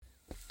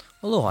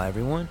Aloha,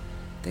 everyone.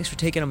 Thanks for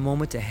taking a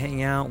moment to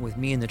hang out with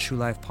me in the True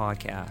Life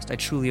podcast. I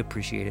truly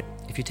appreciate it.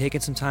 If you're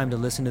taking some time to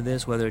listen to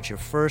this, whether it's your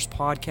first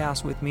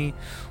podcast with me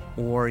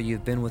or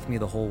you've been with me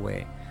the whole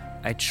way,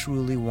 I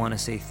truly want to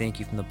say thank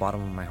you from the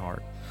bottom of my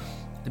heart.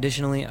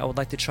 Additionally, I would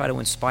like to try to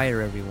inspire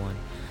everyone.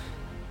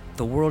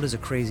 The world is a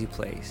crazy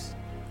place,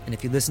 and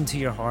if you listen to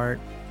your heart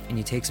and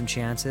you take some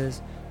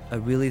chances, I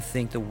really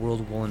think the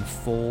world will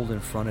unfold in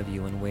front of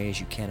you in ways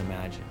you can't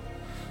imagine.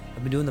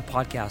 I've been doing the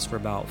podcast for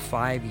about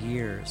 5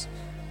 years.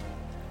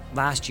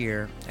 Last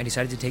year, I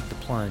decided to take the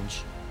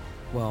plunge.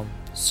 Well,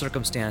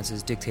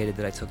 circumstances dictated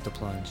that I took the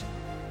plunge,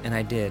 and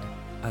I did.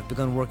 I've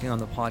begun working on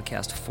the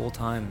podcast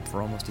full-time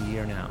for almost a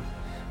year now,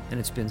 and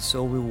it's been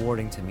so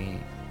rewarding to me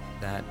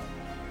that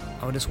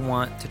I would just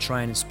want to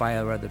try and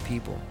inspire other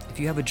people. If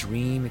you have a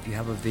dream, if you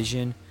have a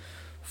vision,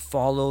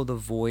 follow the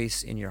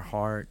voice in your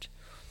heart,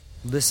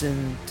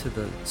 listen to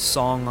the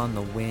song on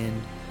the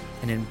wind,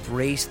 and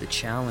embrace the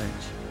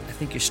challenge.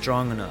 I think you're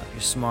strong enough,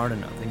 you're smart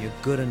enough, and you're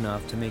good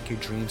enough to make your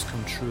dreams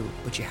come true,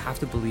 but you have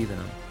to believe in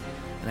them.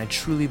 And I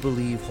truly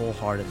believe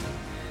wholeheartedly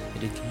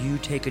that if you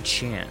take a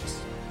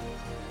chance,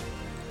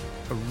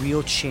 a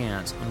real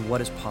chance on what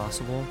is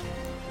possible,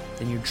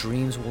 then your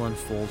dreams will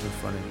unfold in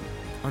front of you.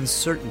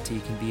 Uncertainty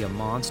can be a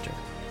monster.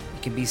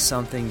 It can be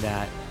something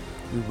that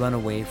we run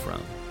away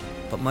from.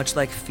 But much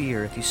like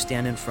fear, if you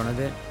stand in front of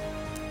it,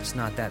 it's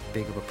not that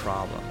big of a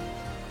problem.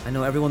 I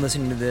know everyone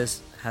listening to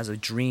this has a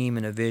dream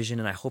and a vision,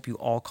 and I hope you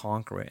all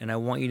conquer it. And I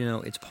want you to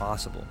know it's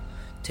possible.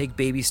 Take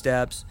baby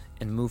steps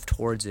and move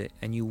towards it,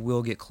 and you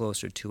will get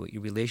closer to it.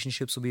 Your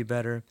relationships will be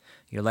better.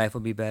 Your life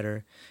will be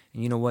better.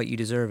 And you know what? You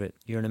deserve it.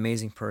 You're an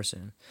amazing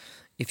person.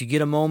 If you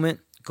get a moment,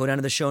 go down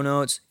to the show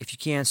notes. If you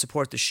can,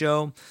 support the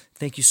show.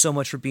 Thank you so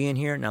much for being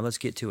here. Now let's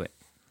get to it.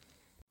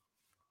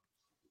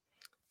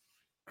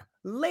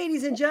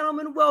 Ladies and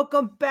gentlemen,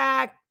 welcome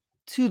back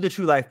to the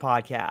True Life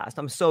podcast.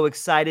 I'm so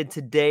excited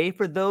today.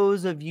 For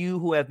those of you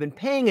who have been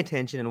paying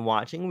attention and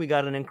watching, we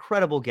got an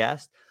incredible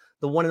guest,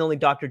 the one and only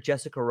Dr.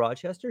 Jessica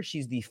Rochester.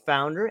 She's the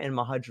founder and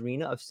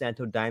Mahadrina of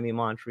Santo Daime,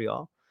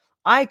 Montreal.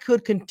 I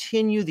could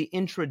continue the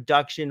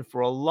introduction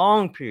for a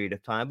long period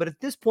of time, but at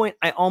this point,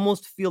 I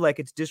almost feel like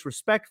it's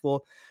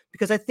disrespectful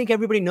because I think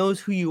everybody knows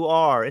who you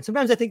are. And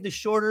sometimes I think the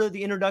shorter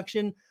the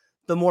introduction,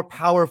 the more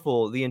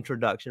powerful the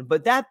introduction.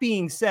 But that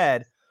being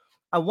said,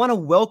 I want to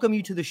welcome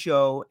you to the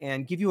show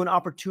and give you an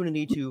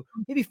opportunity to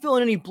maybe fill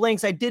in any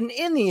blanks I didn't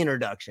in the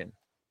introduction.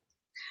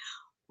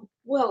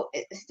 Well,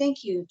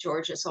 thank you,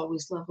 George. It's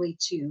always lovely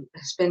to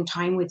spend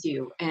time with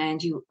you.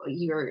 And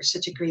you're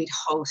such a great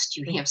host.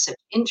 You have such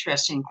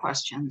interesting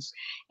questions.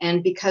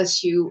 And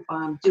because you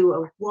do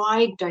a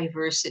wide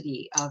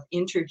diversity of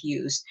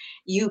interviews,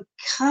 you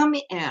come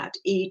at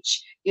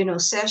each,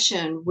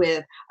 session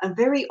with a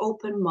very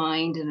open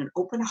mind and an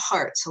open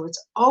heart. So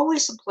it's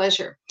always a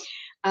pleasure.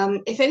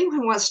 If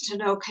anyone wants to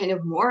know kind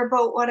of more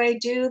about what I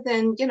do,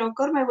 then,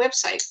 go to my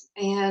website.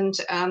 And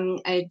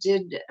I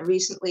did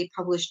recently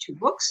publish 2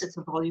 books. It's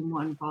a volume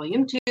 1,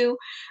 volume 2.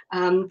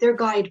 They're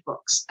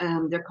guidebooks.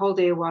 They're called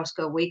Ayahuasca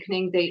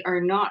Awakening. They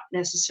are not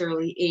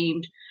necessarily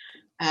aimed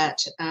at,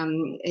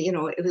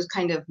 it was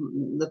kind of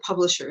the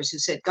publishers who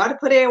said, got to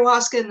put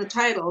ayahuasca in the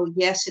title.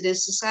 Yes, it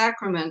is the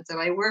sacrament that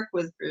I work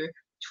with for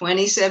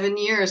 27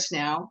 years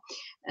now.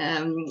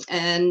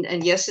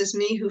 And yes, it's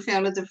me who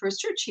founded the first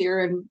church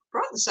here and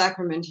brought the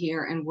sacrament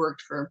here and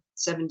worked for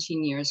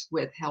 17 years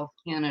with Health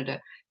Canada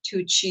to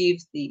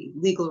achieve the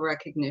legal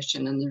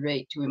recognition and the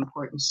right to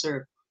import and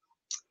serve.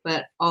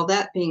 But all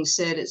that being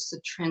said, it's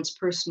the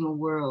transpersonal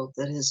world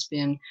that has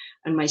been,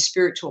 and my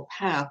spiritual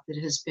path that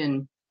has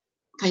been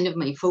kind of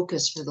my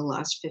focus for the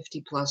last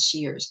 50 plus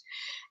years.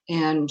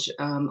 And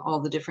all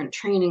the different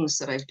trainings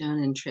that I've done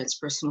in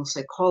transpersonal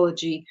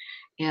psychology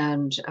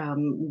and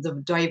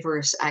the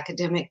diverse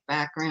academic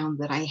background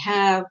that I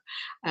have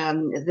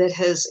that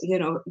has,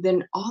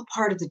 been all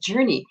part of the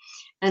journey.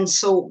 And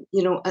so,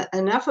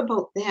 enough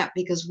about that,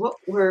 because what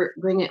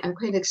I'm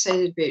quite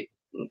excited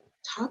about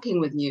talking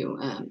with you,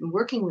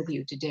 working with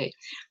you today,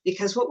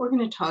 because what we're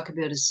going to talk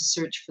about is the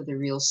search for the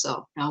real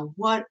self. Now,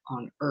 what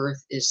on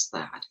earth is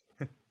that?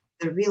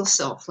 The real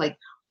self? Like,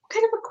 what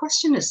kind of a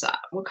question is that?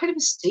 What kind of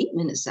a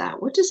statement is that?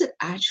 What does it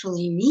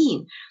actually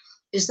mean?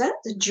 Is that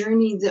the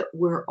journey that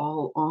we're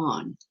all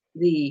on?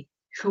 The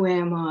who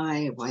am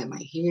I? Why am I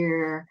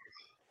here?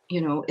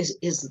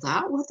 Is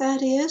that what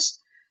that is?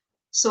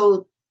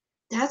 So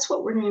that's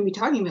what we're going to be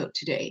talking about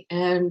today.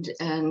 And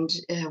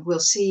we'll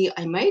see.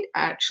 I might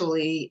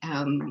actually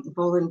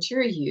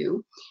volunteer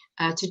you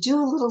to do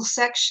a little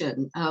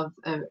section of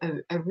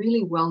a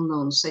really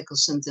well-known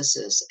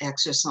psychosynthesis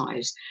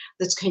exercise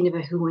that's kind of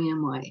a who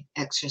am I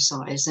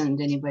exercise.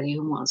 And anybody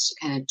who wants to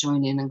kind of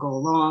join in and go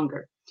along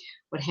or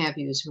what have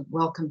you is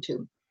welcome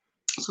to.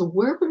 So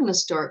where we're going to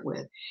start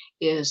with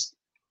is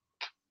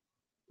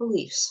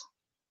beliefs.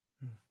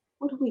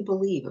 What do we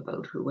believe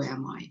about who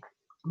am I?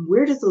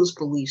 Where do those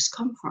beliefs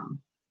come from?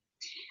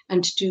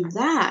 And to do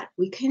that,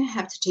 we kind of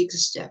have to take a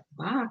step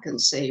back and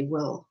say,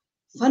 well,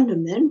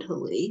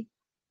 fundamentally,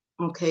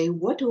 okay,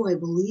 what do I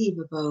believe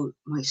about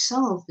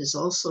myself is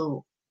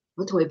also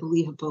What do I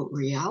believe about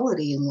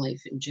reality and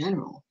life in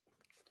general?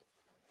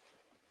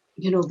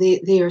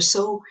 They are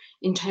so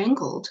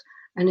entangled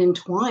and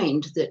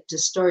entwined that to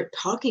start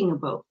talking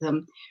about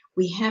them,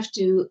 we have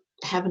to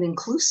have an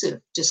inclusive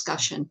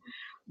discussion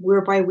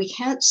whereby we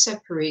can't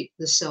separate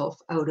the self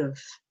out of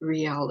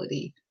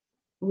reality.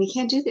 We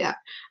can't do that.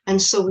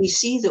 And so we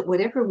see that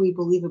whatever we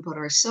believe about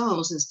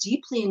ourselves is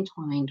deeply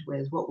entwined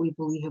with what we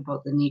believe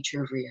about the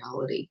nature of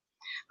reality.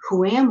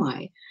 Who am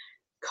I?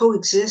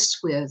 Coexist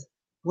with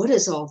what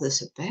is all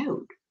this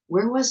about?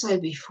 Where was I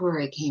before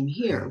I came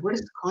here? What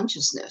is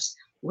consciousness?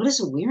 What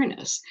is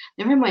awareness?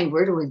 Never mind,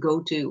 where do I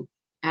go to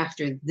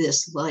after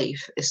this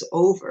life is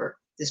over?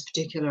 This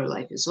particular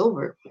life is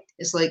over.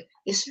 It's like,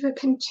 is there a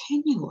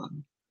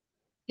continuum?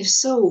 If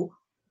so,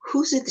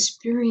 who's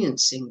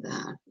experiencing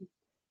that?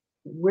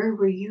 Where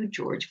were you,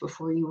 George,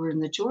 before you were in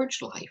the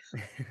George life?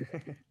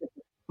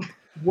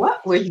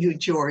 What were you,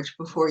 George,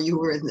 before you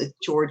were in the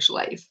George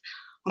life?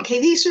 Okay,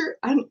 these are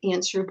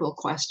unanswerable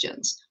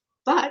questions,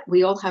 but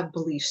we all have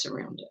beliefs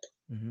around it.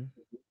 Mm-hmm.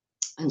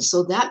 And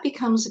so that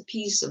becomes a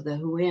piece of the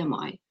who am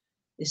I,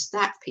 is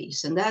that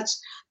piece. And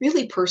that's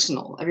really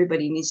personal.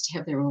 Everybody needs to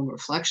have their own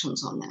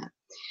reflections on that.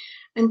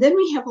 And then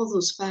we have all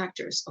those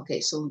factors. Okay,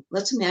 so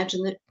let's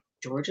imagine that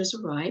George has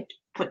arrived.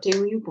 What day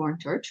were you born,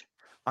 George?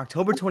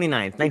 October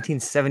 29th,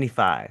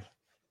 1975.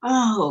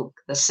 Oh,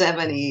 the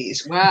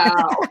 70s. Wow.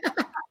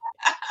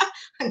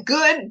 A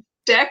good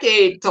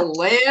decade to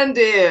land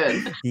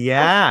in.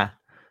 Yeah.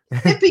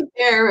 Hippie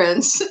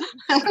parents.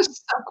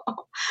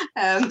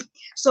 um,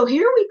 so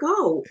here we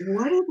go.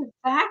 What are the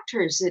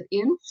factors that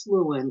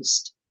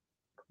influenced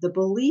the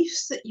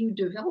beliefs that you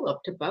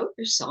developed about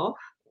yourself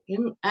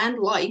and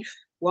life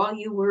while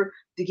you were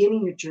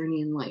beginning your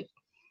journey in life?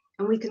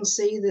 And we can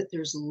say that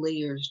there's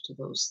layers to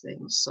those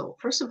things. So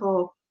first of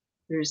all,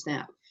 there's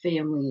that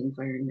family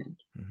environment,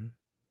 Mm-hmm.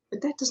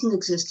 but that doesn't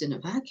exist in a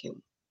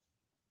vacuum.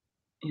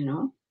 You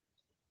know,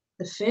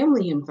 the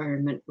family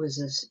environment is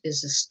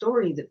a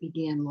story that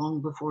began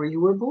long before you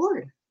were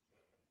born.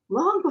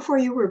 Long before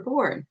you were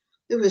born,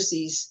 there was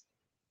these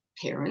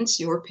parents.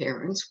 Your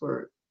parents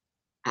were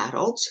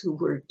adults who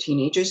were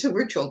teenagers, who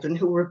were children,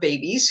 who were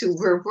babies, who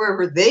were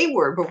wherever they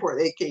were before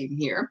they came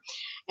here.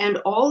 And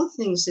all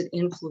the things that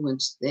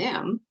influenced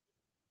them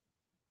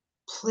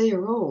play a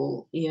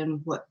role in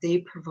what they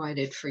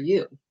provided for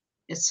you.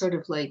 It's sort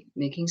of like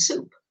making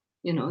soup.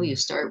 You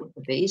start with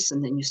the base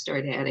and then you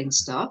start adding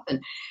stuff, and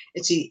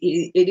it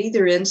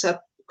either ends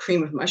up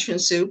cream of mushroom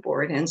soup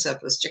or it ends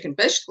up as chicken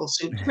vegetable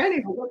soup,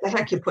 depending on what the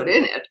heck you put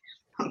in it.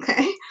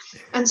 Okay.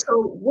 And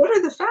so, what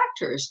are the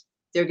factors?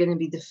 They're going to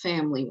be the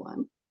family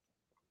one,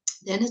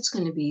 then it's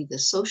going to be the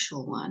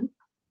social one.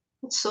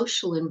 What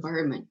social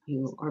environment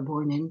you are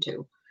born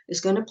into is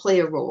going to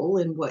play a role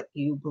in what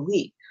you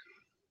believe.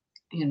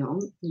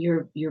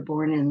 You're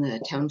born in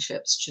the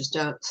townships just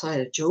outside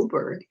of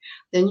Joburg,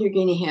 then you're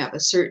going to have a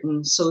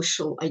certain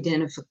social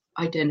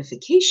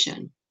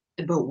identification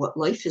about what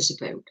life is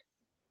about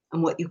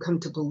and what you come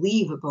to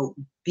believe about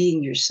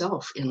being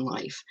yourself in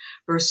life,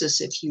 versus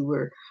if you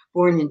were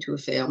born into a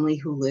family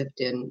who lived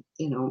in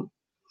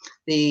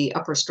the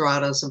upper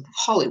stratas of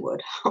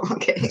Hollywood.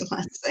 Okay,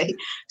 let's say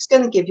it's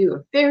going to give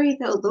you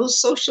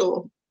those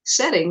social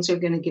settings are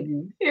going to give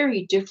you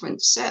very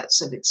different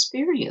sets of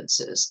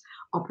experiences,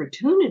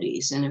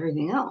 opportunities, and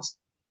everything else.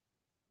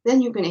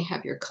 Then you're going to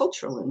have your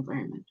cultural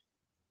environment,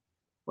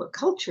 what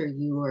culture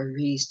you are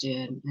raised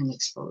in and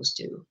exposed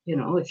to.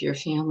 If your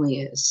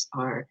family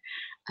are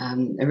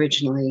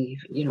originally,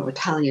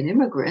 Italian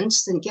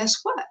immigrants, then guess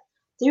what?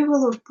 They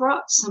will have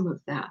brought some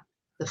of that,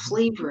 the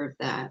flavor of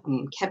that,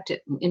 and kept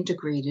it and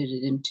integrated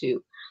it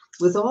into,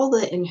 with all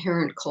the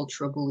inherent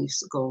cultural beliefs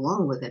that go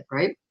along with it,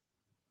 right?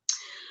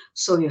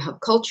 So you have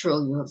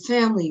cultural, you have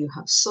family, you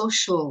have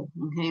social,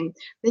 okay?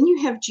 Then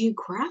you have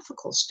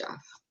geographical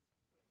stuff.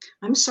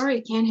 I'm sorry,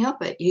 I can't help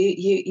it.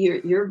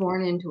 You're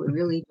born into a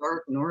really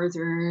dark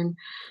northern,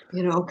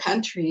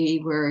 country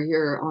where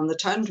you're on the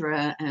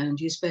tundra and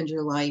you spend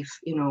your life,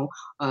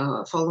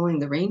 following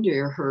the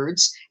reindeer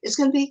herds. It's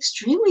going to be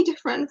extremely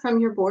different from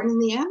you're born in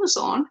the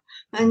Amazon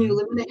and you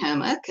live in a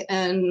hammock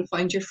and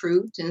find your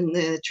fruit in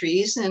the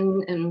trees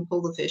and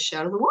pull the fish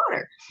out of the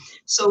water.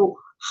 So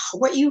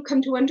what you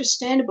come to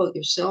understand about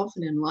yourself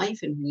and in life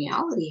and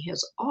reality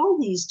has all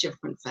these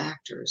different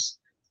factors,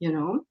 you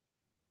know.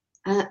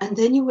 And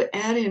then you would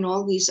add in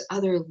all these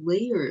other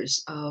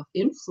layers of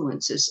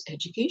influences,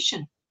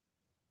 education.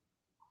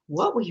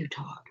 What were you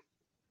taught?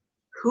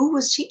 Who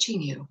was teaching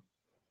you?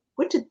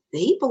 What did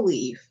they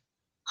believe?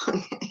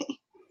 Okay.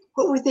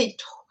 What were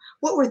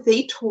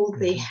they told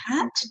they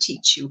had to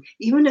teach you,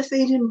 even if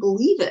they didn't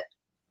believe it?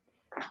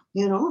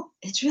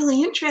 It's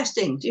really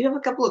interesting. Do you have a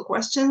couple of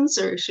questions,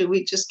 or should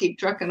we just keep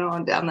trucking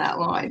on down that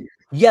line?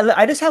 Yeah,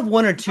 I just have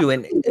one or two,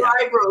 and your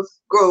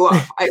eyebrows grow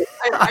up. I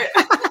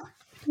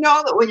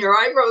know that when your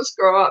eyebrows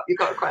grow up, you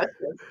got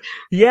questions.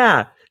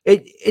 yeah,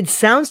 it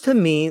sounds to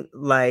me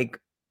like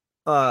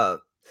the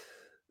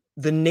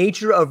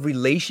nature of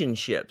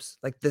relationships,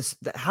 like this.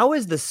 How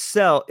is the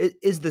self?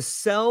 Is the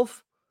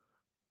self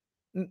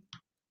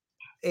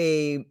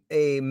a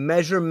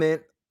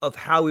measurement of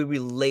how we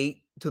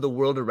relate to the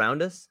world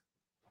around us?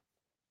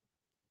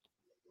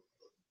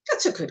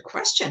 That's a good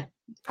question.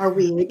 Are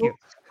we Thank able you.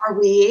 are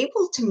we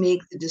able to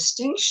make the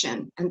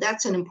distinction? And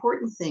that's an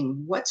important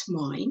thing. What's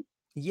mine?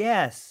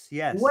 Yes, What's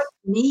yes.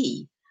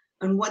 me?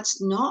 And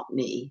what's not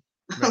me?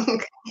 Right,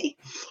 Okay.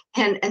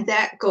 And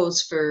that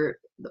goes for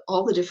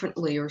all the different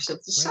layers of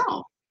the right,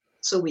 self.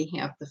 So we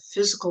have the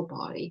physical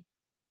body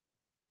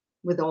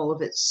with all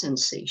of its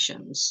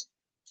sensations,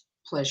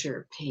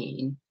 pleasure,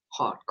 pain,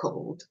 hot,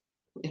 cold,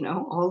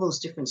 all those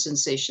different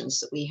sensations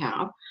that we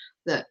have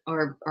that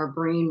our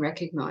brain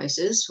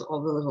recognizes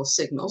all the little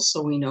signals.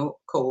 So we know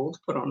cold,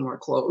 put on more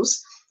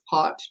clothes,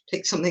 hot,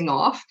 take something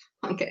off.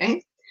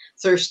 Okay.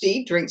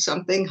 Thirsty, drink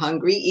something,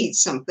 hungry, eat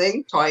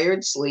something,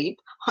 tired, sleep.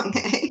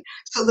 Okay.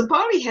 So the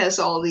body has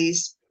all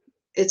these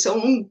its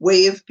own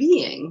way of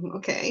being,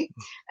 okay?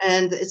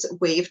 And it's a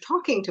way of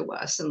talking to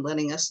us and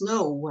letting us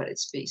know what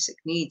its basic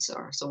needs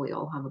are. So we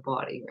all have a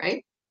body,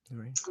 right?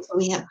 right. So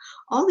we have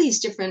all these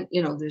different,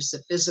 there's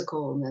the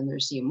physical, and then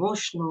there's the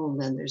emotional, and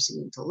then there's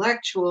the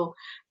intellectual,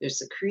 there's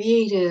the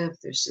creative,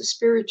 there's the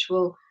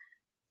spiritual,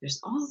 there's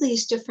all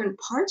these different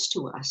parts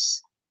to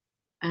us.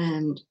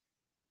 And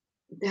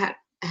that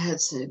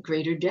adds a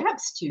greater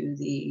depth to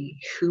the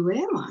who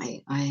am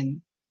I?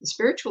 I'm a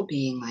spiritual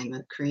being, I'm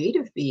a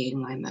creative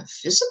being, I'm a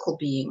physical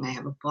being, I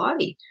have a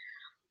body,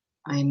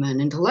 I'm an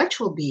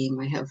intellectual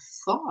being, I have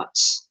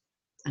thoughts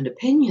and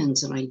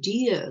opinions and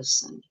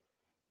ideas, and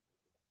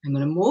I'm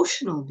an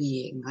emotional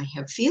being. I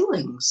have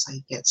feelings.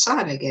 I get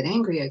sad. I get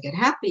angry. I get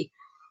happy.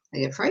 I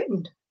get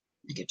frightened.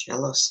 I get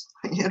jealous.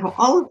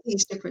 All of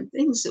these different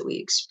things that we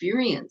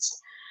experience.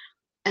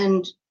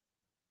 And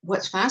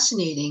what's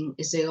fascinating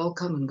is they all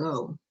come and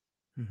go.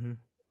 Mhm.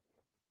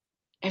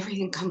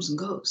 Everything comes and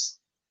goes.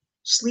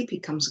 Sleepy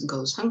comes and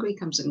goes. Hungry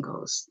comes and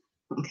goes.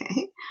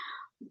 Okay.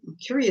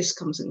 Curious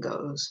comes and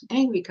goes.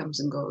 Angry comes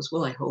and goes.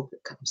 Well, I hope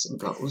it comes and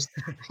goes.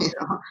 You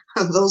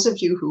those of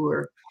you who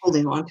are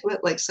holding on to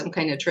it like some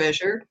kind of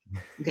treasure,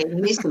 okay, you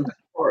need some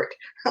support.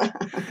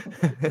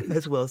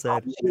 That's well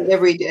said. Polishing it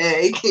every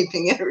day,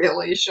 keeping it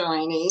really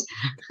shiny.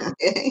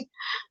 Okay.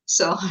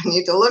 So I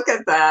need to look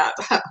at that.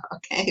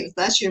 Okay. If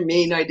that's your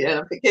main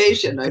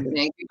identification, I'm an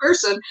angry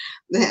person,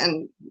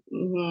 then we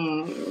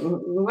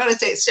want to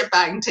take step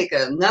back and take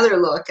another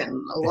look and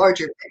a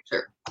larger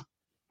picture.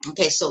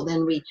 Okay. So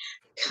then we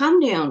come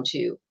down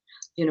to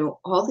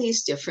all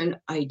these different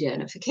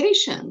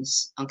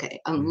identifications. Okay,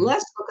 and Mhm.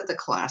 let's look at the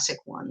classic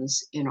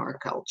ones in our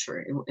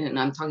culture. And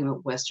I'm talking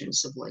about Western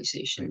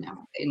civilization Right.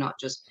 now, okay, not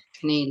just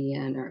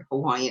Canadian or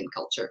Hawaiian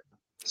culture.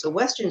 So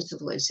Western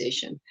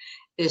civilization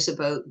is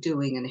about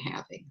doing and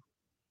having,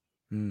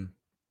 Mm.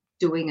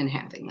 doing and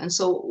having. And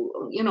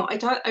so,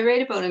 I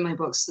write about in my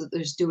books that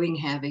there's doing,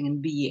 having, and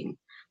being.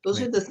 Those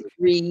are Right. the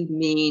three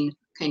main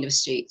kind of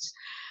states.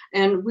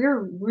 And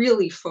we're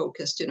really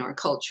focused in our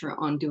culture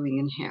on doing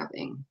and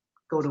having.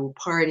 Go to a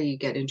party,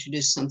 get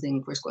introduced to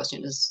something. First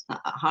question is,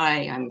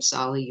 "Hi, I'm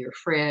Sally. You're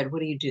Fred. What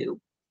do you do?"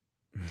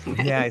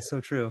 Yeah, Right? it's so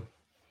true.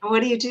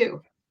 What do you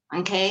do?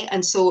 Okay,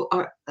 and so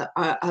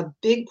a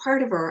big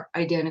part of our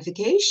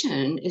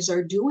identification is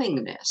our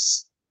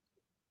doingness,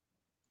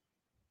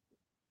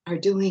 are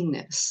doing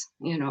this,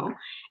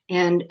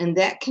 and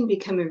that can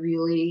become a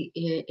really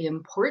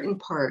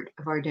important part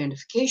of our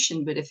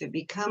identification. But if it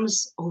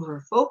becomes over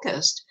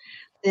focused,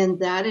 then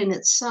that in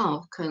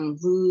itself can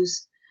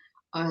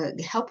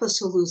help us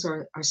to lose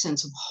our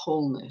sense of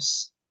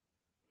wholeness.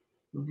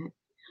 Okay?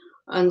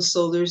 And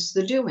so there's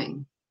the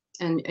doing.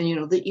 And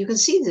that you can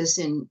see this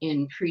in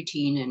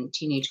preteen and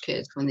teenage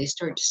kids when they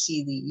start to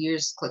see the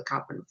years click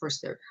up, and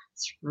first they're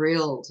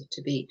thrilled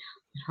to be,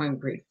 I'm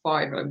grade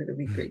 5, I'm going to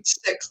be grade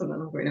 6, and then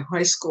I'm going to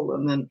high school,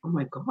 and then, oh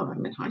my god,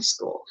 I'm in high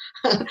school.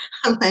 And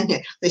then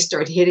they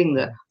start hitting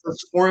Mhm. the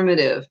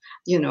formative,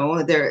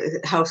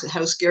 they're how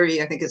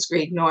scary. I think it's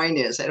grade 9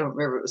 is. I don't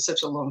remember, it was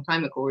such a long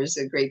time ago. Or is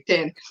it grade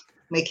 10?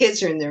 My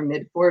kids are in their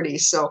mid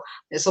 40s, so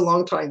it's a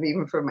long time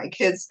even for my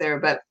kids there.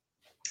 But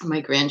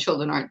my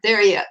grandchildren aren't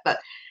there yet. But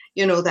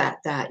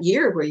that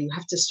year where you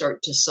have to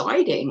start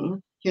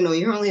deciding,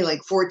 you're only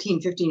like 14,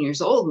 15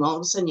 years old, and all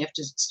of a sudden you have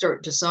to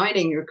start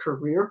deciding your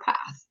career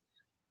path.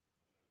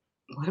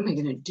 What am I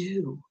going to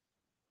do?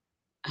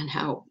 And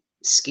how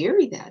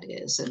scary that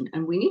is.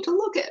 And we need to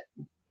look at,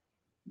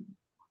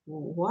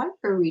 what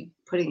are we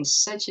putting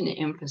such an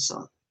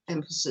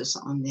emphasis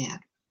on that,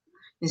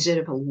 instead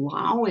of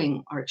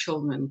allowing our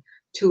children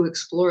to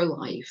explore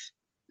life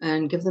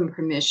and give them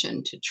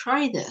permission to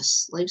try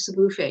this. Life's a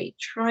buffet.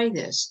 Try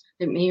this.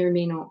 It may or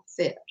may not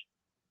fit.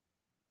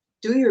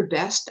 Do your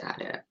best at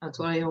it. That's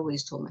what I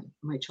always told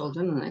my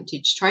children, and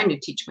trying to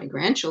teach my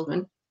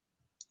grandchildren.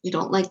 You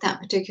don't like that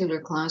particular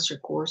class or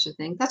course or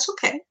thing, that's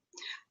okay.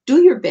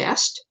 Do your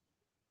best,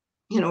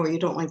 or you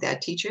don't like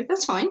that teacher,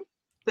 that's fine.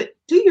 But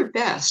do your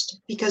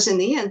best, because in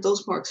the end,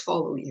 those marks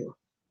follow you.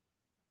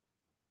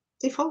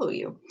 They follow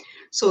you.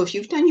 So if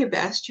you've done your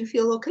best, you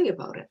feel okay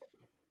about it.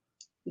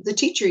 The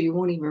teacher you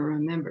won't even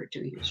remember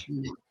 2 years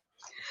from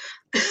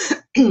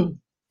now.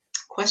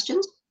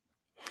 Questions?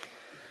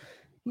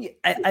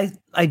 Yeah,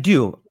 I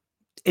do.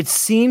 It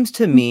seems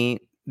to me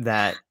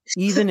that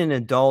even in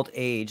adult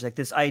age, like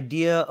this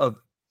idea of,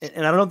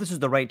 and I don't know if this is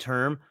the right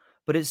term,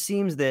 but it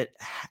seems that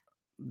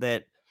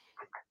that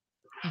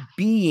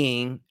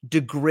being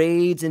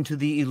degrades into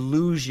the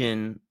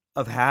illusion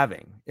of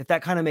having, if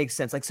that kind of makes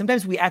sense. Like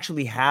sometimes we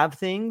actually have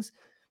things,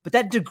 but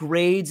that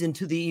degrades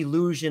into the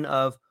illusion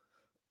of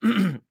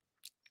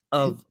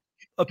of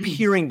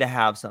appearing to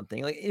have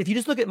something. Like if you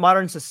just look at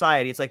modern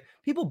society, it's like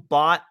people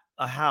bought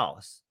a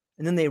house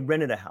and then they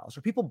rented a house,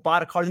 or people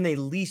bought a car, then they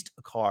leased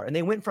a car, and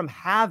they went from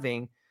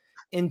having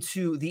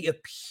into the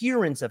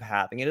appearance of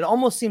having. And it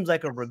almost seems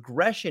like a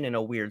regression in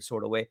a weird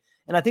sort of way.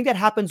 And I think that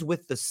happens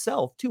with the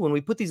self too. When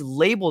we put these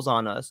labels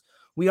on us,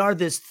 we are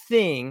this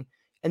thing,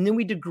 and then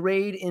we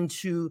degrade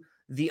into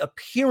the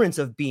appearance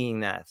of being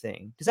that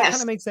thing. Does that kind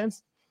Yes. of make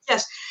sense?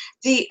 Yes,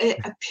 the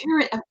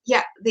appearance,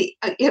 yeah,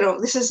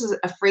 this is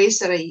a phrase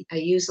that I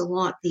use a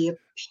lot, the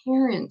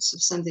appearance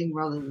of something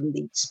rather than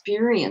the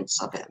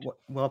experience of it.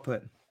 Well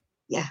put.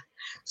 Yeah.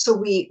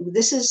 So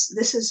this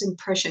is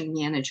impression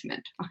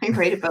management. I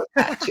write about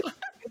that too.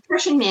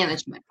 Impression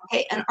management,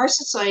 okay? And our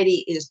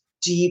society is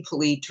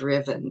deeply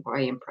driven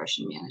by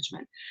impression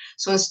management.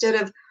 So instead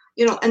of,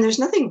 and there's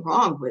nothing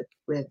wrong with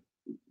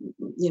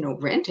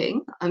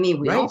renting. I mean,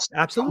 we all Right.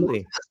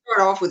 Absolutely.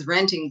 start off with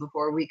renting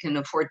before we can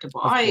afford to Of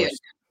buy, course.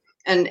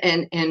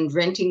 and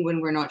renting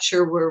when we're not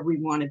sure where we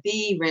want to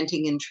be,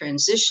 renting in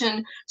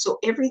transition. So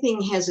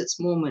everything has its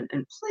moment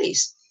and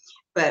place.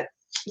 But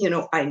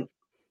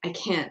I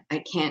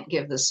can't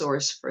give the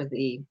source for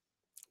the.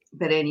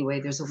 But anyway,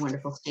 there's a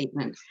wonderful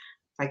statement.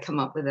 If I come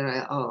up with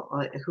it,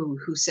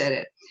 who said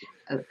it?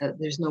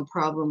 There's no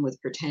problem with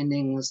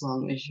pretending as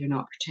long as you're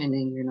not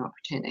pretending you're not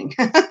pretending.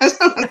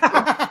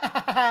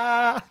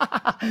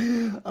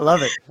 I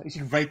love it. You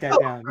should write that So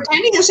down.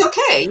 pretending is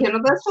okay.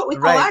 That's what we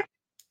call Right. act.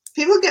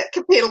 People get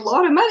paid a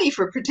lot of money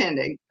for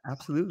pretending.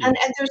 Absolutely. And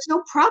there's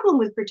no problem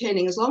with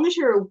pretending as long as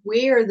you're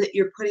aware that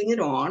you're putting it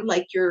on,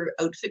 like your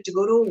outfit to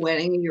go to a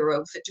wedding, your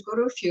outfit to go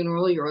to a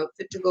funeral, your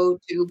outfit to go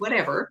to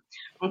whatever,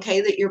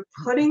 okay, that you're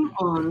putting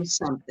on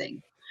something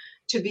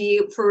to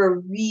be for a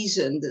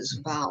reason that's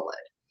Mhm. valid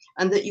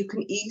and that you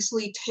can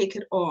easily take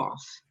it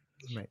off.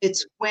 Right.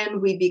 It's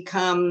when we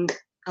become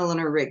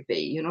Eleanor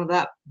Rigby,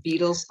 that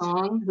Beatles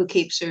song, "Who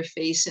keeps her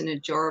face in a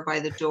jar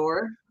by the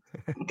door?"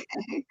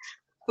 Okay.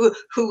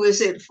 Who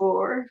is it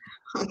for?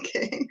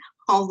 Okay.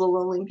 All the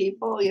lonely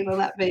people,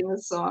 that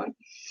famous song.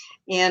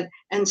 And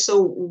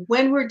so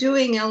when we're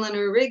doing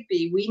Eleanor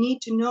Rigby, we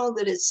need to know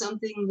that it's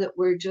something that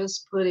we're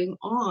just putting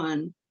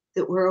on,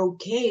 that we're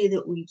okay,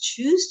 that we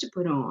choose to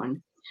put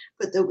on,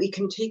 but that we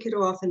can take it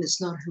off and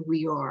it's not who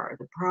we are.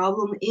 The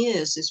problem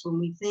is when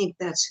we think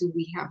that's who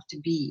we have to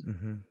be.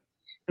 Mhm.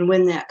 And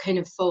when that kind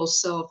of false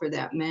self or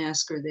that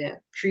mask or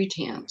that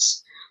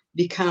pretense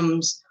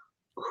becomes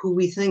who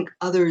we think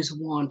others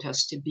want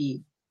us to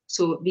be.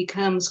 So it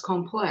becomes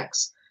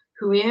complex.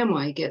 Who am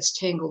I gets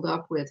tangled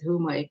up with who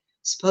am I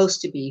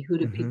supposed to be? Who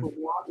do Mhm. people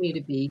want me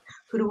to be?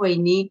 Who do I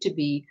need to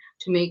be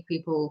to make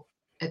people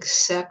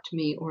accept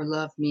me or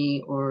love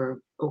me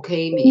or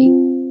okay me?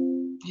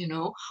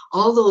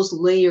 All those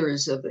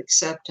layers of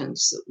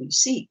acceptance that we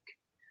seek.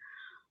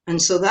 And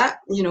so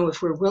that,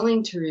 if we're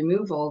willing to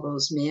remove all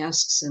those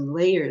masks and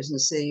layers and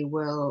say,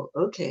 well,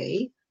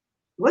 okay,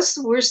 what's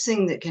the worst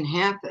thing that can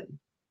happen?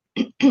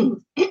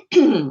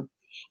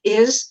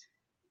 Is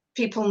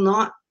people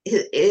not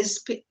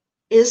is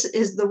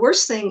the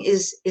worst thing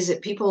is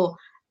it people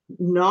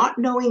not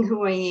knowing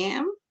who I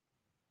am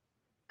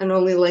and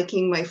only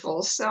liking my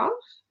false self?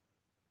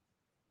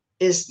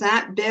 Is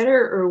that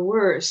better or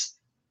worse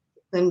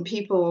than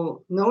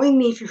people knowing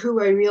me for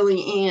who I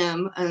really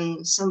am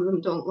and some of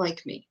them don't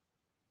like me?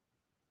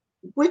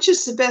 Which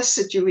is the best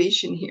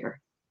situation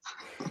here?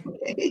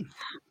 Okay.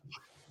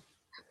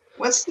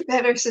 What's the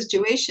better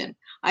situation?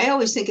 I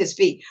always think it's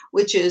B,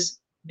 which is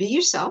be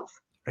yourself.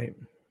 Right.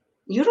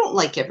 You don't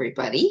like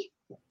everybody.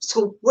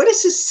 So what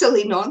is this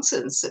silly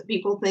nonsense that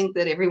people think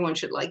that everyone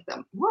should like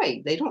them?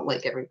 Why? They don't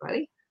like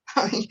everybody.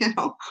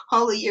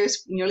 All the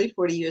years, nearly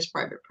 40 years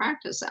private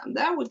practice,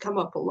 that would come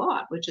up a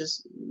lot, which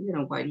is,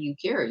 why do you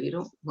care? You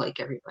don't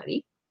like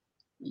everybody.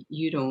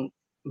 You don't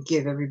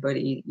give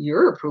everybody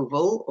your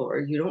approval, or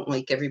you don't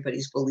like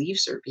everybody's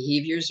beliefs or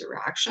behaviors or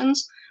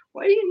actions.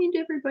 Why do you need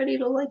everybody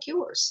to like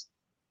yours?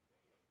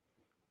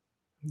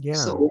 Yeah.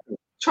 So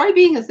try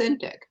being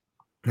authentic.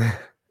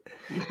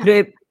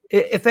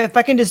 If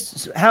I can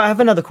just have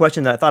another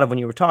question that I thought of when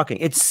you were talking,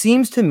 it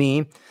seems to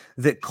me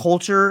that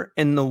culture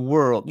in the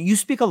world, you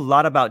speak a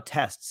lot about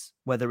tests,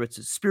 whether it's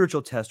a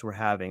spiritual test we're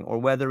having or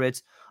whether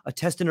it's a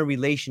test in a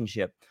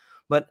relationship.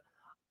 But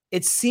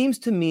it seems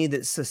to me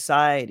that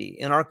society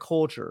and our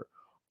culture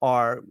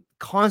are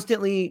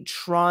constantly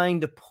trying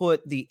to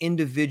put the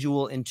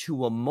individual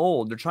into a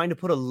mold. They're trying to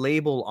put a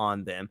label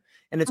on them.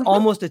 And Mhm. it's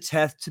almost a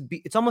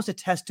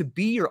test to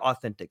be your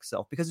authentic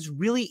self, because it's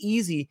really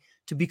easy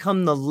to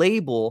become the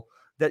label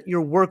that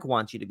your work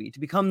wants you to be, to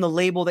become the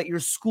label that your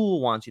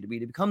school wants you to be,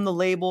 to become the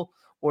label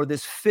or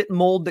this fit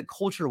mold that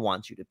culture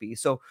wants you to be.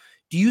 So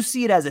do you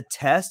see it as a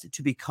test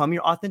to become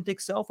your authentic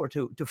self, or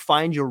to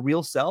find your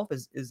real self?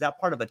 Is that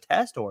part of a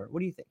test, or what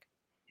do you think?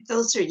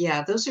 Those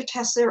are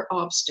tests, they're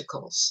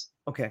obstacles.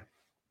 Okay.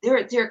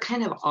 They're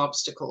kind of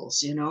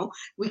obstacles, you know?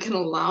 We can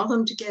allow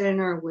them to get in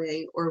our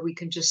way, or we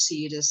can just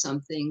see it as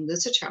something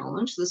that's a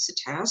challenge, that's a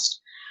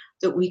test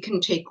that we can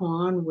take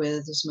on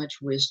with as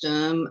much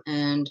wisdom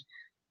and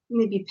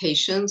maybe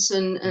patience,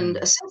 and Mm,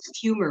 a sense of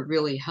humor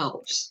really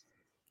helps.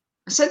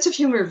 A sense of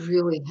humor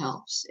really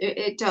helps.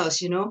 It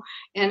does, you know?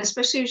 And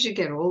especially as you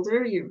get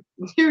older, you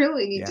you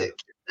really need to yeah.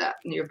 keep that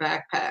in your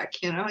backpack,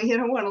 you know? You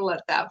don't wanna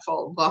let that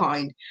fall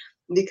behind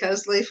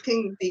because life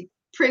can be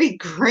pretty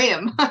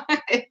grim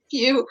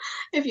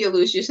if you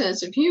lose your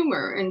sense of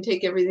humor and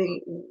take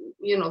everything,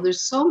 you know,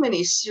 there's so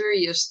many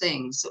serious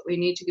things that we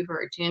need to give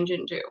our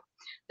attention to,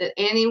 that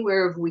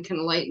anywhere if we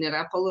can lighten it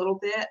up a little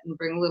bit and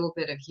bring a little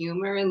bit of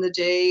humor in the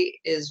day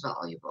is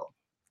valuable.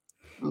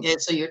 Okay,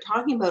 so you're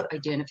talking about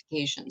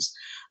identifications,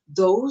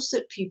 those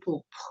that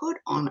people put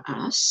on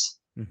us,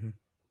 Hmm.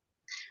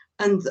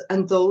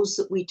 and those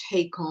that we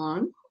take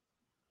on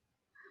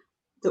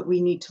that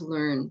we need to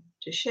learn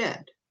to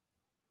shed.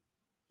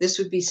 This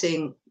would be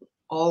saying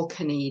all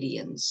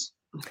Canadians.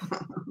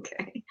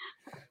 Okay.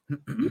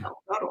 No,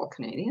 not all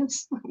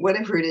Canadians.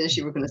 Whatever it is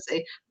you were going to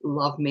say,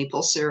 love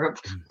maple syrup.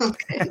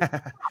 Okay.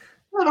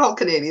 Not all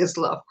Canadians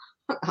love.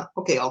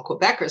 Okay, all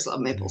Quebecers love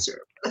maple Mhm.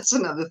 syrup. That's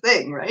another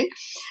thing, right?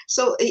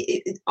 So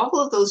all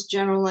of those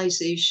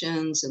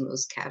generalizations and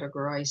those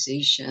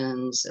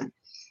categorizations and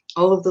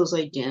all of those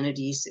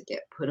identities that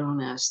get put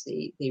on us,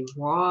 they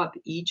rob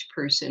each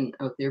person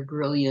of their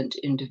brilliant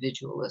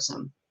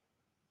individualism,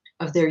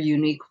 of their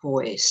unique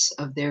voice,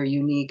 of their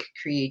unique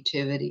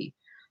creativity,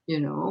 you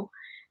know,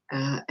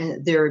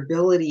 and their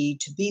ability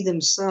to be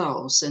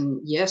themselves.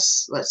 And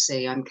yes, let's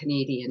say I'm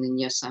Canadian, and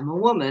yes, I'm a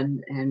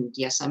woman, and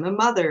yes, I'm a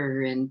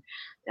mother, and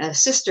a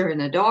sister,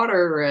 and a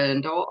daughter,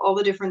 and all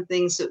the different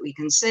things that we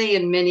can say,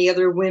 and many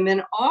other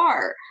women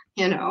are,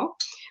 you know,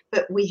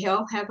 but we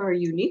all have our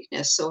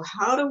uniqueness. So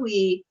how do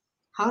we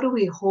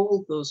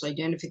hold those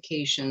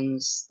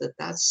identifications that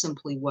that's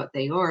simply what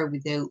they are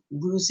without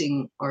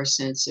losing our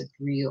sense of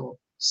real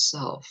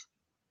self,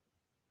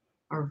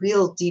 our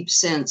real deep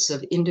sense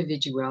of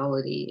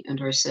individuality and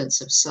our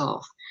sense of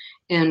self,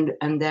 and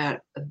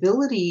that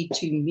ability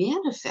to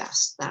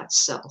manifest that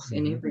self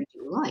in Mhm. everyday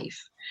life,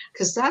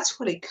 because that's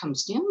what it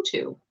comes down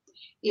to,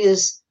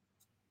 is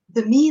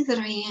the me that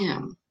I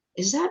am,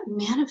 is that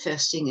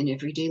manifesting in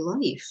everyday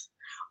life?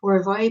 Or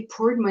have I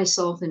poured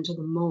myself into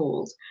the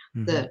mold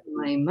Mhm. that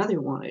my mother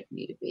wanted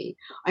me to be?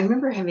 I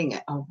remember having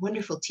a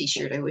wonderful t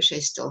shirt. I wish I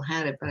still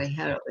had it, but I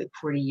had it like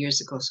 40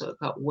 years ago. So it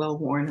got well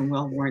worn and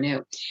well worn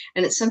out.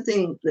 And it's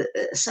something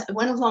that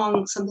went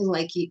along something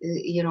like,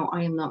 you know,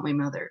 I am not my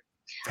mother.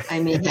 I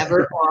may have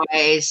her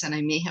eyes and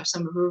I may have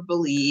some of her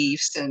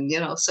beliefs. And, you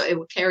know, so it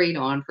carried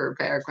on for a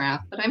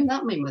paragraph, but I'm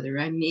not my mother.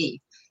 I'm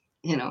me,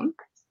 you know?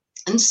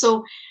 And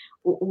so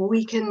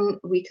we can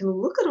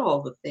look at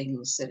all the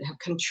things that have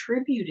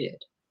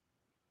contributed,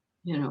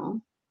 you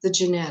know, the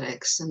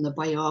genetics and the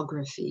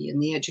biography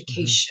and the Mhm.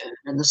 education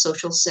and the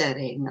social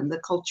setting and the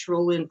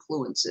cultural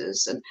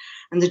influences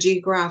and the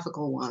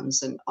geographical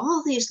ones and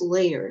all these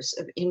layers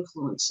of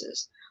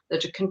influences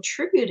that have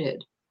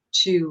contributed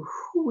to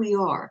who we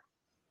are.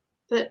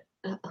 But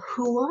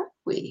who are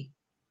we?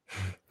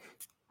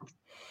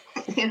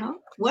 You know,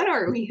 what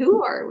are we?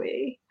 Who are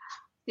we?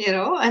 You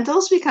know, and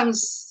those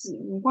becomes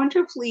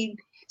wonderfully,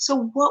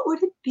 so what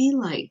would it be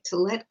like to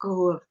let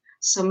go of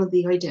some of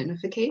the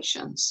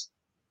identifications?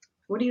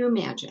 What do you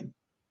imagine?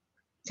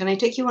 Can I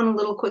take you on a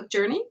little quick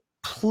journey?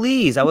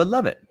 Please, I would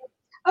love it.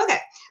 Okay,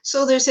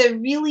 so there's a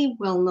really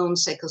well-known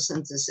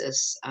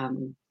psychosynthesis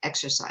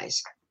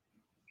exercise,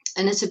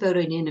 and it's about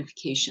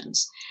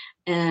identifications,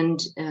 and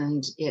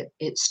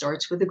it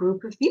starts with a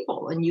group of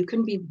people, and you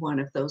can be one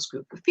of those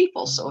group of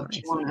people. Oh, So nice.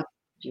 if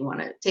you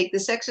want to take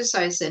this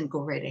exercise, then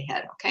go right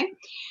ahead. Okay.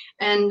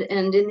 And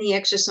in the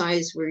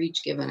exercise, we're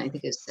each given, I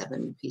think it's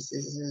 7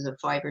 pieces of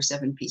 5 or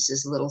 7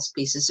 pieces, little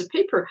pieces of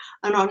paper.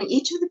 And on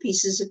each of the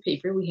pieces of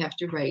paper, we have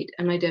to write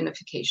an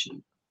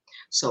identification.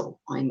 So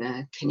I'm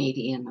a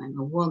Canadian, I'm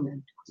a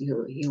woman.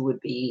 You would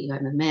be,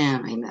 I'm a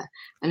man,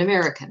 an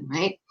American,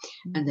 right?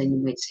 And then you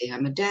might say,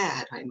 I'm a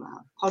dad, I'm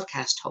a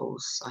podcast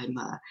host, I'm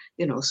a,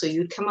 you know, so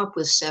you'd come up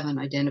with 7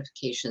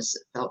 identifications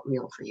that felt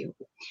real for you.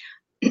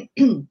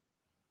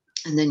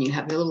 And then you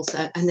have a little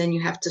set, and then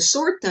you have to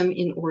sort them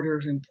in order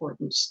of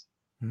importance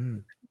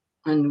Mm.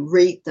 and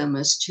rate them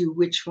as to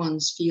which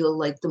ones feel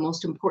like the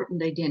most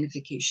important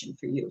identification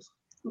for you.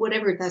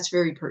 Whatever, that's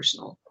very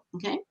personal.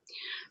 Okay.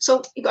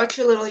 So you got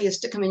your little, you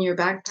stick them in your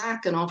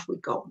backpack and off we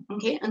go.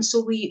 Okay. And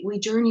so we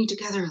journey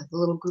together, the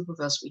little group of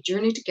us, we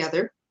journey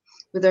together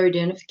with our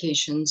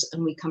identifications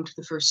and we come to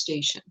the first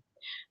station.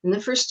 In the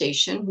first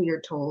station, we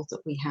are told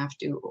that we have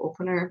to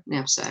open our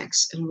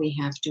knapsacks and we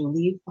have to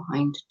leave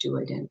behind 2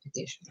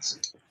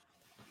 identifications.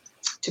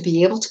 To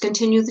be able to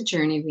continue the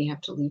journey, we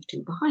have to leave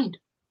 2 behind.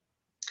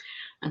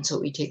 And so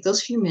we take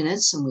those few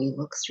minutes and we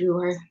look through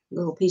our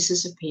little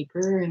pieces of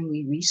paper and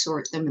we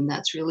resort them. And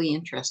that's really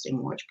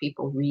interesting. Watch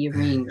people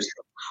rearrange.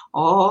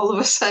 All of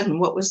a sudden,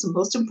 what was the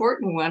most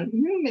important one?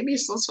 Maybe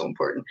it's not so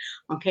important.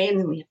 Okay. And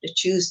then we have to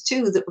choose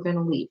two that we're going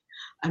to leave.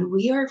 And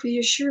we are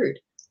reassured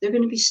they're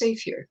going to be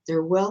safe here.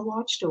 They're well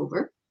watched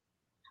over.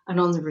 And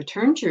on the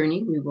return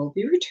journey, we will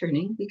be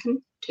returning. We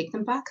can take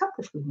them back up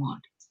if we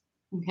want.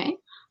 Okay.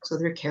 So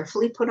they're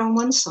carefully put on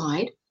one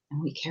side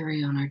and we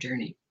carry on our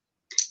journey.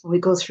 We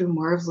go through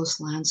marvelous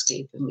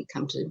landscape and we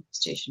come to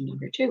station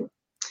number 2.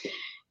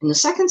 In the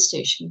second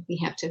station, we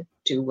have to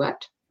do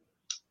what?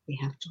 We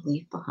have to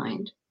leave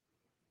behind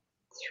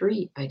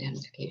 3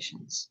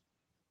 identifications.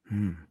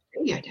 3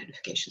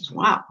 identifications.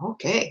 Wow.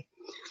 Okay.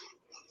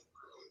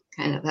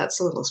 That's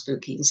a little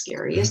spooky and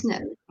scary, isn't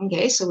it?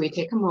 Okay, so we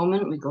take a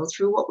moment, we go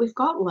through what we've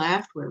got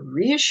left. We're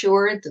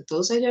reassured that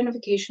those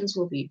identifications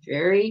will be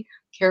very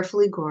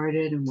carefully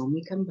guarded. And when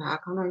we come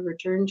back on our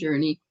return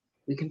journey,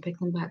 we can pick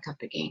them back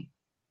up again.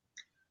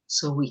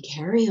 So we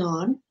carry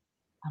on,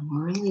 and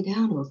we're only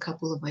down to a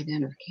couple of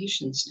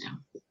identifications now.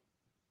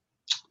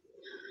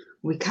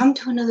 We come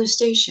to another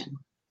station,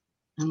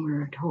 and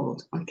we're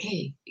told,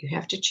 okay, you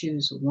have to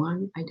choose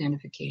one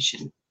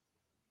identification.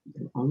 You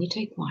can only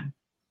take one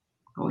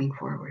going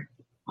forward.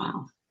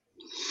 Wow.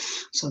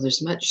 So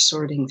there's much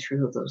sorting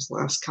through those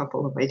last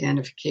couple of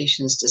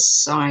identifications to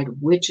decide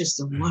which is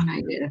the one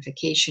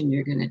identification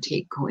you're going to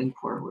take going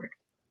forward.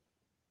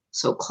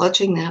 So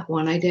clutching that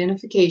one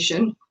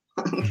identification,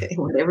 okay,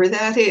 whatever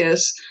that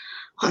is,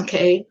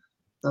 okay,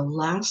 the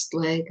last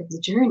leg of the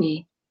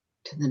journey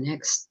to the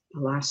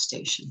last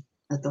station.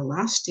 At the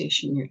last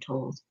station, you're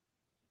told,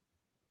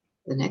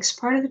 the next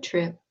part of the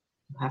trip,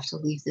 you have to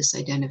leave this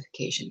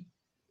identification.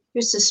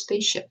 Here's the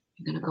spaceship.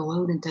 You're going to go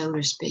out into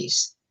outer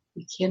space.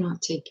 You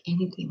cannot take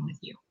anything with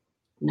you.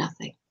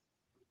 Nothing.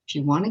 If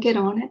you want to get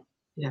on it,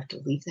 you have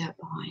to leave that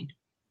behind.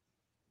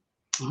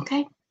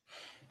 Okay?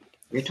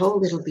 You're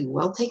told it'll be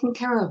well taken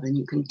care of and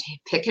you can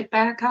pick it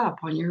back up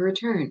on your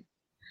return.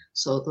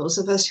 So those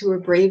of us who are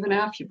brave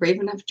enough, you're brave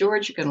enough,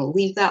 George, you're going to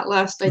leave that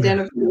last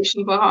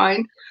identification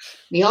behind.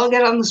 We all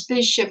get on the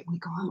spaceship and we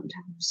go out into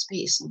outer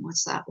space. And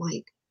what's that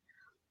like?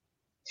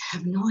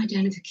 Have no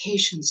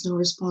identifications, no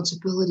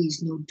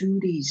responsibilities, no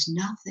duties,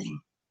 nothing.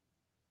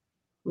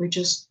 We're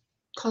just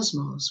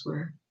cosmos.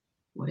 We're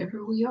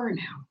whatever we are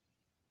now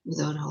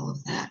without all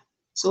of that.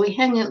 So we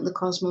hang out in the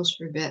cosmos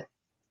for a bit,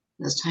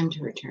 and it's time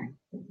to return.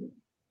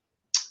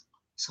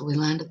 So we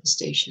land at the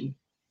station.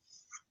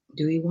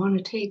 Do you want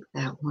to take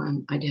that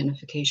one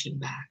identification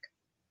back?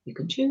 You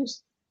can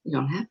choose. You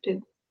don't have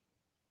to.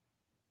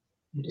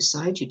 You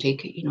decide you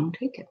take it, you don't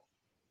take it.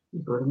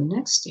 You go to the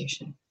next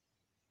station.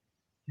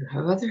 You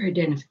have other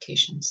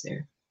identifications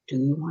there. Do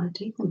you want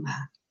to take them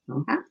back? You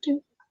don't have to.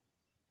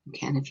 You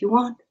can if you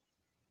want.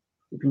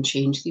 You can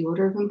change the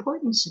order of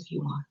importance if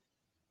you want.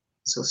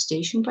 So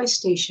station by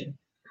station,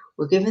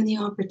 we're given the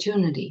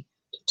opportunity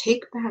to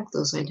take back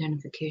those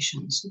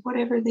identifications,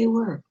 whatever they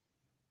were.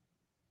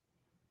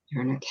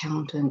 You're an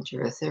accountant,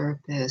 you're a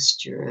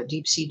therapist, you're a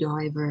deep sea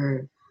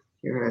diver,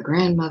 you're a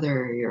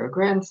grandmother, you're a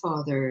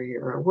grandfather,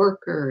 you're a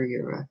worker,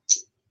 you're a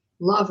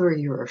lover,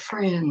 you're a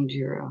friend,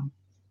 you're a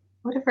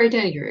whatever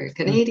identity, you're a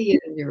Canadian,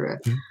 you're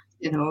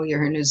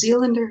a New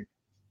Zealander,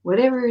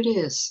 whatever it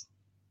is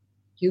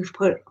you've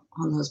put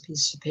on those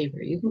pieces of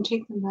paper, you can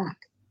take them back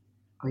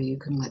or you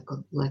can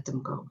let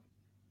them go.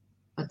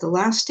 At the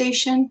last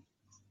station,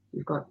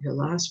 you've got your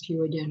last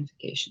few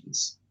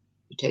identifications.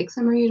 You take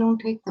them or you don't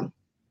take them.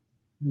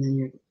 And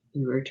then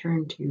you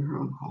return to your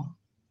own home.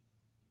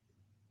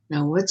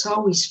 Now, what's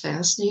always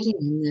fascinating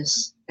in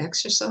this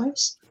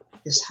exercise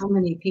is how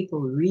many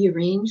people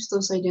rearrange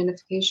those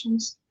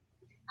identifications,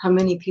 how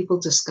many people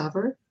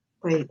discover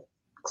by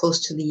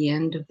close to the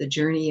end of the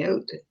journey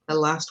out, the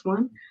last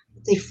one,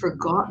 they've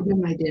forgotten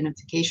an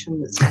identification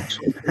that's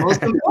actually the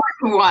most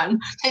important one.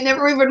 They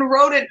never even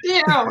wrote it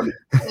down.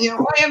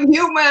 I am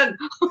human.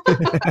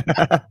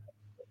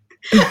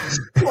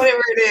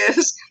 Whatever it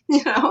is,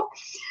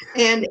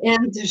 and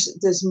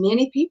there's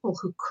many people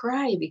who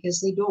cry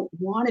because they don't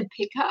want to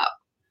pick up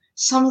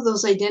some of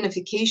those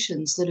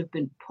identifications that have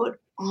been put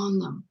on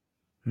them.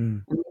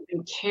 And they've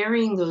been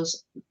carrying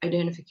those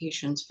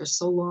identifications for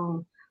so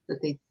long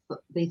that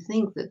they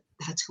think that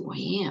that's who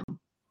I am,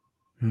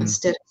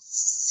 instead of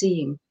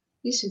seeing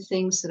these are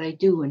things that I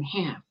do and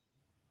have.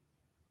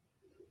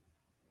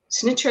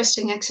 It's an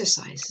interesting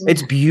exercise.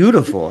 It's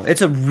beautiful.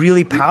 It's a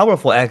really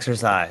powerful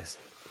exercise.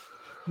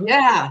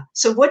 Yeah.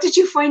 So what did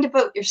you find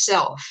about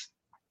yourself?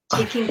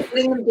 Putting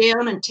them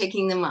down and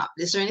taking them up.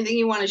 Is there anything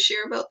you want to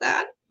share about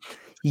that?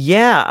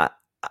 Yeah.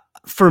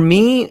 For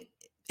me,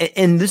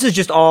 and this is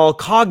just all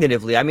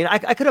cognitively, I mean,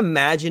 I could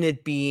imagine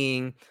it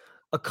being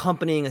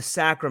accompanying a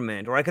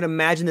sacrament, or I could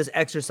imagine this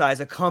exercise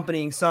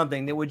accompanying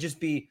something that would just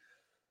be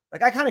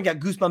like, I kind of got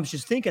goosebumps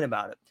just thinking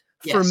about it.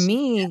 Yes.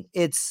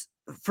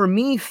 For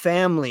me,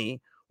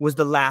 family was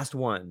the last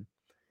one.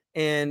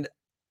 And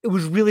it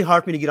was really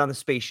hard for me to get on the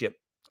spaceship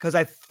because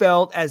I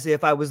felt as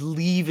if I was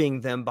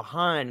leaving them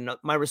behind. And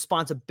my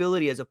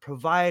responsibility as a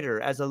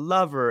provider, as a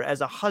lover,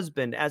 as a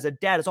husband, as a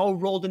dad, it's all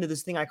rolled into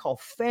this thing I call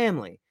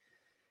family.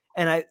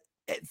 And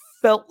it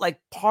felt like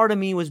part of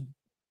me was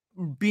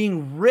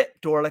being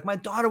ripped, or like my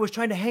daughter was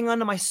trying to hang on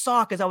to my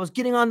sock as I was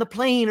getting on the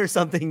plane or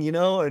something,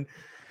 and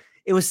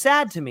it was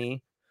sad to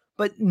me.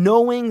 But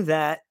knowing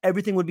that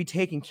everything would be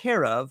taken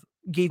care of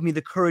gave me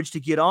the courage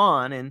to get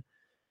on. And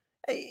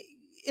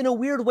in a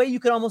weird way, you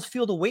could almost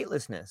feel the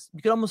weightlessness.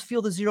 You could almost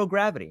feel the zero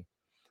gravity.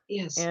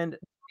 Yes. And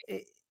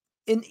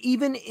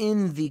even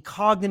in the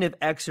cognitive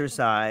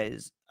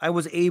exercise, I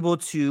was able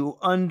to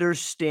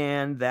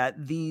understand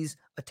that these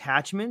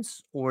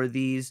attachments, or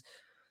these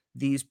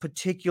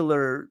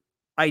particular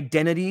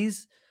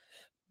identities,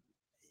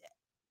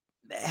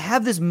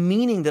 have this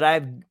meaning that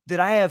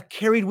I have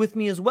carried with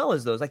me, as well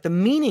as those, like the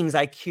meanings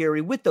I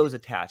carry with those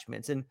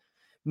attachments. And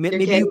You're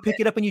maybe you getting pick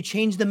it up and you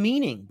change the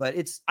meaning, but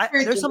you're,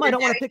 there's some I you're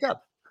don't want to pick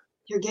up.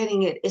 You're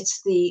getting it.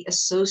 It's the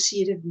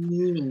associative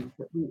meaning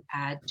that we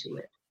add to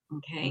it.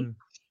 Okay. Mm,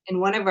 In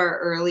one of our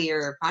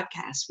earlier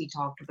podcasts, we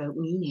talked about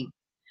meaning,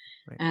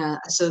 right.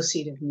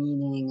 associative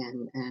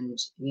meaning, and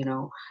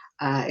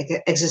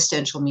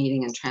existential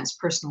meaning and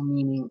transpersonal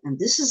meaning. And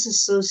this is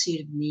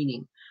associative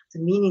meaning, the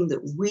meaning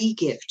that we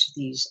give to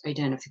these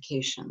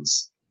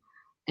identifications.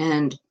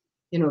 And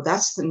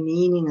that's the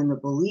meaning and the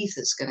belief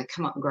that's going to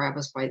come up and grab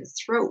us by the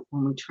throat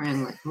when we try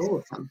and let go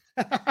of them.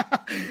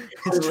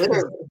 It's true.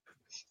 Literally.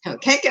 I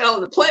can't get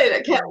on the plane.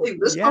 I can't leave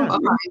this one Yeah.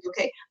 behind.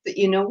 Okay. But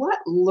you know what?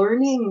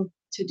 Learning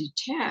to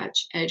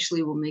detach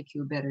actually will make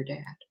you a better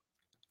dad.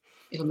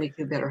 It'll make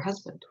you a better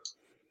husband.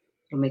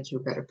 It'll make you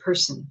a better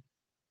person.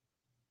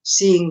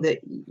 Seeing that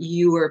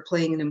you are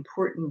playing an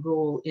important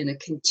role in a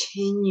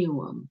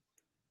continuum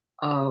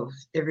of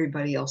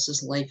everybody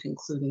else's life,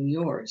 including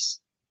yours.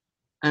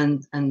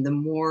 And the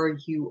more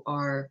you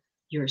are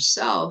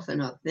yourself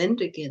and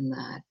authentic in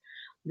that,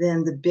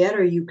 then the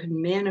better you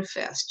can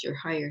manifest your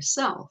higher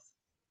self.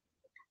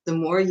 The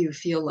more you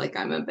feel like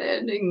I'm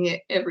abandoning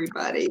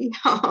everybody.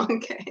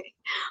 Okay,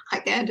 I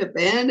can't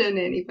abandon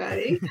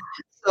anybody.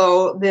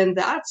 So then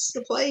that's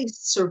the place,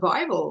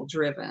 survival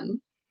driven,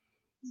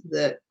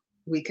 that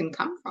we can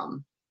come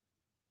from,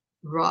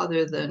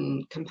 rather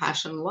than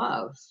compassion,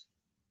 love,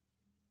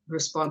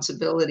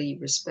 responsibility,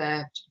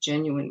 respect,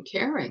 genuine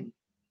caring.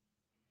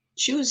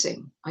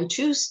 Choosing. I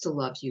choose to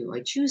love you. I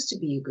choose to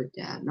be a good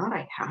dad, not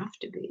I have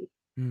to be.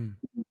 Mm.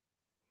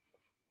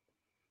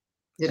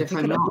 That I if think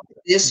I'm about, not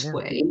this yeah.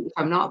 way, if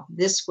I'm not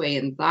this way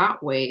and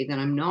that way, then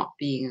I'm not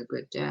being a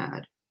good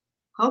dad.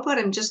 How about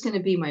I'm just going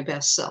to be my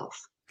best self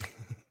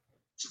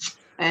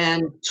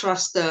and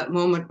trust that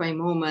moment by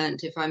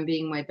moment, if I'm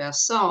being my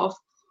best self,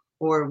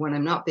 or when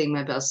I'm not being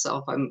my best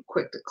self, I'm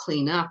quick to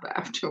clean up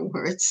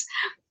afterwards,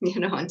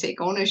 and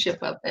take ownership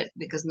of it,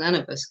 because none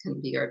of us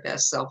can be our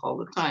best self all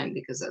the time,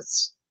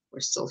 because we're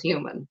still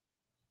human.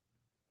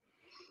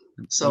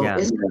 So Yeah.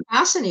 isn't it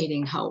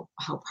fascinating how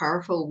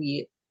powerful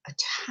we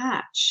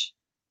attach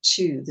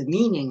to the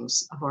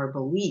meanings of our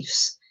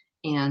beliefs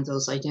and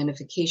those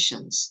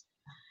identifications,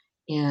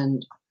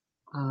 and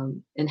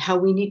how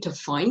we need to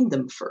find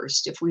them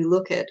first. If we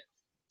look at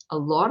a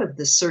lot of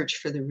the search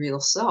for the real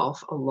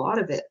self, a lot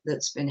of it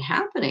that's been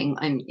happening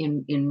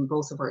in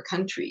both of our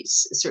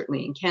countries,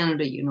 certainly in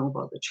Canada,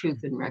 about the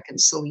Truth and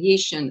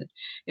Reconciliation,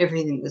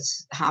 everything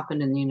that's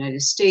happened in the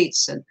United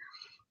States, and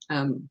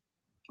um,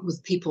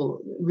 with people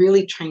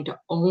really trying to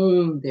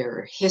own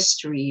their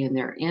history and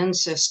their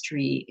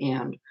ancestry,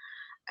 and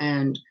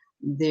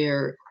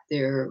their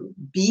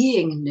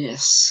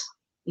beingness.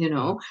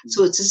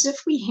 So it's as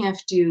if we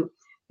have to,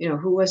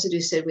 who was it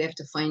who said we have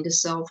to find a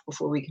self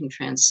before we can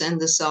transcend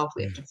the self?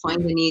 We have to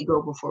find an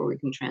ego before we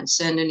can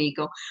transcend an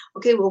ego.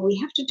 Okay, well, we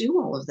have to do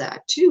all of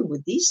that too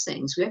with these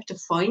things. We have to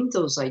find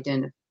those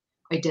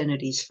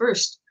identities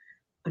first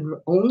and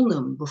own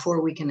them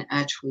before we can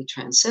actually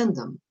transcend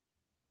them.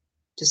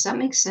 Does that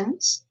make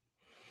sense?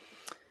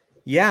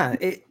 Yeah.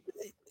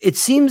 It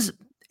seems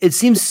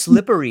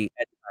slippery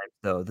at times,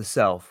 though, the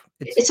self.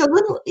 It's It's a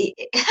little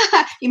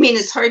you mean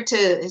it's hard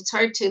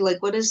to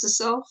like, what is the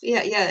self?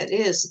 Yeah, it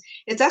is.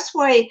 That's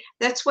why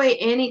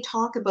any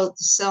talk about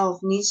the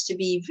self needs to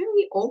be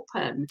very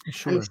open and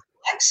sure.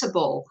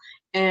 flexible,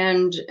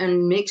 and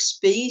make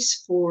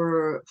space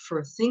for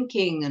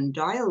thinking and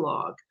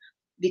dialogue,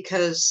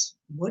 because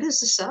what is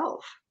the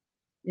self?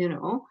 You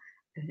know?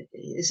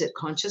 Is it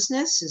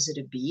consciousness? Is it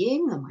a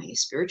being? Am I a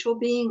spiritual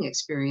being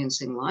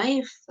experiencing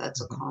life?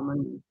 That's a Mhm.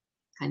 common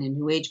kind of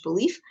new age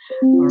belief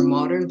or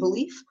modern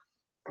belief.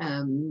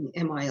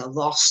 Am I a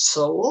lost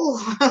soul?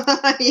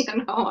 I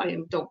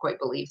don't quite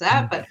believe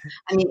that, but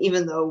I mean,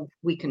 even though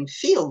we can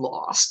feel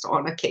lost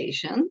on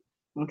occasion,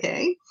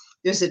 okay,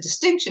 there's a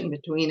distinction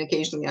between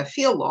occasionally I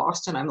feel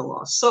lost and I'm a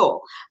lost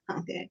soul.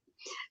 Okay,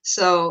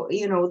 so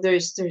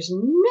there's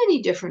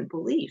many different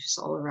beliefs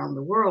all around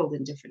the world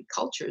in different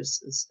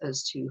cultures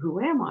as to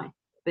who am I,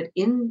 but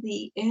in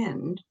the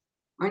end,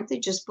 aren't they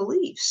just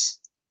beliefs?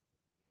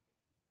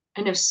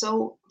 And if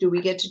so, do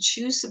we get to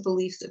choose the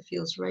belief that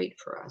feels right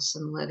for us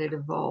and let it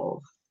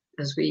evolve?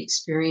 as we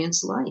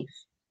experience life.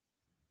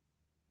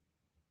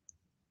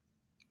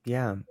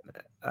 Yeah.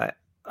 I,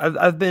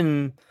 I've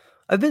been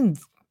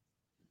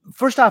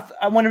first off,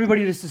 I want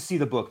everybody just to see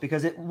the book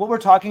because what we're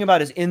talking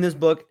about is in this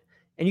book,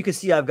 and you can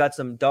see I've got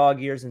some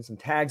dog ears and some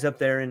tags up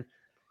there, and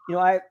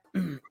I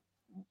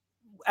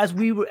as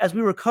we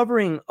were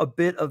covering a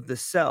bit of the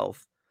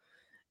self,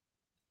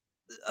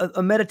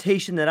 a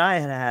meditation that I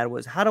had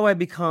was, how do I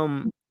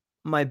become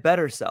my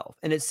better self?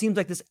 And it seems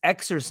like this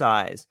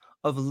exercise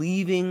of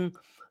leaving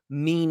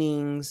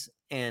meanings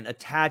and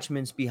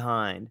attachments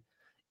behind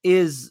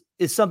is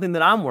something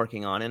that I'm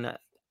working on, and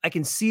I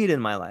can see it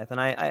in my life.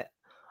 And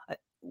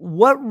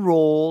what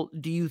role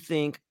do you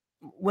think,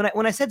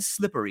 when I said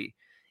slippery,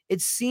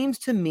 it seems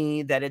to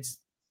me that it's,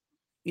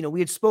 we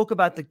had spoke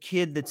about the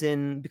kid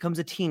becomes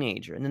a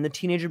teenager, and then the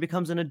teenager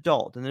becomes an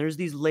adult, and there's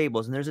these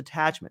labels and there's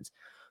attachments.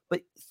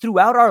 But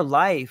throughout our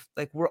life,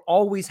 like, we're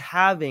always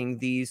having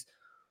these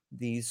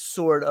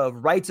sort of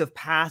rites of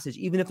passage,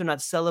 even if they're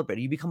not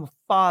celebrated. You become a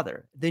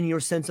father, then your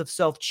sense of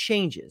self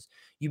changes.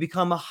 You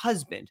become a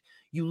husband,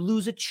 you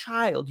lose a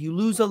child, you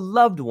lose a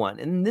loved one,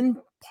 and then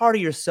part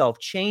of yourself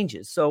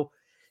changes. So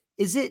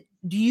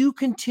do you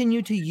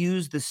continue to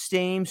use the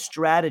same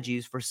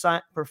strategies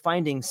for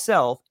finding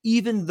self,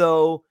 even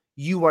though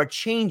you are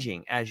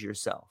changing as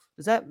yourself?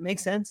 Does that make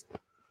sense?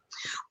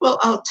 Well,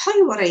 I'll tell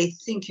you what I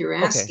think you're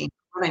Okay. asking,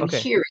 what I'm Okay.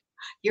 hearing.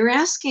 You're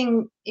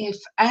asking if,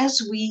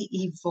 as we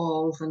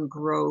evolve and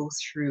grow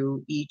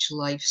through each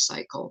life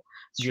cycle,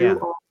 through Yeah.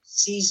 all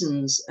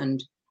seasons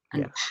and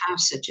Yeah.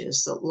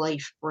 passages that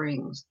life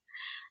brings,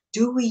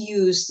 do we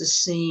use the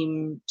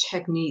same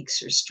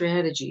techniques or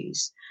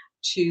strategies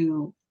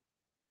to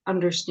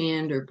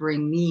understand or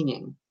bring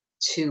meaning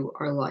to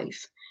our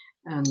life?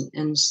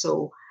 And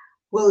so,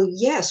 well,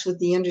 yes, with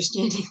the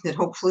understanding that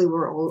hopefully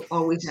we're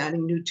always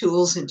adding new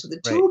tools into the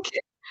Right.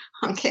 toolkit.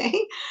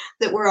 Okay,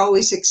 that we're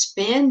always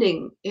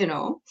expanding,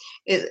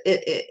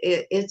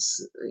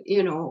 it's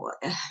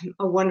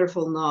a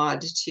wonderful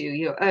nod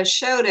to a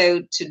shout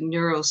out to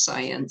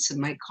neuroscience and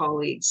my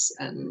colleagues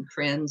and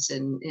friends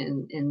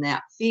in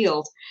that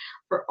field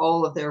for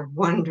all of their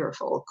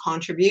wonderful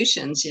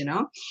contributions,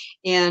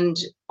 and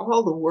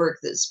all the work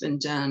that's been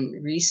done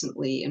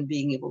recently in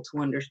being able to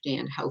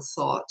understand how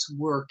thoughts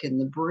work in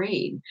the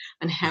brain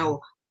and Mhm.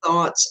 how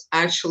thoughts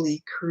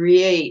actually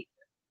create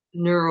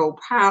neural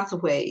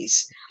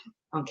pathways,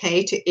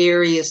 okay, to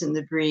areas in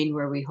the brain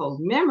where we hold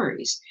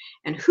memories.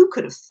 And who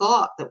could have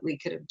thought that we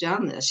could have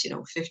done this,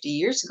 50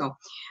 years ago?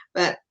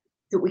 But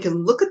that we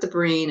can look at the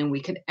brain and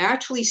we can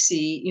actually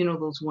see,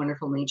 those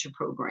wonderful nature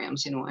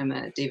programs. I'm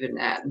a David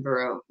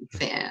Attenborough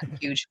fan,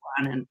 huge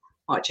one, and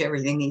watch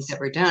everything he's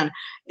ever done.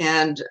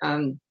 And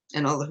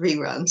all the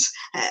reruns.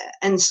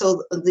 And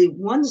so the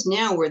ones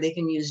now where they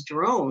can use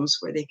drones,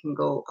 where they can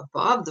go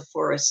above the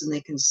forest and they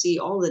can see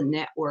all the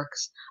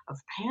networks of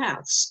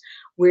paths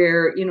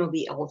where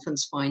the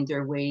elephants find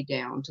their way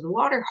down to the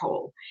water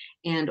hole,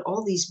 and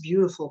all these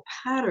beautiful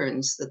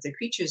patterns that the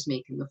creatures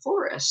make in the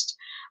forest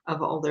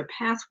of all their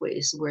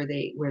pathways where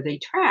they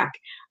track.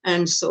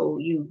 And so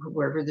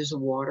wherever there's a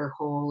water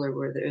hole or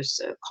where there's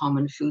a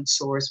common food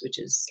source, which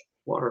is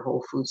water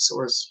hole, food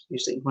source,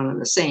 usually one and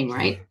the same,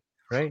 right?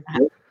 Right.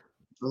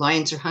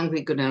 Lions are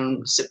hungry, go down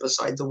and sit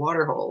beside the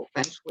water hole.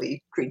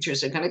 Eventually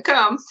creatures are going to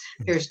come,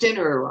 here's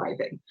dinner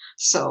arriving.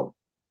 So,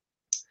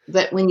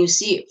 but when you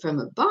see it from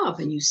above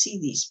and you see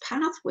these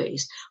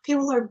pathways, okay,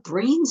 well, our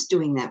brain's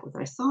doing that with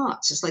our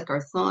thoughts. It's like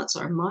our thoughts,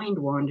 our mind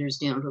wanders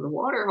down to the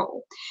water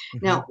hole.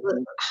 Mhm. Now,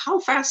 how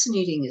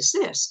fascinating is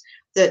this?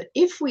 That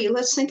if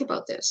let's think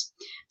about this.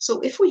 So,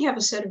 if we have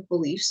a set of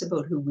beliefs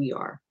about who we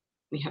are,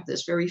 we have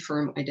this very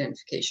firm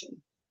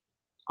identification.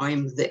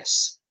 I'm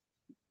this.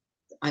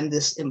 I'm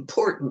this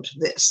important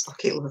this.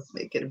 Okay, let's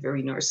make it a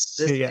very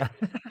narcissistic Yeah.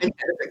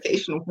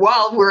 identification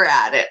while we're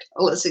at it.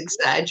 Let's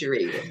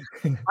exaggerate it.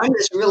 I'm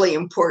this really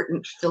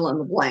important fill in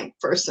the blank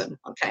person,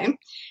 okay?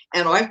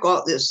 And I've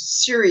got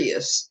this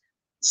serious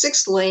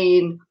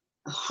 6-lane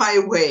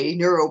highway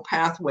neural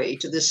pathway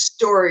to this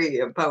story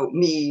about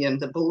me and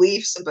the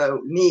beliefs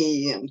about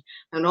me and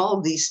all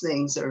of these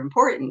things that are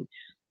important.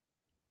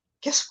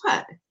 Guess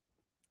what?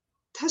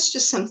 That's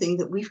just something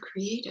that we've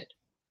created.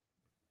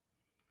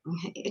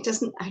 Okay? It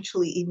doesn't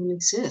actually even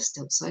exist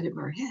outside of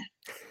our head.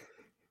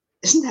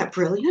 Isn't that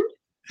brilliant?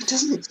 It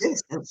doesn't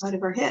exist outside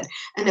of our head.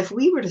 And if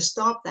we were to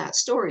stop that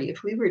story,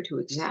 if we were to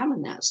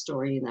examine that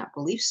story and that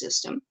belief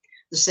system,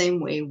 the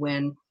same way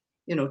when,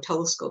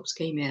 telescopes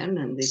came in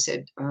and they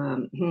said,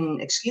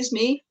 excuse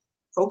me,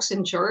 folks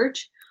in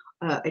charge,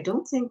 I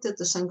don't think that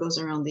the sun goes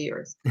around the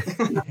earth.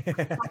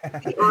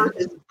 The earth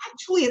is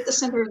actually at the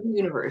center of the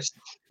universe.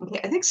 Okay,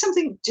 I think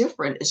something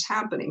different is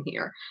happening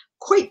here,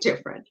 quite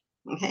different.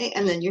 Okay,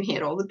 and then you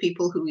had all the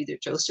people who either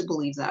chose to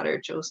believe that or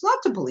chose not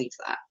to believe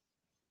that.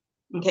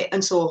 Okay,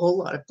 and so a whole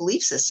lot of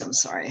belief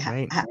systems, sorry,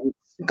 Right.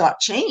 got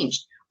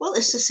changed. Well,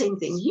 it's the same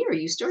thing here.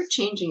 You start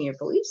changing your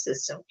belief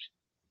system,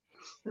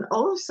 and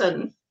all of a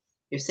sudden,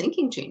 your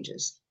thinking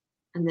changes,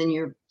 and then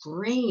your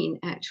brain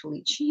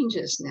actually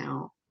changes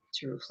now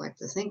to reflect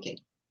the thinking.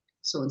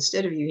 So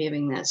instead of you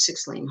having that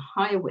 6-lane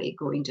highway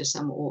going to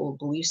some old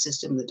belief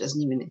system that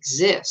doesn't even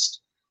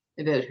exist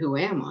about who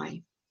am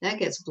I, that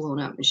gets blown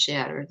up and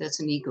shattered. That's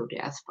an ego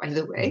death, by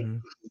the way.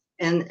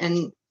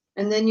 Mm-hmm.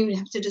 And then you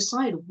have to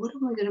decide, what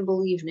am I going to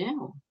believe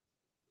now?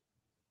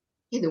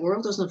 Hey, the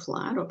world isn't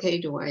flat. Okay,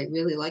 do I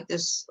really like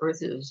this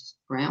Earth is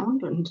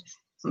round? And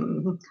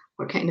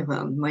what kind of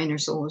a minor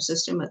solar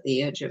system at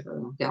the edge of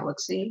a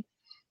galaxy?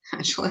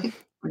 Actually,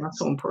 we're not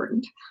so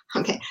important.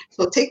 Okay,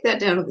 so take that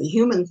down to the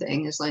human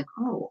thing. Is like,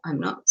 oh, I'm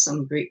not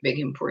some great big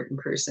important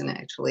person.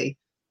 Actually,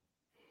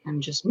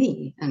 I'm just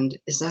me. And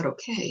is that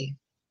okay?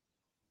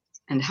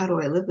 And how do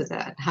I live with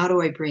that? How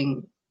do I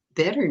bring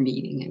better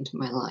meaning into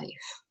my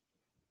life?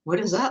 What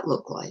does that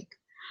look like?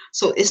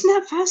 So, isn't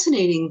that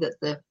fascinating that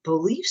the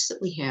beliefs that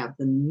we have,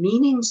 the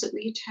meanings that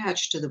we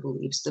attach to the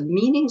beliefs, the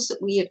meanings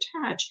that we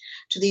attach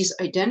to these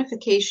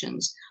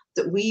identifications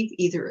that we've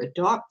either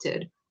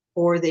adopted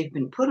or they've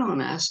been put on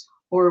us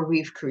or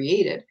we've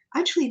created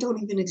actually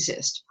don't even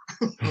exist?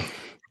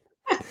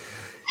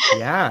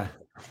 Yeah.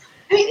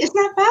 I mean, isn't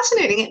that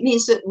fascinating? It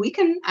means that we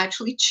can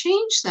actually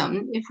change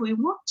them if we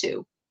want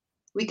to.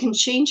 We can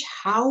change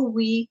how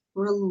we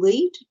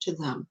relate to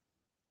them.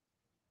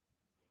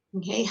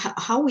 Okay,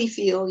 how we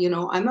feel,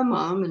 I'm a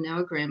mom and now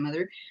a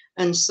grandmother,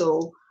 and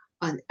so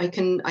I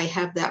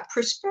have that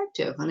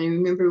perspective, and I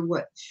remember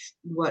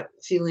what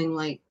feeling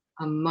like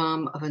a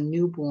mom of a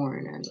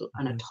newborn and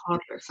a Mhm.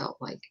 toddler felt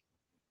like,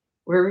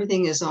 where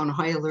everything is on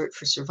high alert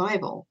for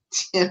survival.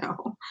 you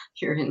know,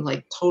 you're in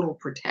like total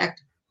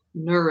protect,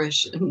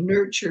 nourish, and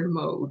nurture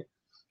mode.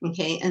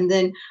 Okay, and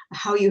then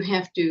how you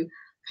have to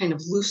kind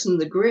of loosen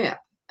the grip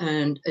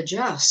and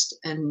adjust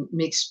and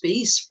make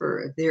space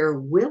for their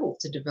will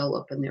to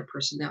develop and their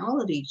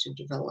personality to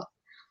develop.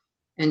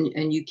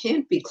 And you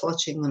can't be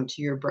clutching them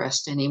to your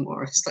breast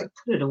anymore. It's like,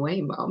 put it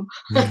away, mom.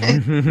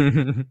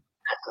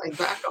 Like,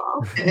 back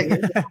off.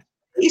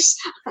 Peace.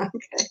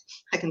 Okay,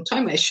 I can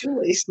tie my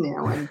shoelace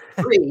now. I'm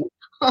free.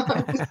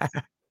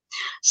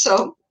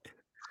 So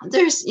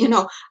there's,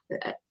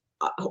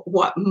 uh,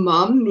 what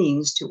mom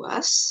means to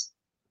us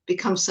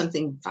becomes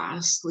something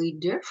vastly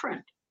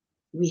different.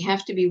 We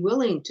have to be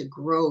willing to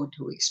grow,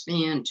 to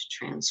expand, to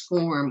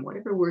transform,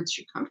 whatever words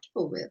you're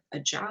comfortable with,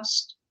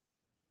 adjust,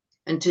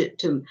 and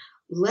to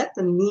let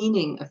the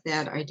meaning of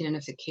that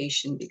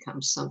identification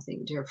become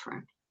something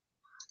different.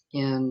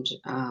 And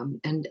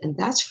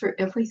that's for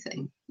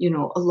everything.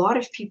 A lot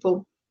of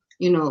people,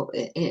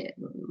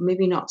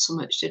 maybe not so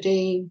much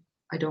today.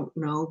 I don't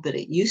know, but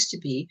it used to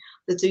be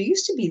that there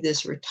used to be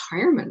this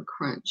retirement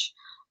crunch.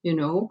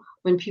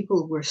 When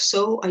people were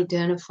so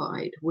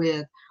identified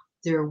with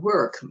their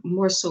work,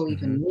 more so Mhm.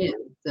 even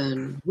men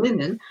than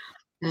women,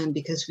 and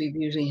because we've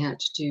usually had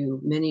to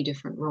do many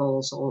different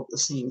roles all at the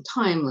same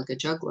time, like a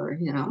juggler,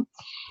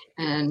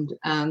 and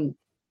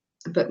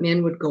but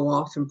men would go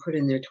off and put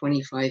in their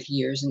 25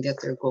 years and get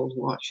their gold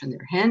watch and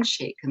their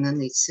handshake, and then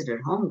they'd sit at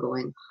home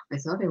going, I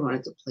thought I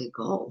wanted to play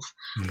golf,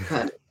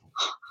 but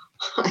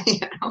you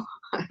know,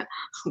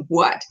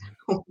 what?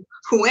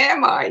 Who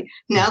am I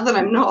now that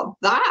I'm not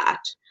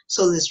that?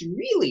 So this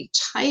really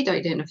tight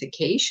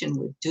identification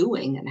with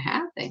doing and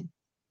having.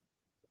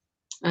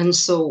 And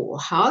so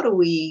how do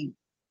we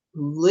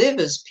live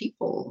as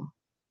people,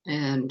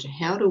 and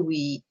how do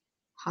we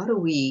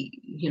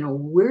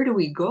where do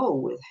we go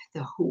with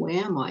the who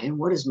am I and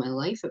what is my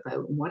life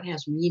about and what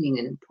has meaning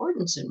and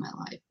importance in my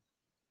life?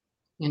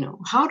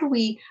 How do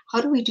we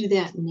do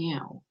that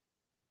now?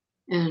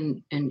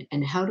 And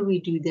how do we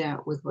do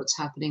that with what's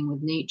happening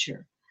with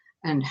nature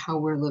and how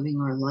we're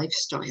living our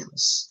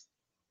lifestyles?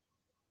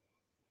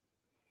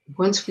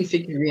 Once we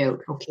figure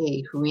out,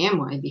 okay, who am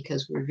I,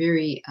 because we're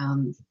very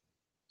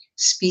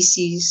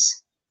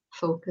species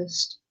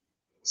focused,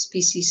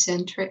 species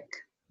centric,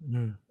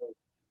 Mm.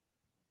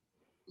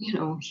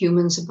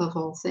 humans above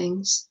all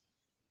things.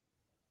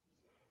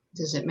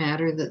 Does it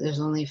matter that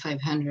there's only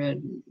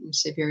 500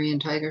 Siberian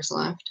tigers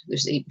left?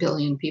 There's 8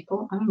 billion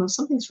people. I don't know,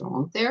 something's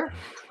wrong there.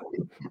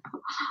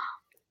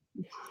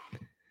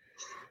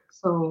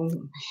 So,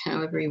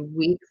 every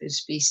week there's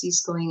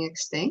species going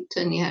extinct,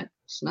 and yet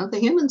it's not the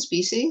human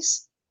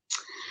species.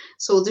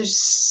 So there's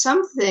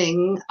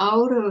something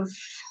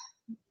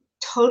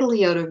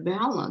totally out of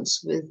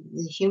balance with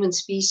the human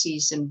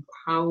species and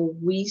how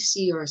we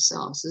see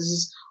ourselves. This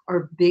is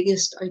our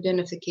biggest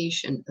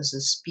identification as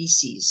a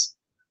species.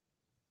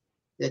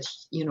 That,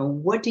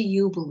 what do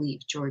you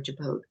believe, George,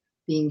 about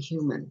being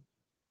human?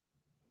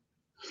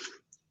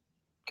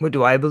 What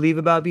do I believe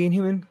about being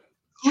human?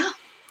 Yeah.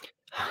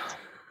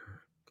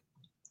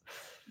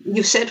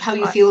 You said how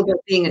you I feel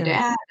about being a Yeah.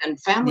 dad and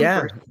family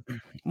Yeah.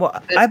 person. Well,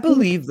 But I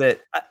believe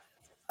that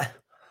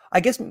I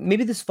guess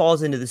maybe this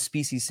falls into the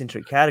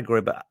species-centric category,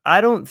 but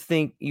I don't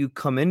think you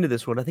come into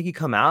this world, I think you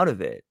come out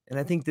of it, and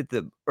I think that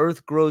the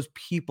earth grows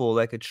people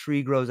like a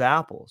tree grows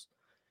apples,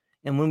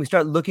 and when we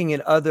start looking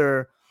at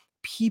other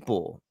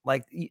people,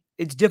 like,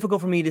 it's difficult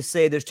for me to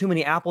say there's too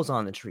many apples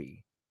on the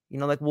tree,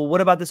 like, well,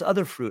 what about this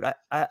other fruit?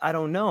 I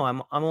don't know,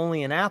 I'm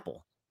only an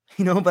apple,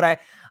 but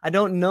I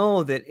don't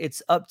know that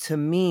it's up to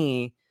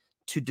me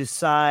to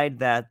decide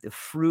that the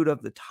fruit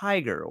of the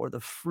tiger or the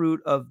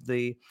fruit of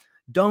the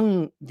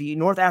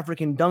North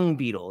African dung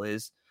beetle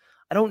is,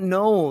 I don't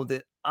know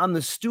that I'm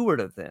the steward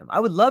of them. I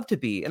would love to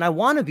be, and I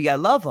want to be. I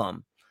love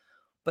them.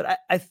 But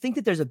I think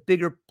that there's a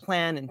bigger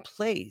plan in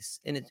place,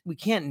 and we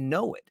can't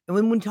know it. And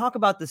when we talk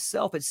about the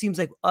self, it seems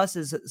like us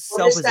as What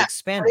self is is that?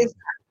 expanding.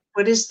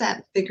 What is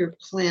that bigger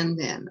plan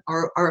then?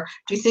 Or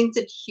do you think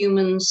that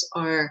humans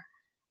are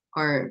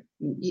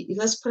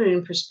let's put it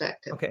in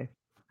perspective. Okay.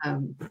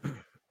 Um,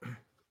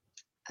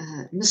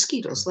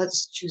 Mosquitoes.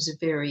 Let's choose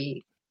a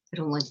very. I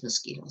don't like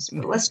mosquitoes,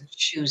 but let's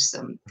choose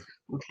them.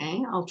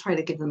 Okay, I'll try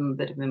to give them a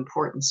bit of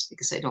importance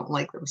because I don't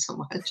like them so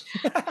much.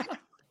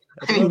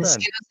 That's I mean, well done.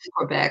 mosquitoes in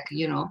Quebec,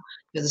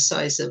 they're the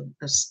size of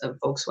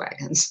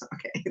Volkswagens.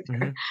 Okay,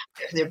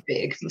 they're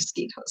big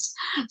mosquitoes.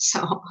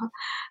 So,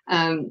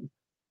 um,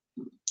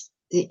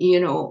 they've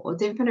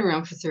been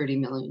around for 30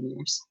 million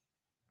years.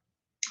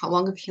 How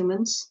long have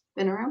humans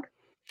been around?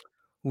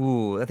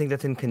 Ooh, I think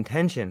that's in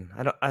contention.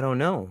 I don't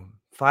know.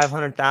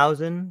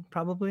 500,000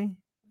 probably.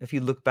 If you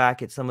look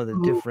back at some of the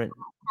More different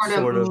part of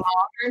sort of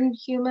modern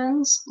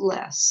humans,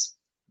 less.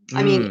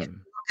 I mean, if mm,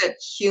 you look at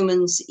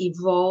humans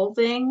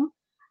evolving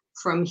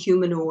from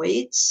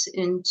humanoids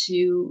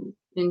into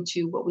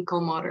what we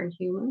call modern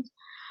humans,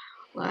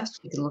 less.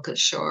 You can look at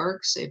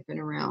sharks; they've been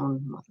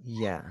around what,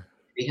 yeah,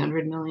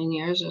 300 million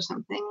years or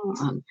something.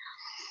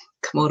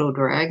 Komodo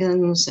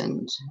dragons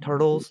and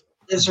turtles.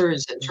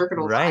 lizards and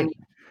turtles. I Right.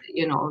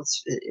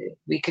 mean,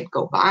 we could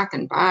go back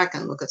and back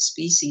and look at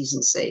species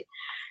and say,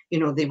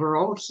 they were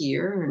all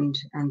here, and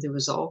there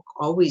was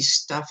always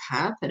stuff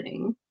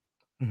happening.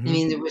 I Mhm.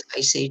 mean, there was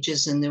ice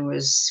ages, and there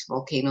was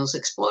volcanoes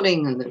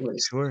exploding, and there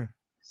was Sure.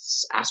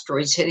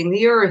 asteroids hitting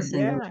the earth,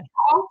 and there was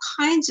Yeah. all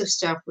kinds of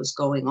stuff was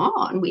going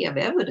on. We have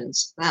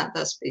evidence of that.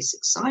 That's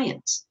basic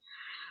science.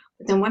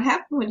 But then what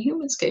happened when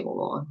humans came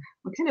along?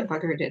 We kind of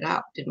buggered it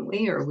up, didn't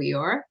we? Or we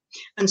are.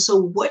 And so,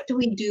 what do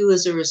we do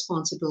as a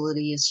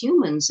responsibility as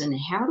humans? And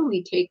how do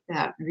we take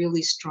that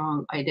really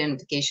strong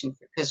identification?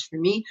 Because for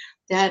me,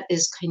 that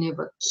is kind of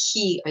a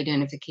key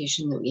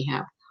identification that we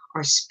have,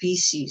 our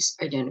species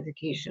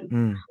identification,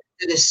 Mm.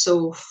 that is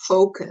so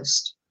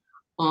focused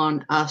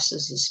on us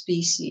as a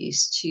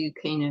species to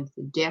kind of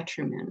the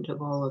detriment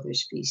of all other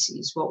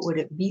species. What would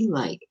it be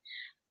like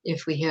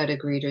if we had a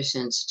greater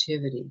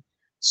sensitivity,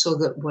 so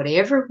that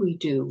whatever we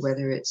do,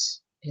 whether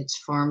it's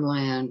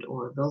farmland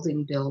or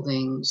building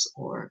buildings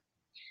or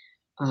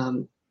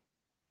um,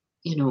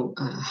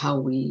 how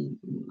we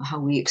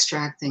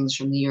extract things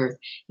from the earth,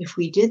 if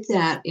we did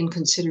that in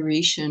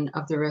consideration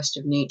of the rest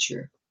of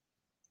nature,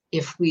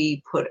 if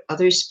we put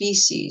other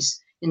species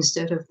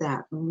instead of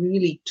that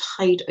really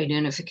tight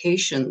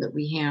identification that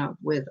we have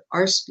with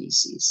our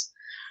species,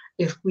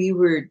 if we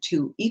were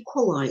to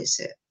equalize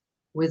it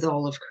with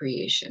all of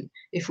creation,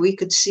 if we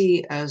could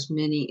see, as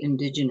many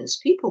indigenous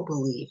people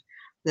believe,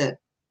 that,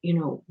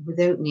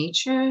 without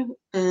nature,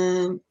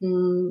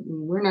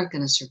 we're not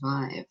going to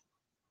survive.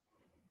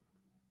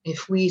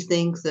 If we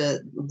think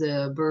that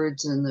the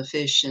birds and the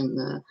fish and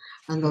the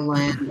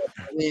land and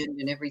the wind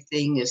and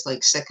everything is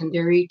like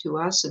secondary to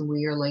us, and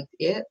we are like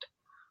it,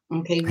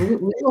 okay, we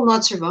will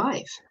not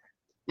survive.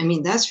 I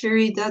mean,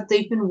 that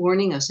they've been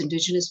warning us.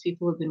 Indigenous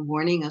people have been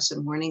warning us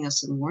and warning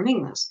us and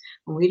warning us,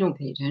 and we don't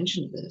pay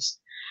attention to this.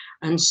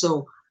 And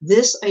so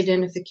this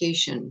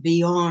identification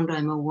beyond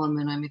I'm a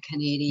woman, I'm a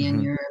Canadian,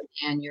 Mhm. you're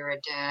a man, you're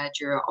a dad,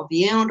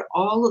 beyond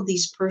all of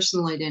these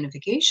personal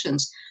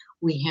identifications,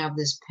 we have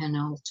this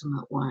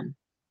penultimate one,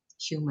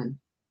 human.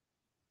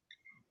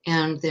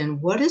 And then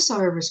what is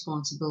our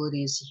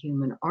responsibility as a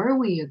human? Are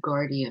we a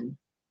guardian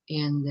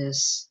in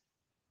this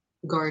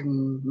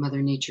garden,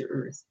 Mother Nature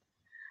Earth?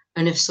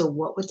 And if so,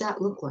 what would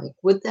that look like?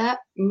 Would that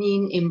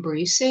mean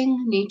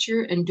embracing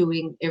nature and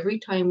doing every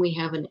time we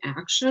have an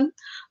action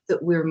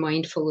that we're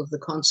mindful of the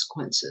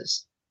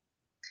consequences?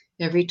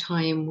 Every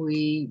time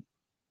we,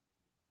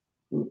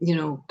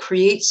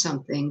 create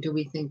something, do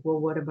we think,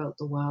 well, what about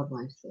the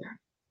wildlife there?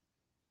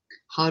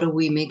 How do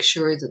we make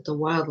sure that the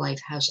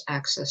wildlife has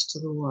access to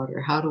the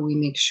water? How do we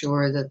make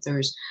sure that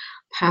there's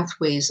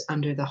pathways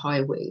under the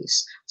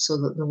highways so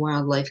that the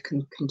wildlife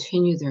can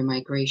continue their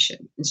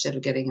migration instead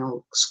of getting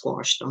all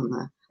squashed on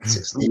the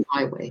 6-lane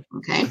highway?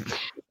 Okay,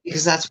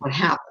 because that's what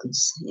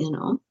happens.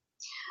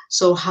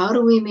 So, how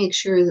do we make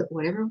sure that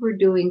whatever we're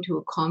doing to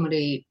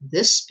accommodate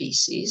this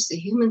species, the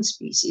human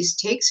species,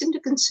 takes into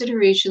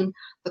consideration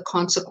the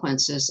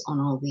consequences on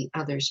all the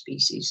other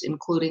species,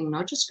 including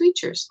not just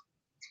creatures,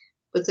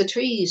 but the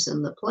trees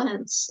and the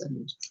plants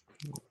and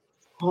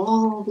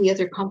all the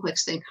other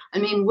complex things? I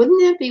mean,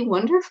 wouldn't that be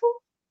wonderful?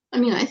 I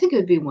mean, I think it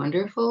would be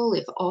wonderful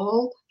if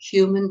all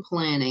human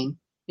planning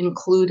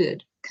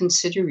included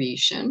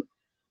consideration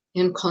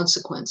and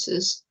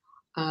consequences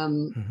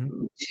um,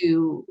 Mhm.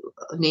 to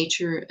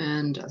nature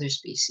and other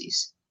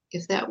species.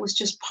 If that was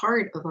just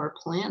part of our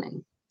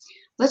planning,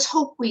 let's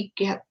hope we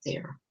get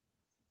there.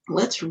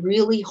 Let's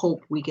really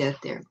hope we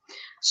get there.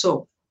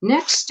 So,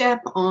 next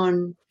step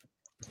on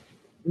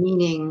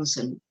meanings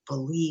and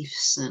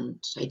beliefs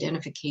and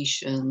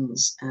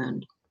identifications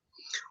and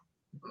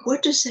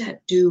What does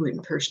that do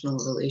in personal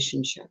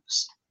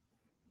relationships?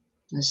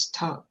 Let's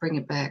bring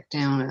it back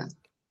down to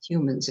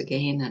humans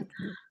again. And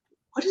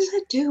what does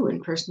that do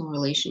in personal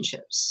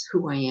relationships?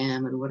 Who I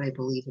am and what I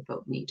believe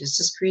about me. Does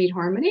this create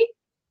harmony?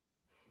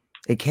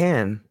 It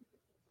can,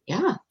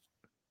 Yeah,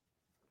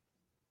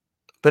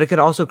 but it could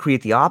also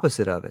create the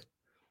opposite of it.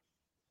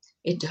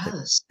 it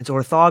does. It's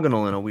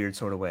orthogonal in a weird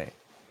sort of way.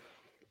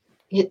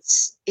 It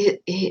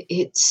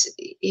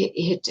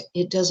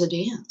does a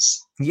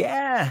dance.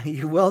 Yeah,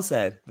 you're well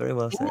said. Very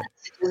well Yes, said.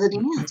 it does a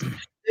dance.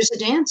 There's a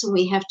dance, and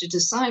we have to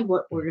decide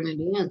what we're going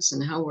to dance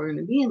and how we're going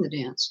to be in the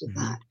dance with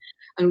Mhm. that.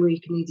 And we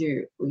can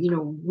either,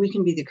 we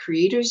can be the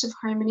creators of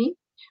harmony.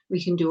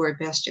 We can do our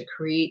best to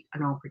create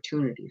an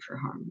opportunity for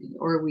harmony,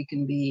 or we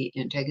can be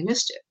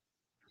antagonistic.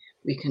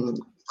 We can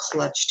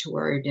clutch to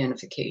our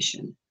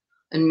identification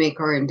and make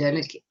our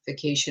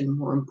identification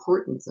more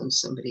important than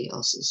somebody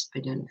else's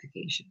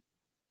identification,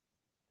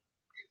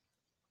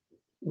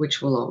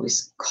 which will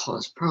always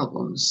cause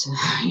problems.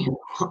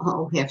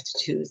 All we have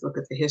to do is look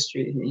at the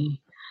history of the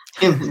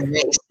human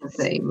race and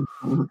say,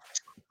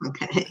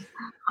 okay,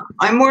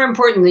 I'm more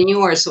important than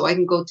you are, so I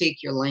can go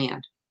take your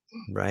land.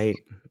 Right.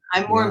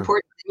 I'm more Yeah.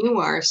 important than you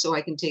are, so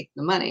I can take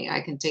the money.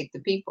 I can take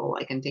the people.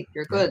 I can take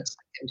your Yeah. goods.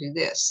 I can do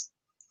this.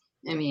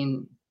 I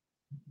mean,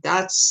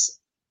 that's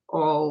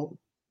all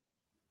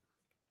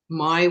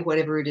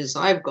whatever it is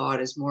I've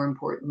got is more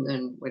important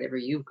than whatever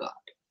you've got.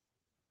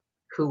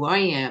 Who I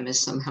am is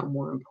somehow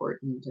more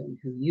important than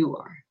who you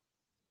are.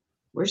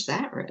 Where's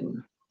that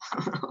written?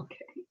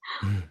 Okay.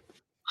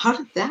 How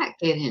did that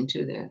get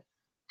into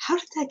how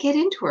did that get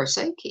into our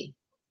psyche?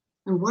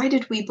 And why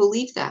did we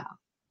believe that?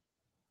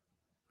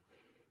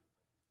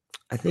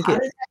 I think How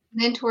it did that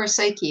get into our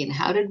psyche and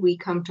how did we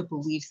come to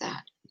believe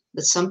that?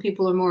 That some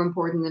people are more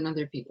important than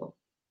other people?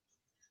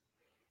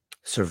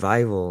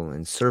 survival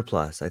and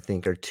surplus, I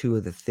think, are two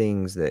of the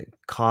things that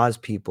cause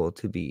people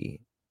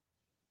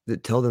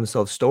that tell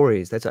themselves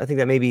stories. I think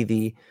that may be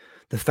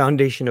the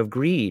foundation of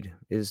greed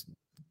is,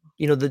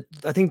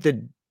 I think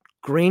the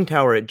grain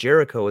tower at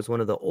Jericho is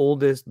one of the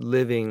oldest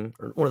living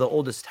or one of the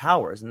oldest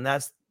towers, and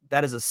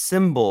that is a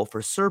symbol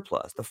for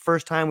surplus. The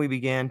first time we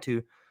began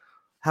to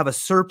have a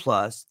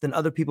surplus, then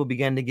other people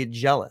began to get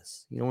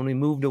jealous. When we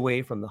moved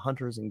away from the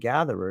hunters and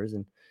gatherers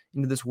and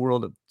into this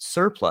world of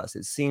surplus,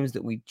 it seems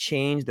that we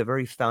changed the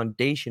very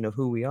foundation of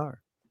who we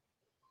are.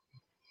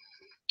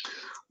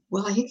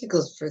 Well, I think it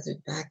goes further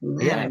back than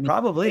that. I Yeah, mean,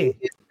 probably.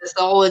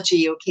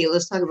 mythology. Okay,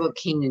 let's talk about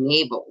Cain and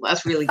Abel.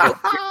 That's really go.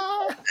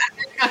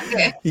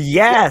 Okay.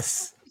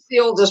 Yes. The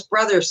oldest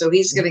brother, so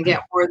he's going to get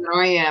more than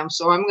I am.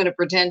 So I'm going to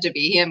pretend to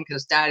be him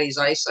because Daddy's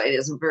eyesight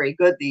isn't very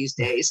good these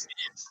days.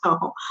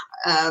 So,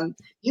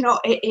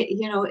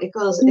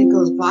 it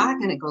goes back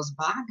and it goes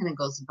back and it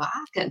goes back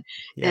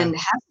Yeah. and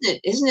hasn't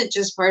it? Isn't it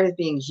just part of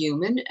being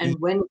human? Y- And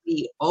when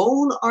we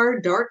own our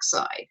dark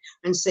side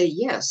and say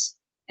yes,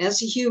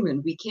 as a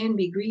human, we can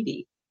be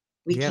greedy,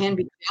 we Yep. can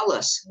be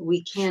jealous,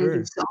 we can be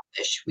Sure.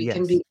 selfish, we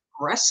can Yes. be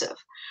aggressive,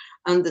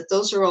 and that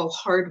those are all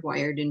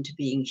hardwired into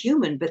being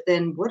human. But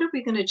then what are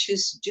we going to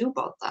choose to do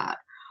about that?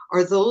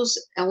 Are those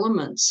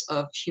elements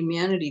of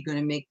humanity going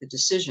to make the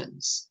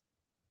decisions?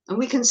 And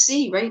we can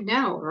see right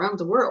now around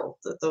the world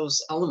that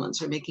those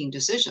elements are making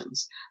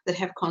decisions that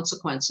have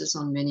consequences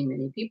on many,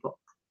 many people.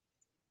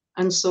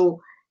 And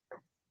so,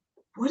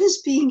 what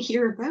is being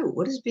here about?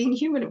 What is being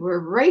human? We're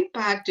right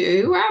back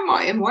to who am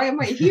I and why am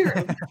I here?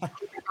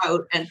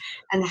 Out and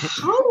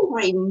how do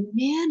I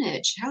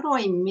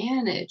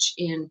manage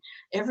in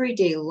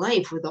everyday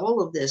life with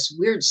all of this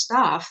weird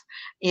stuff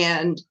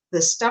and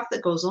the stuff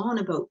that goes on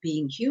about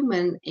being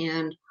human,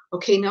 and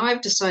okay, now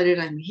I've decided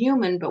I'm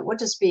human, but what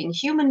does being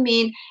human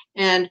mean,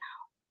 and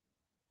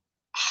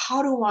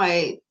how do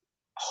I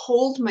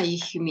hold my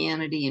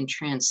humanity and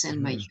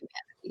transcend my Mhm.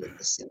 humanity at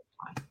the same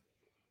time?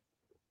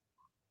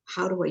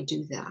 How do I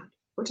do that?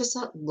 What does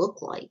that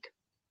look like?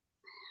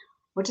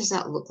 What does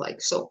that look like?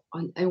 So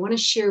I want to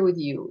share with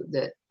you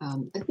that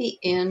at the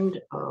end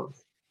of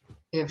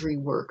every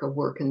work, a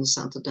work in the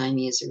Santo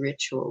Daime is a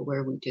ritual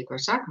where we take our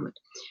sacrament.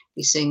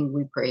 We sing,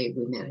 we pray,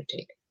 we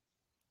meditate.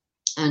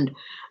 And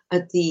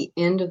at the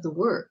end of the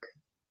work,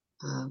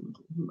 um,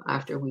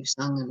 after we've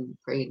sung and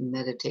prayed and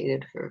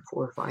meditated for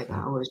 4 or 5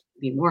 hours,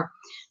 maybe more,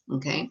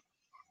 okay,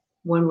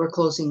 when we're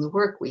closing the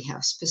work, we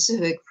have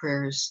specific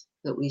prayers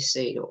that we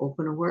say to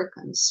open a work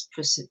and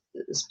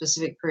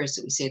specific prayers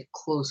that we say to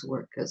close the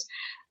work, because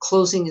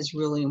closing is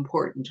really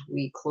important.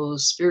 We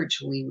close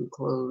spiritually, we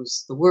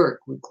close the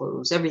work, we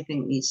close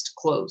everything needs to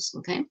close.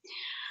 Okay.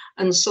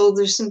 And so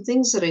there's some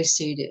things that I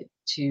say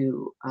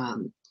to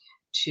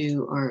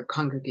our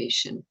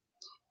congregation.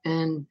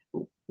 And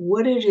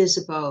what it is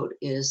about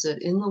is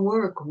that in the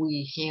work,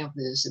 we have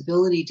this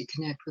ability to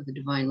connect with the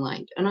divine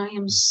light. And I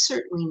am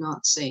certainly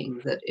not saying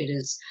that it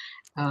is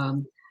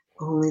um,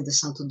 only the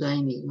Santo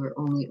Daime or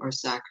only our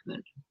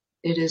sacrament.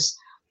 It is,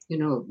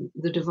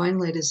 the divine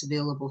light is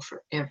available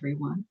for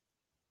everyone,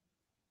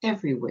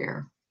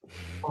 everywhere,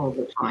 all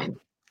the time.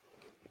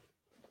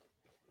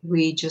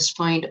 We just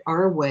find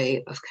our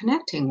way of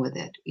connecting with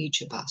it,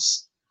 each of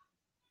us.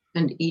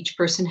 and each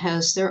person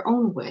has their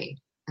own way,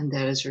 and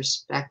that is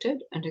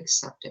respected and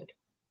accepted.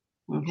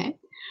 Okay.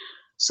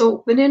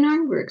 So, but in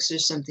our works,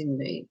 there's something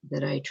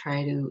that I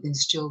try to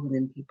instill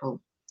within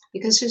people,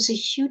 because there's a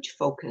huge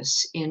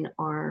focus in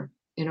our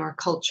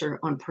culture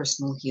on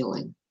personal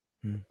healing,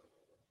 Mm.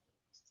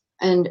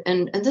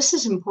 and this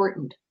is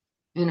important.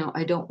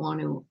 I don't want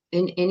to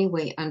in any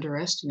way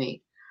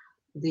underestimate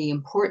the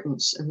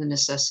importance and the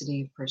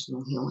necessity of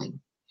personal healing,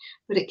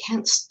 but it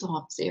can't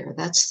stop there.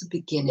 That's the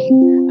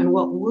beginning. And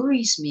what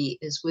worries me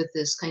is with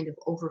this kind of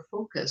over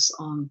focus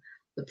on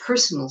the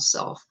personal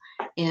self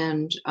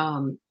and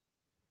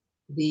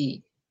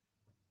the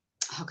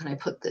how can I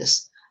put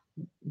this?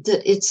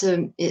 That it's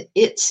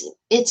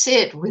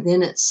it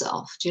within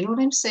itself. Do you know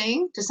what I'm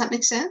saying? Does that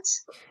make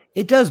sense?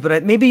 It does,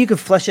 but maybe you could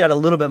flesh it out a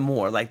little bit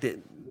more, like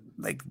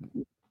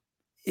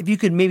if you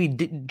could maybe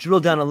drill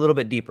down a little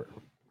bit deeper.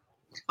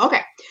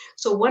 Okay.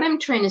 So what I'm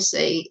trying to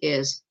say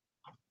is,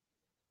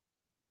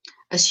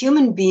 as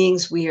human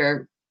beings, we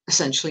are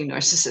essentially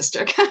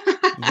narcissistic.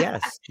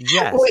 Yes,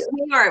 yes.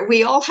 We are.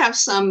 We all have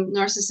some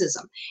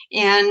narcissism.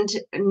 And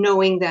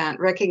knowing that,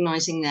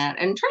 recognizing that,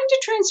 and trying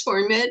to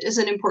transform it is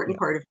an important Yeah.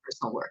 part of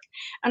personal work.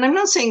 And I'm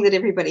not saying that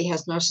everybody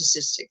has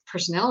narcissistic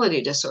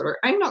personality disorder.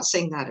 I'm not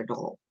saying that at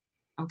all.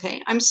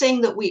 Okay. I'm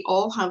saying that we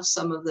all have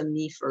some of the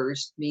me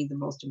first, me the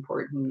most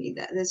important, me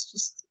that.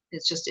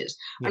 It just is.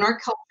 And Yeah. our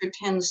culture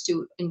tends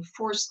to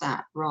enforce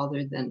that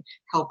rather than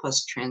help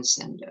us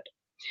transcend it.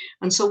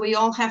 And so we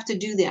all have to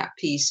do that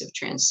piece of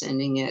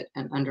transcending it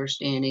and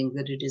understanding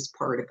that it is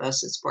part of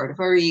us. It's part of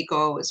our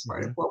ego. It's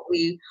part of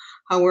Mhm.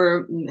 how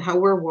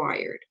we're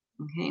wired.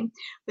 Okay.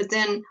 But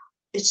then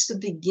it's the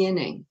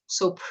beginning.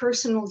 So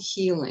personal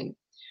healing,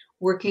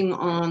 working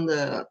on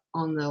the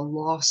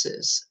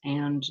losses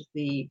and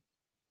the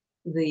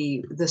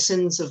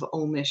sins of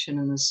omission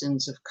and the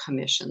sins of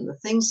commission, the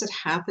things that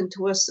happened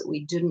to us that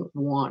we didn't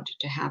want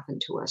to happen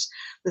to us,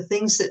 the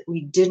things that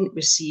we didn't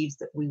receive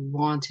that we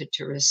wanted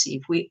to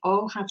receive. We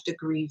all have to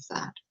grieve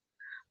that,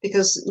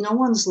 because no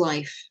one's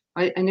life,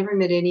 I never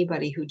met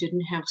anybody who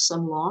didn't have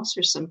some loss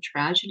or some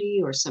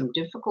tragedy or some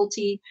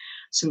difficulty,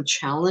 some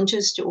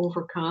challenges to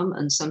overcome.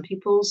 And some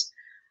people's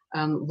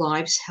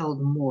lives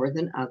held more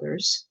than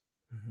others,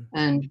 Mhm.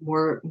 and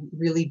more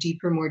really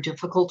deeper, more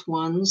difficult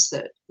ones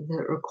that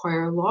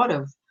require a lot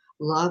of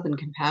love and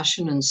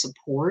compassion and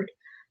support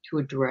to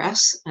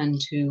address and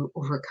to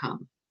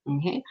overcome.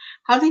 Okay.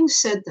 Having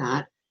said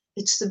that,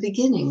 it's the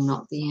beginning,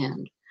 not the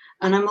end.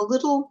 And I'm a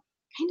little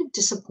kind of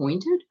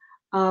disappointed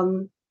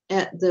um,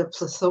 at the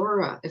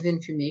plethora of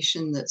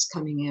information that's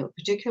coming out,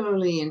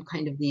 particularly in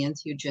kind of the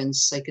entheogen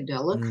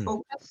psychedelic Mm.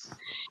 focus,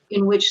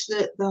 in which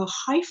the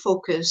high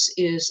focus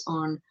is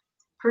on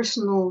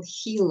personal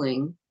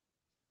healing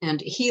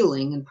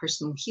and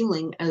personal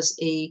healing as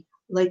a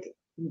like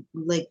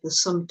the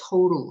sum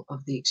total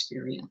of the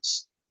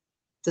experience,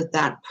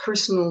 that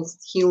personal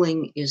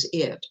healing is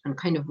it, and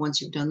kind of once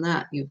you've done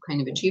that, you've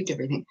kind of achieved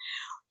everything,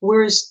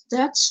 whereas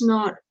that's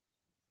not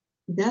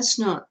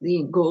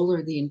the goal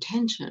or the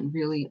intention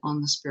really on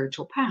the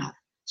spiritual path,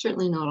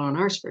 certainly not on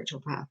our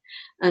spiritual path,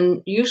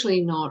 and usually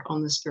not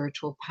on the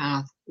spiritual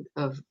path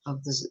of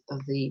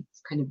the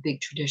kind of big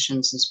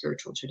traditions and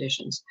spiritual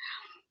traditions.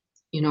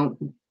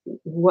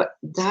 What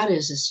that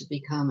is to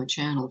become a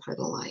channel for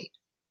the light.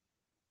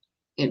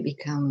 It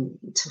become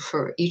to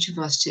for each of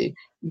us to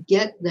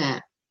get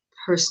that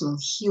personal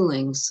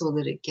healing so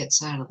that it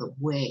gets out of the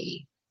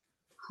way.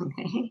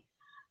 Okay.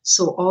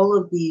 So all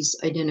of these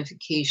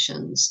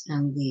identifications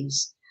and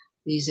these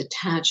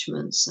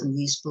attachments and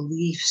these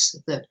beliefs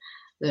that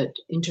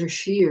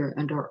interfere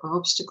and are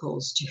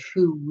obstacles to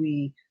who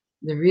we,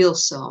 the real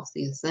self,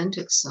 the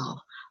authentic self,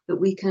 that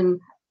we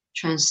can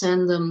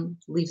transcend them,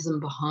 leave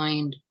them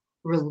behind,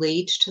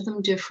 relate to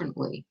them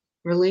differently,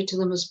 relate to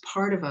them as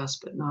part of us,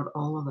 but not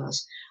all of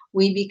us.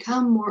 We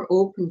become more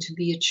open to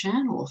be a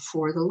channel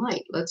for the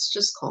light. Let's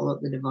just call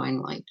it the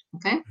divine light.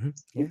 Okay. Mhm.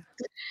 Yeah.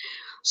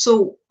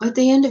 So at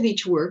the end of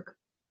each work,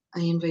 I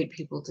invite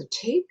people to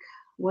take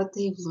what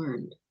they've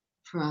learned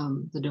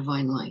from the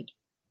divine light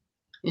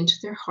into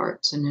their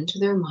hearts and into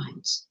their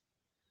minds,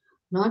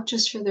 not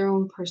just for their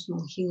own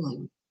personal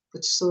healing,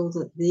 but so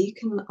that they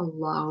can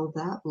allow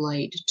that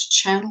light to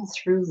channel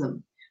through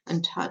them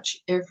and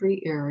touch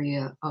every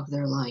area of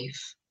their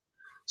life,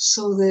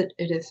 so that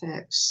it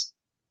affects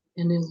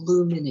and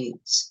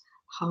illuminates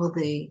how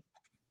they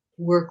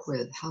work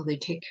with, how they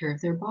take care of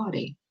their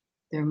body,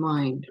 their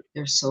mind,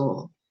 their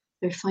soul,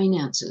 their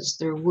finances,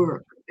 their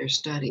work, their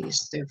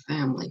studies, their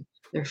family,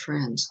 their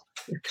friends,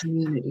 their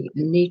community,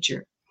 and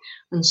nature.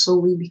 And so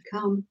we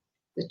become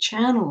the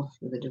channel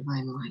for the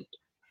divine light,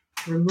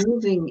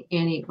 removing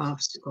any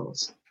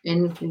obstacles,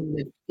 anything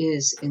that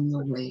is in the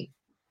way.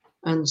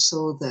 And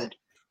so that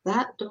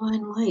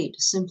divine light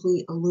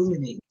simply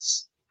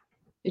illuminates.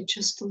 It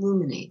just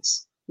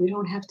illuminates. We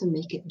don't have to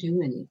make it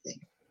do anything.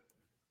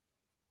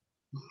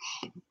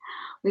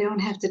 We don't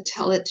have to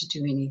tell it to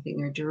do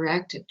anything or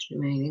direct it to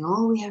do anything.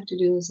 All we have to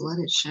do is let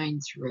it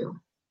shine through.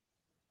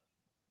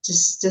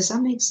 Does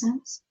that make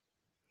sense?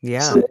 So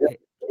Yeah.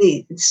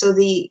 the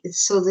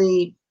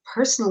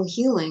personal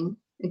healing,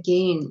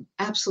 again,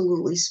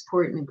 absolutely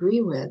support and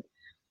agree with.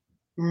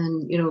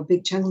 And, a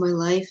big chunk of my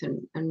life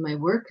and my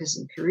work as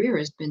a career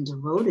has been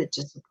devoted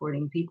to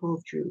supporting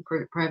people through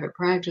private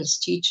practice,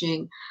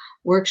 teaching,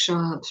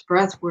 workshops,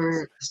 breath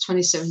work,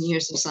 27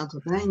 years of Santo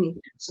Daime,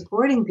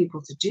 supporting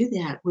people to do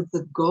that with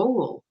the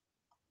goal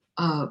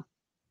of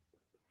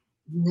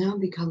now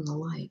become the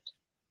light,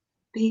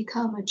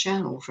 become a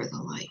channel for the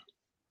light.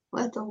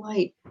 Let the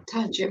light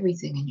touch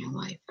everything in your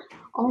life,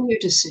 all your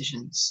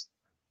decisions,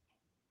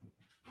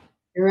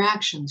 your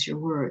actions, your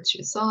words,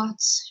 your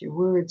thoughts, your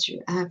words,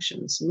 your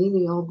actions, may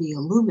they all be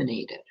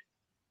illuminated.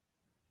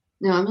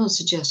 Now, I'm not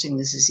suggesting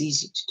this is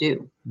easy to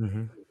do.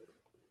 Hmm.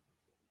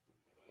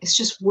 It's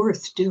just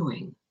worth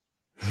doing.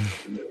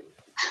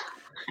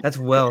 That's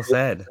well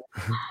said.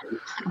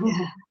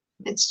 Yeah,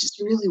 it's just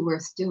really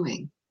worth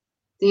doing.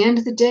 At the end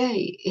of the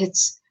day,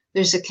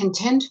 there's a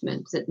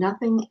contentment that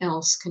nothing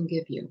else can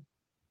give you.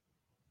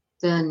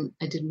 Then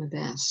I did my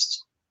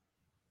best.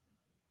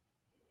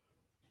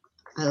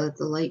 I let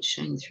the light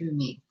shine through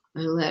me.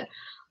 I let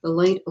the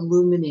light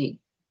illuminate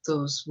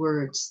those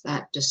words,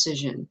 that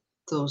decision,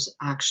 those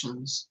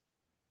actions.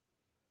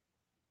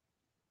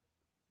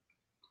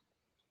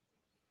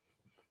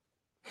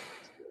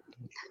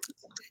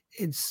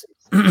 It's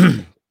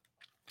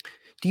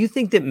do you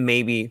think that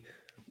maybe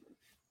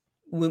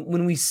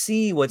when we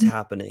see what's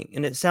happening,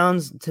 and it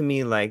sounds to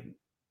me like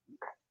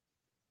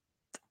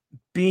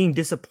being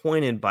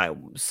disappointed by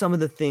some of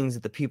the things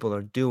that the people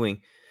are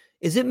doing,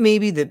 is it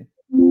maybe that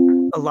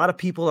a lot of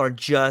people are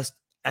just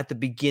at the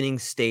beginning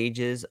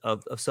stages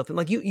of something?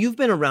 Like you've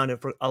been around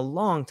it for a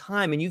long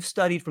time, and you've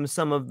studied from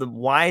some of the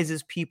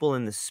wisest people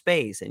in the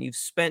space, and you've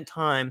spent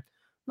time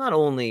not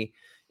only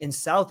in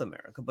South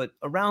America, but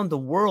around the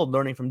world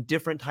learning from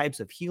different types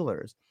of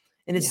healers.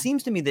 And it Yeah.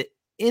 seems to me that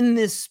in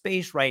this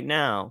space right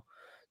now,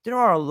 there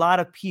are a lot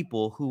of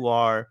people who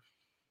are,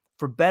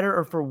 for better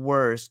or for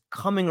worse,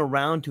 coming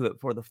around to it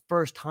for the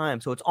first time.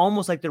 So it's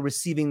almost like they're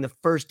receiving the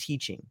first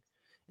teaching.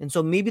 And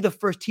so maybe the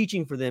first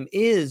teaching for them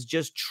is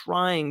just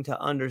trying to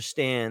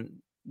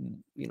understand,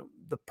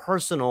 the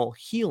personal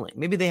healing.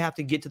 Maybe they have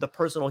to get to the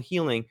personal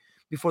healing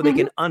before they Mhm.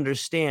 can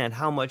understand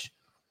how much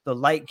the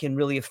light can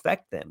really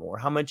affect them, or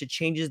how much it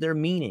changes their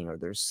meaning or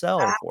their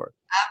self, or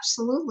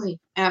Absolutely.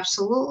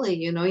 Absolutely.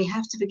 You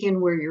have to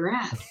begin where you're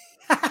at.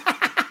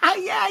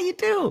 yeah, you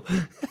do.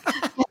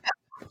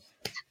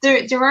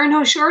 There are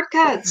no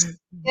shortcuts,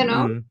 you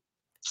know?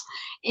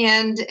 Mm,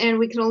 And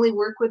we can only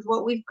work with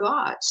what we've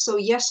got. So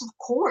yes, of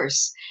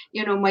course,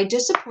 my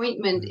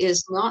disappointment mm,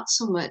 is not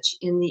so much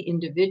in the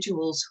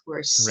individuals who are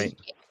right,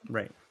 seeking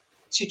right.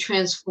 to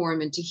transform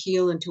and to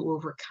heal and to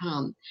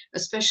overcome,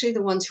 especially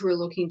the ones who are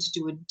looking to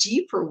do a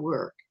deeper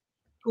work,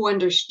 who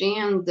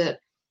understand that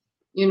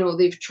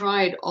they've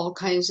tried all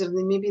kinds of,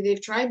 maybe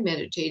they've tried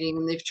meditating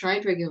and they've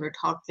tried regular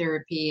talk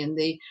therapy, and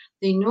they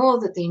know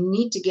that they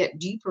need to get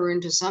deeper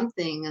into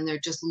something, and they're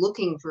just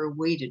looking for a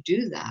way to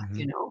do that.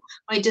 Hmm.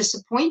 My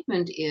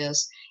disappointment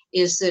is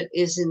in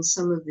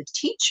some of the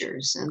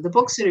teachers and the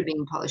books that are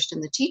being published,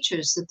 and the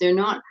teachers, that they're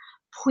not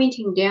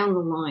pointing down the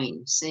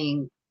line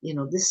saying,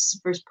 this is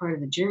the first part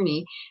of the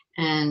journey,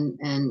 and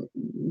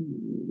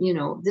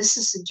this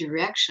is the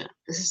direction,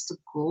 this is the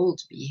goal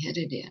to be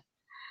headed in,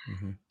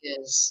 Hmm.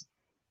 is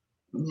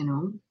you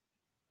know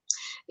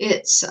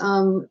it's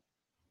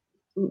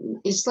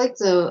it's like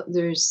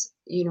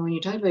when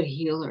you talk about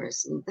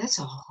healers, and that's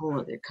a whole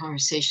other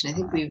conversation. I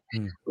think Mm,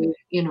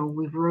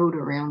 we've rode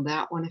around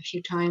that one a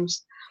few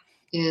times.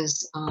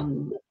 Is A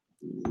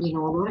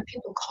lot of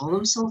people call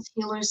themselves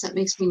healers. That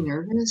makes me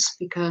nervous,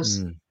 because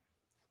mm,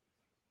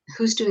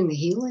 who's doing the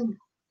healing?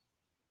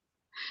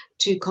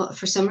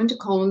 For someone to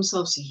call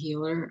themselves a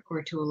healer,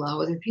 or to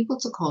allow other people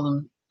to call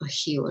them a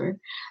healer,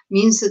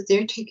 means that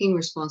they're taking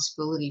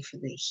responsibility for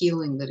the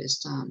healing that is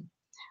done,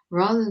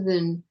 rather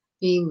than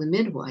being the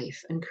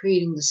midwife and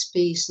creating the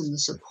space and the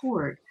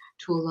support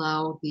to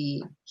allow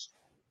the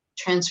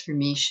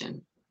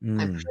transformation.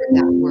 I mm, prefer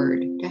that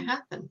word to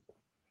happen.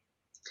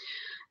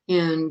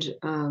 And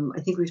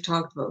I think we've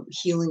talked about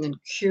healing and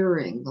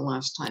curing the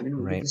last time, and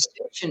the right.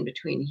 distinction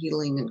between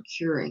healing and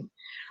curing.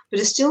 But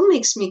it still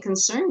makes me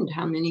concerned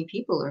how many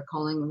people are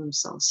calling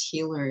themselves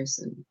healers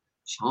and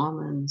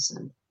shamans,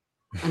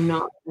 on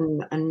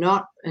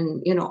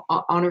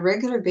a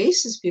regular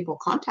basis, people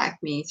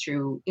contact me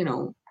through,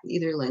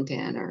 either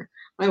LinkedIn or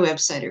my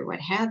website or what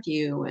have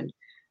you,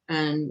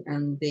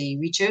 and they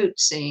reach out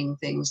saying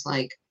things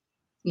like,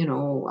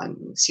 I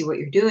see what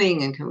you're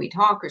doing, and can we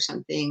talk or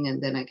something?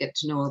 And then I get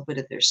to know a bit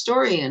of their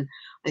story, and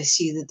I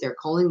see that they're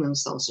calling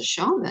themselves a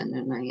shaman,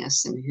 and I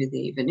ask them who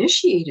they've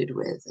initiated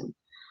with and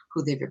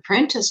who they've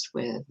apprenticed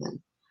with,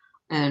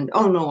 and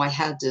oh no, I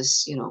had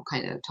this,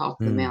 kind of talk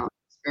them Mm. out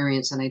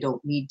experience, and I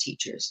don't need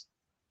teachers,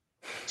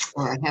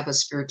 or I have a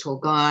spiritual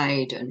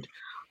guide, and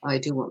I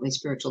do what my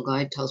spiritual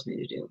guide tells me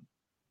to do.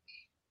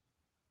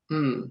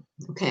 Mm,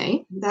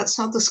 okay, that's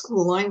not the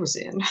school I was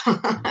in.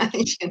 I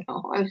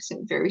was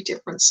in very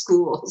different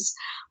schools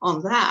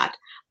on that.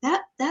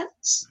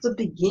 That's the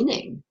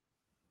beginning.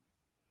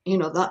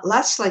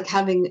 that's like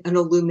having an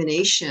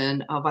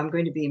illumination of I'm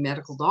going to be a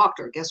medical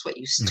doctor. Guess what?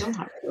 You still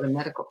have to go to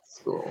medical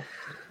school.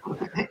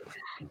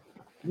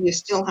 You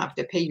still have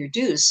to pay your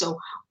dues. So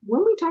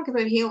when we talk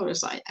about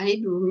healers,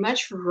 I'd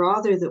much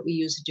rather that we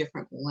use a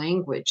different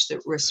language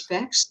that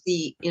respects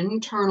the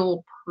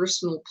internal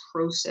personal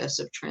process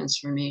of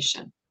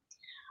transformation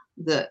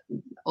that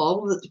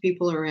all that the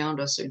people around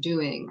us are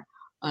doing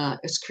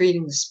is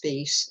creating the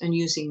space and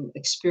using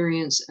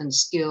experience and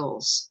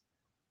skills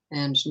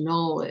and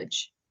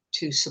knowledge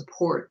to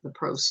support the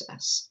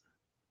process.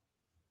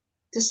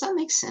 Does that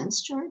make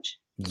sense, George?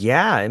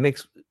 Yeah, it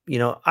makes,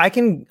 I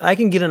can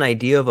get an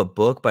idea of a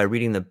book by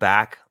reading the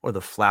back or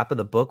the flap of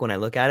the book when I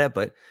look at it,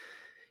 but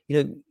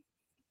you know,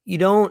 you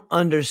don't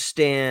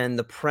understand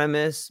the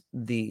premise,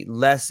 the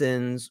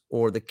lessons,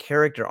 or the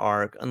character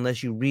arc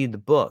unless you read the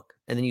book.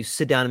 And then you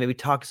sit down and maybe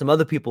talk to some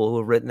other people who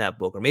have written that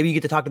book, or maybe you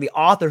get to talk to the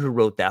author who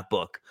wrote that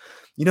book.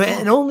 Yeah.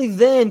 And only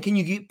then can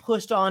you get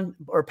pushed on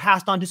or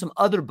passed on to some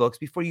other books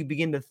before you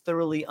begin to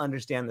thoroughly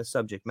understand the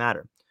subject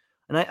matter.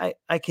 And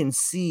I can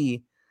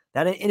see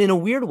that, and in a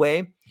weird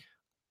way,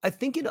 I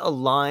think it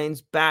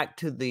aligns back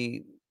to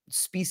the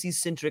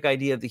species-centric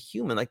idea of the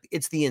human. Like,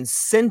 it's the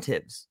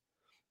incentives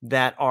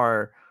that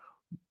are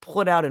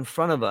put out in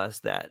front of us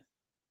that,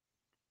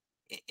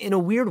 in a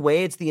weird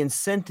way, it's the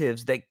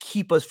incentives that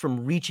keep us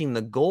from reaching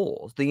the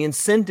goals. The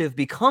incentive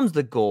becomes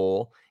the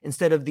goal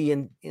instead of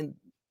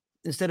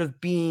instead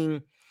of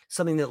being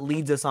something that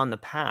leads us on the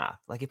path.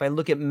 Like, if I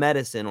look at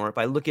medicine, or if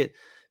I look at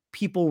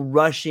people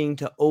rushing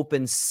to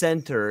open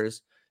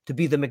centers to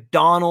be the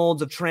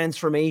McDonald's of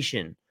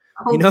transformation,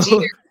 you Oh know,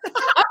 dear,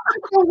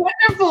 a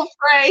wonderful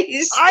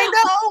phrase. I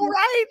know,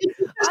 right? Did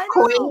you just I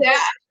coin know.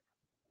 that?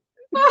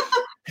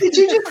 Did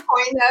you just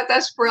coin that?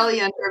 That's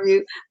brilliant. Have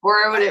you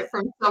borrowed it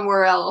from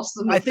somewhere else?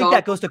 The I think McDonald's.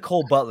 that goes to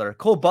Cole Butler.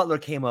 Cole Butler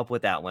came up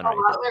with that one Oh,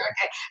 right there.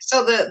 okay.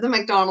 So the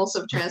McDonald's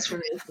of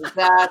transformation,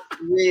 that's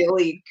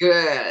really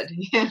good.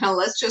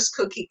 Let's just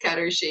cookie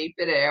cutter shape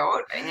it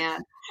out.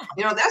 And,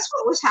 that's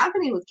what was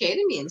happening with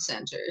ketamine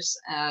centers.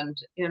 And,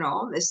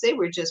 they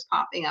were just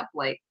popping up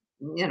like,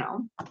 you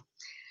know,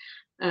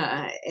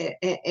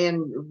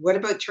 and what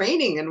about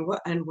training and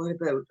what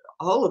about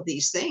all of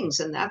these things?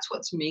 And that's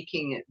what's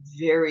making it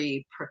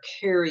very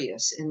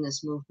precarious in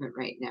this movement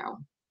right now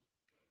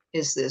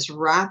is this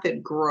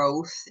rapid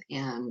growth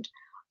and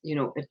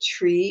a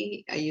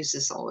tree, I use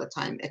this all the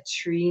time, a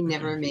tree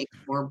never makes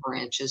more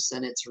branches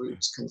than its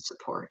roots can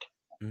support.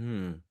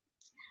 Mm.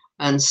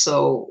 And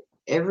so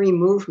every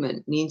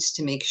movement needs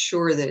to make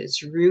sure that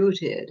it's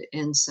rooted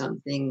in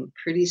something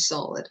pretty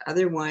solid.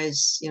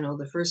 Otherwise,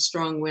 the first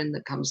strong wind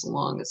that comes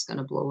along, it's going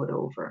to blow it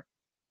over.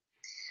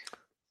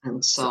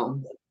 And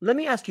So so, let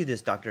me ask you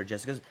this, Dr.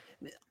 Jessica.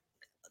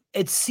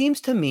 It seems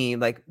to me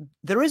like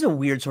there is a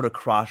weird sort of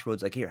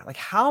crossroads, like here. Like,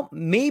 how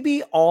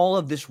maybe all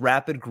of this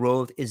rapid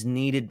growth is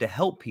needed to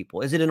help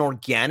people. Is it an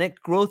organic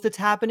growth that's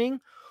happening?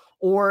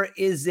 Or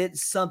is it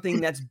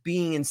something that's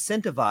being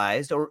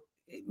incentivized? Or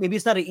maybe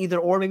it's not an either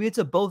or, maybe it's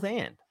a both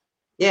and.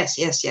 yes,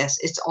 yes, yes,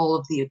 it's all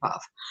of the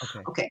above. Okay.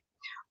 Okay.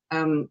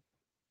 Um,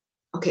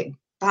 Okay,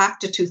 back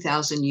to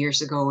 2,000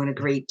 years ago and a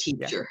great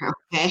Yeah. teacher,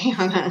 okay?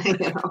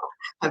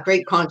 A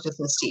great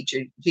consciousness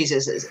teacher.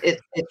 Jesus is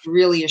it's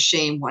really a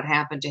shame what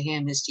happened to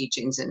him, his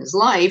teachings and his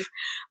life.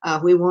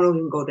 We won't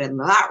even go down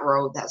that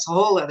road. That's a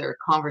whole other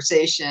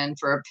conversation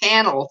for a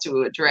panel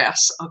to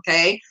address,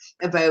 okay?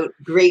 About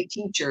great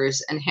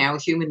teachers and how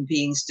human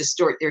beings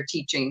distort their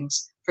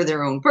teachings for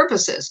their own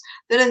purposes.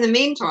 But in the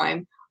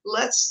meantime,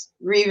 let's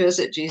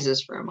revisit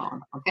Jesus for a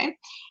moment, okay?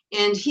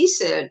 And he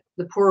said,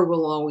 the poor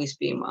will always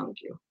be among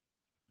you.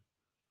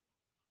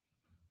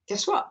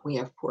 Guess what? We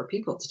have poor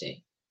people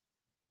today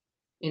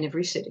in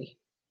every city,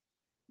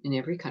 in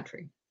every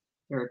country.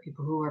 There are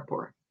people who are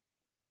poor,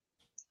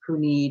 who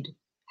need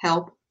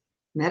help,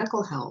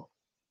 medical help,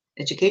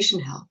 education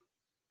help,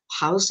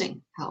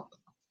 housing help,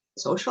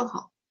 social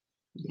help.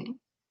 Okay.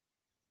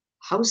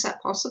 How is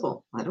that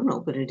possible? I don't know,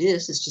 but it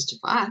is. It's just a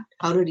fact.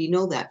 How did he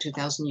know that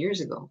 2,000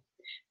 years ago?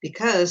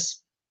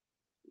 Because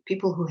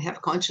people who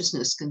have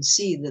consciousness can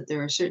see that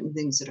there are certain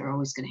things that are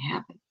always going to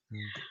happen.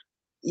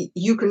 Mm.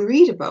 You can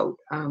read about,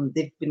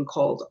 they've been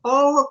called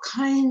all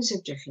kinds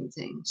of different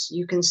things.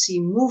 You can see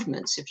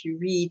movements if you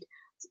read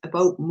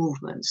about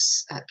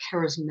movements,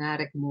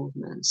 charismatic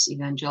movements,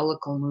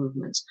 evangelical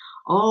movements,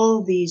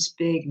 all these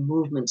big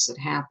movements that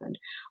happened,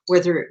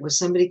 whether it was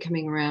somebody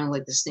coming around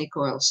like the snake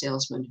oil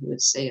salesman who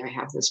would say, I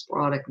have this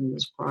product and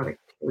this product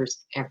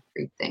cures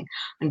everything.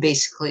 And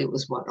basically it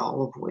was what,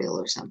 olive oil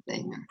or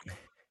something, or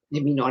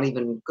maybe not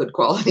even good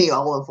quality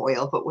olive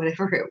oil, but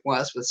whatever it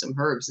was with some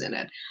herbs in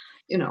it,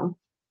 you know,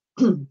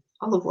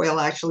 olive oil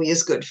actually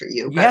is good for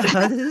you, but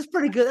Yeah, this is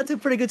pretty good. That's a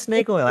pretty good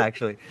snake oil,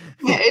 actually.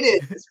 yeah, it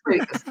is. It's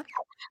pretty good.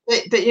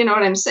 But you know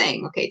what I'm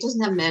saying? Okay, it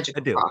doesn't have I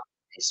magical do.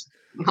 properties.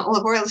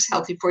 Olive oil is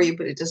healthy for you,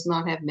 but it does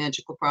not have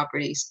magical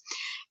properties.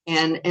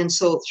 And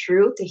so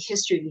throughout the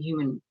history of the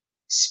human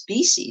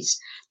species,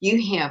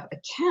 you have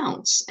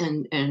accounts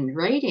and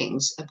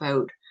writings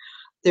about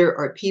There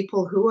are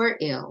people who are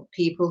ill,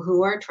 people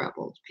who are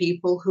troubled,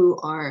 people who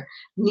are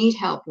need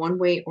help one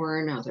way or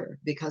another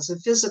because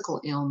of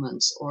physical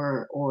ailments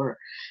or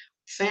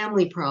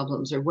family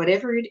problems or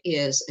whatever it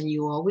is, and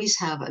you always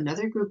have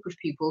another group of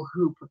people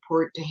who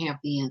purport to have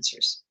the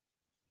answers.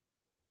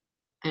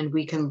 And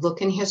we can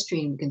look in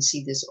history and we can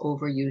see this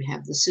over. You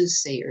have the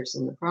soothsayers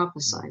and the Mm.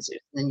 prophesizers,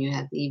 then you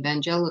have the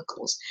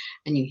evangelicals,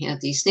 and you have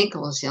these snake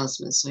oil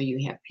salesmen. So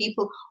you have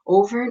people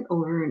over and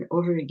over and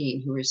over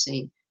again who are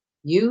saying,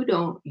 you're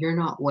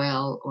not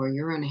well, or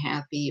you're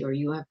unhappy, or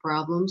you have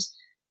problems,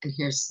 and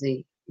here's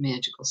the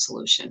magical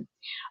solution.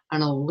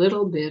 And a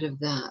little bit of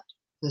that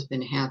has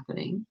been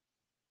happening.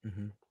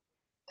 Mhm.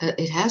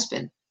 It has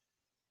been,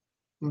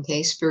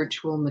 okay,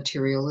 spiritual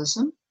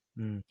materialism,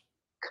 Mm.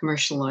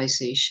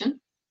 commercialization,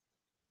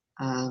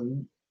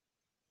 um,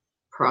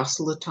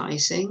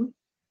 proselytizing,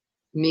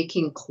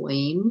 making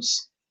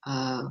claims,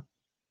 a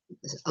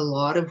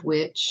lot of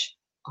which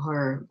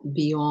are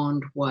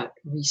beyond what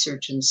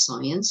research and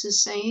science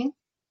is saying.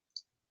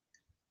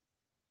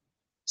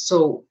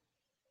 So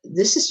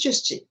this is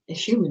just a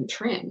human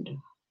trend.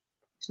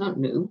 It's not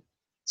new.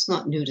 It's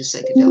not new to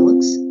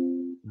psychedelics.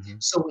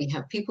 Mhm. So we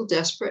have people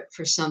desperate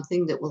for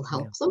something that will Yeah.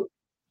 help them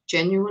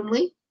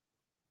genuinely,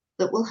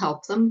 that will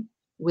help them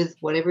with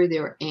whatever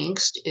their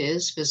angst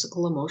is,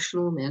 physical,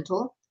 emotional,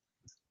 mental.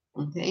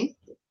 Okay.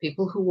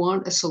 People who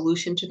want a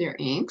solution to their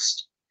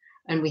angst.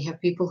 And we have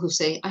people who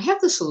say, I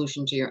have the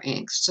solution to your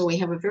angst. So we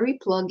have a very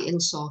plug in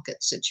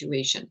socket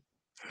situation.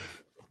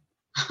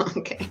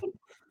 Okay.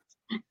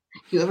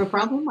 You have a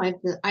problem? I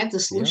have the Yeah.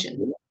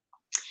 solution.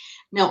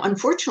 Now,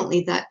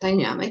 unfortunately, that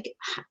dynamic,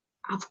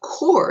 of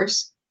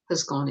course,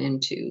 has gone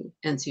into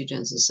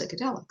entheogens and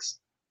psychedelics.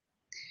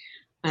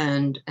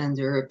 And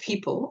there are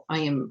people,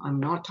 I'm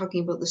not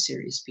talking about the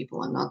serious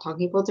people, I'm not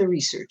talking about the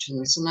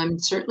researchers, and I'm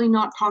certainly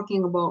not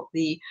talking about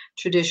the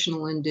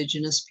traditional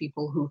indigenous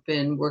people who've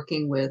been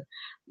working with,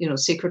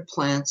 sacred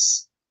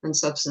plants and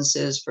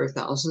substances for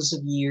thousands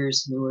of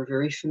years, and who are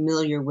very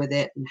familiar with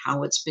it and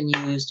how it's been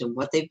used and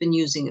what they've been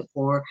using it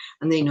for.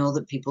 And they know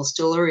that people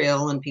still are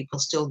ill and people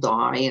still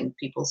die and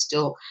people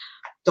still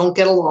don't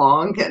get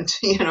along,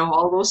 and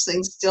all those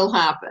things still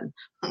happen.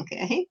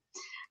 Okay.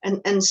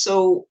 And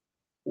so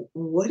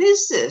what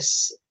is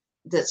this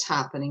that's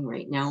happening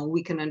right now?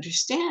 We can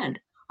understand.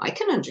 I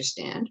can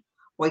understand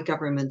why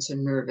governments are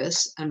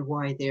nervous and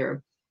why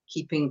they're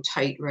keeping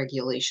tight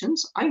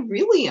regulations. I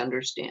really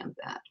understand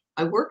that.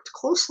 I worked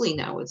closely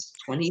now, it's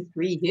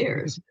 23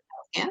 years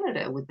in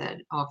Canada with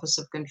that Office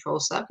of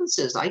Controlled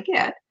Substances. I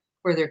get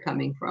where they're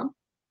coming from.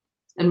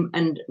 And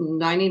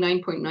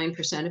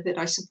 99.9% of it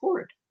I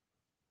support.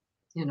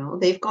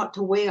 They've got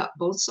to weigh up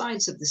both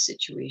sides of the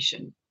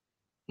situation.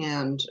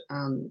 And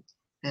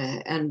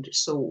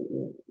so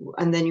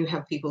and then you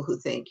have people who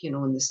think, in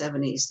the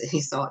 70s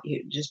they thought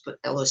you just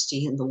put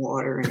LSD in the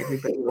water and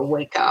everybody will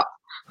wake up.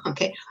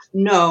 Okay.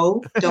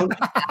 No, don't,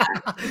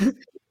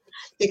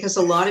 because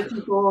a lot of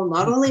people,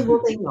 not only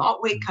will they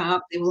not wake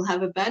up, they will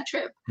have a bad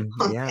trip.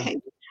 Yeah. Okay.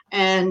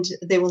 And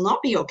they will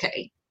not be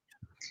okay.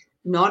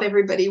 Not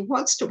everybody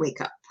wants to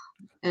wake up,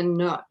 and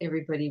not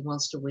everybody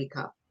wants to wake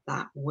up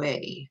that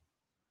way.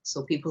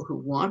 So people who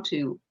want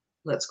to,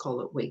 let's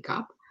call it wake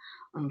up,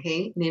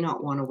 okay, may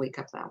not want to wake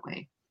up that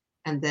way.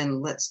 And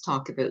then let's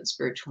talk about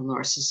spiritual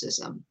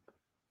narcissism.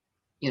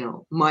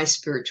 My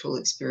spiritual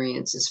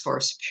experience is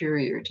far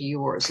superior to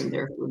yours, and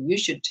therefore you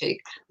should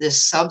take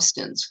this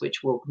substance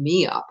which woke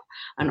me up,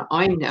 and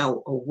I'm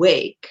now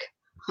awake.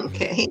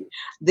 Okay.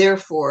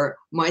 Therefore,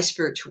 my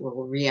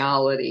spiritual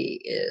reality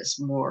is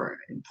more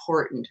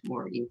important,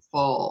 more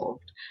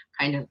evolved,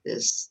 kind of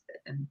this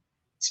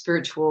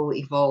spiritual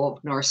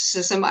evolved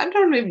narcissism. I'm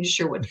not even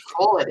sure what to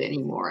call it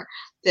anymore.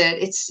 That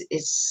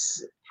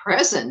it's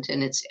present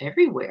and it's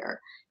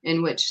everywhere,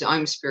 in which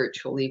I'm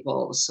spiritually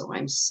evolved, so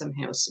I'm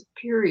somehow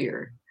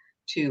superior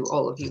to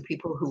all of you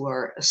people who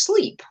are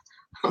asleep.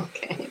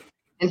 Okay.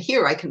 And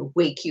here I can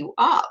wake you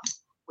up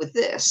with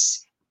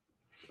this,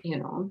 you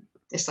know.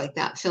 It's like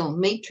that film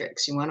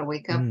Matrix. You want to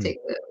wake up, Mm. take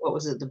what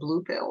was it, the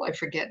blue pill? I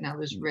forget now.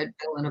 There's a red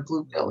pill and a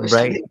blue pill or Right.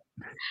 something.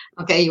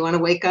 Okay, you want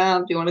to wake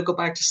up? Do you want to go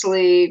back to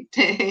sleep?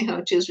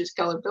 Choose which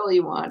color pill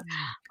you want.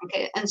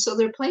 Okay, and so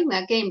they're playing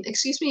that game.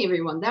 Excuse me,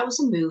 everyone. That was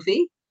a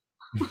movie.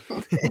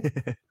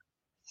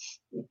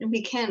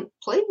 We can't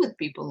play with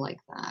people like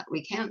that.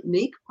 We can't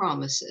make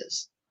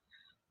promises.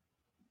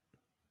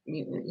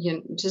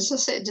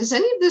 Does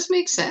any of this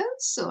make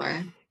sense?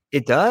 Or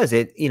It does.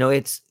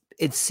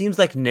 It seems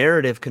like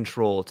narrative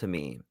control to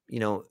me.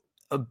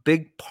 A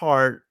big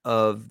part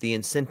of the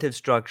incentive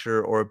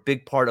structure, or a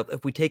big part of,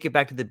 if we take it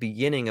back to the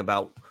beginning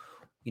about,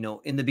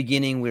 in the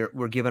beginning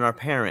we're given our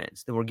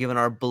parents, then we're given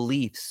our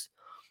beliefs,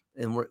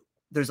 and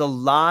there's a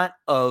lot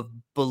of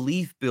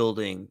belief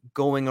building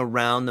going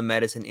around the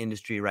medicine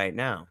industry right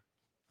now.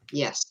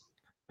 yes,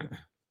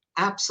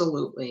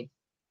 absolutely.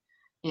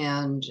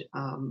 And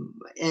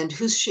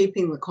who's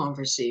shaping the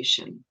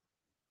conversation?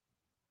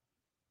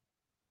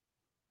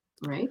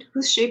 right?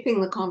 Who's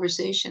shaping the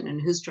conversation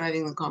and who's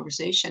driving the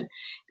conversation?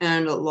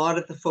 And a lot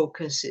of the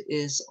focus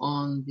is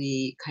on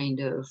the kind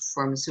of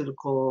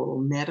pharmaceutical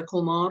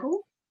medical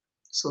model.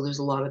 So there's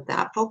a lot of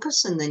that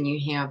focus. And then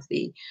you have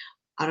the,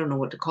 I don't know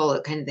what to call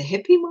it, kind of the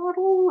hippie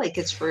model, like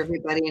it's for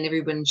everybody and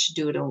everyone should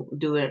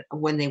do it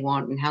when they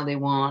want and how they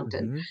want,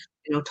 and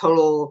Hmm.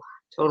 total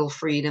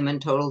freedom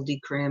and total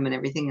decrim and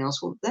everything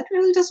else. Well, that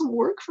really doesn't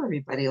work for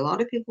everybody. A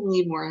lot of people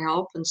need more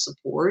help and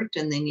support,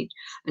 and they need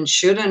and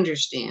should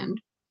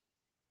understand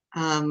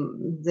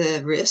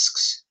the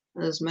risks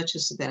as much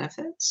as the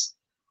benefits.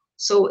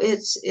 So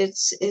it's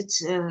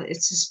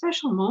a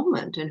special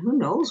moment, and who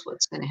knows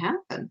what's going to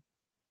happen.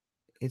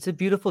 It's a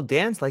beautiful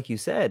dance, like you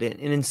said, and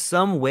in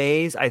some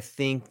ways, I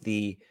think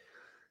the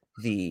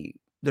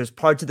there's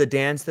parts of the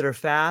dance that are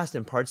fast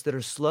and parts that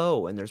are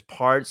slow, and there's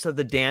parts of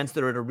the dance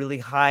that are at a really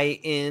high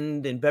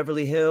end in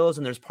Beverly Hills,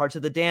 and there's parts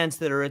of the dance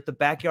that are at the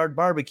backyard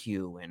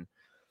barbecue, and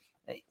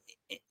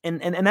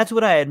and that's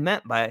what I had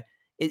meant by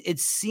it. It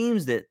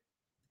seems that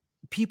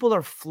people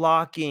are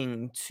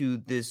flocking to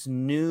this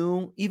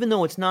new, even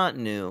though it's not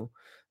new,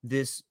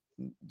 this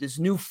this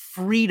new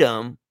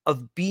freedom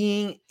of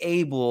being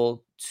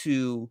able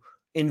to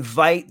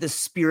invite the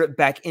spirit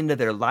back into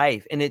their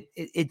life. And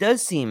it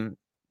does seem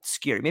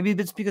scary. Maybe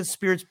it's because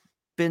spirit's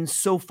been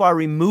so far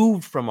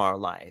removed from our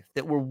life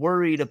that we're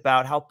worried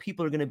about how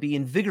people are going to be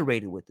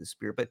invigorated with the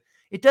spirit. But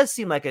it does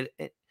seem like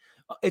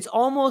it's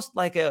almost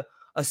like a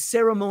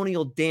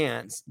ceremonial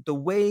dance, the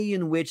way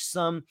in which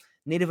some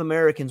Native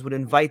Americans would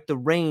invite the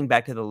rain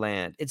back to the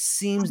land. It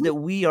seems Mhm. that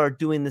we are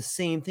doing the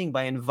same thing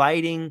by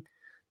inviting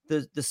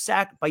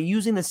by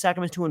using the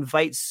sacraments to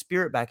invite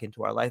spirit back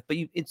into our life. But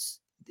it's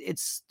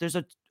there's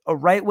a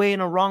right way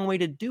and a wrong way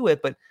to do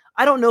it. But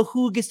I don't know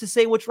who gets to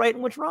say what's right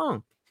and what's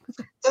wrong.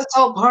 That's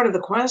all part of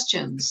the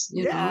questions.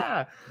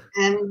 Yeah.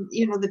 And,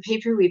 the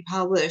paper we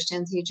published,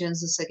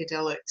 Entheogens and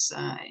Psychedelics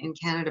in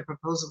Canada,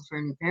 Proposal for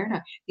a New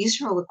Paradigm,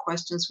 these are all the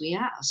questions we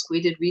asked.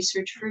 We did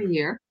research for a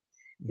year.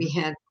 We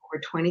Mhm. had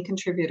over 20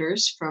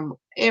 contributors from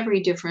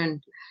every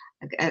different,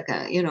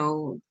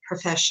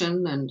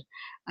 profession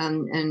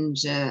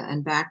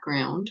and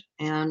background.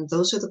 And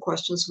those are the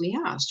questions we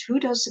asked. Who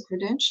does the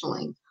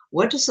credentialing?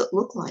 What does it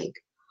look like?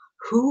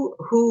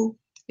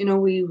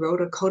 We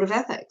wrote a code of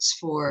ethics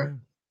for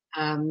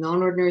Yeah.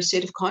 non-ordinary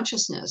state of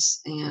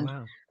consciousness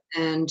Wow.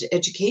 and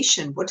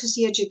education. What is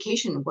the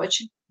education? What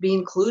should be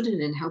included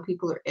in how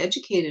people are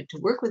educated to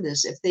work with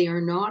this if they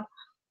are not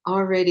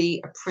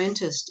already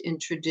apprenticed in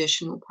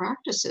traditional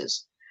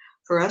practices?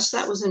 For us,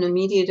 that was an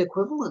immediate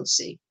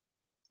equivalency.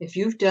 If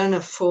you've done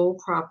a full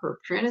proper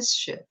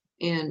apprenticeship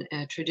in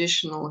a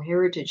traditional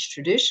heritage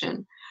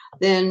tradition,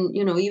 then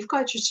you've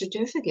got your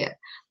certificate.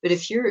 But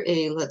if you're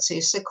let's say,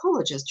 a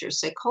psychologist or a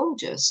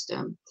psychologist,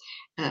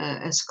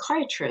 a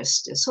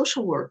psychiatrist, a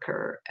social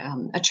worker,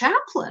 a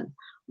chaplain,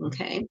 Mhm.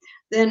 okay,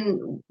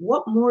 then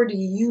what more do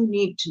you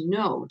need to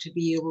know to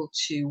be able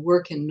to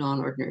work in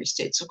non-ordinary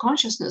states of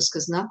consciousness?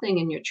 Because nothing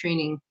in your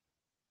training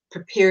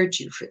prepared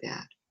you for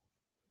that.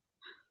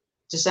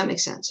 Does that make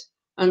sense?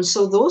 And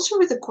so those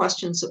were the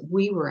questions that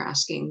we were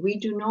asking. We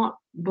do not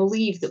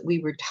believe that we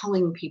were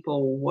telling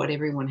people what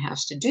everyone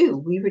has to do.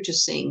 We were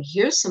just saying,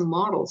 here's some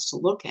models to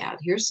look at,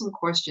 here's some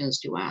questions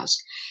to ask,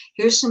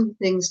 here's some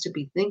things to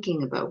be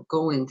thinking about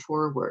going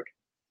forward.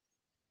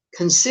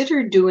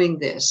 Consider doing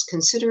this,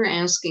 consider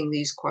asking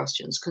these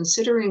questions,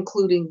 consider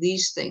including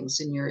these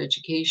things in your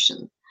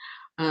education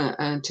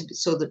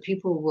so that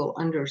people will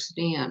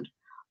understand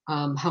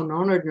how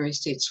non-ordinary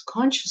states of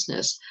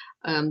consciousness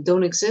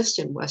don't exist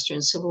in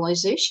Western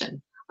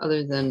civilization,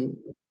 other than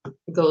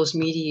those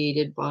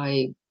mediated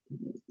by,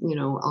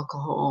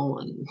 alcohol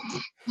and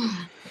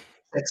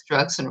sex,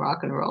 drugs, and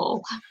rock and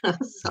roll.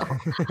 So,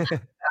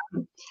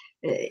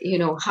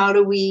 how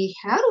do we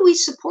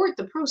support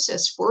the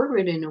process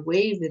forward in a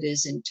way that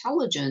is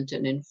intelligent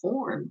and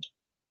informed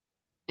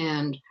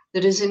and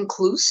that is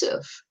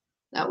inclusive?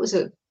 That was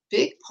a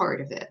big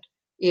part of it.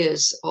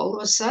 Is all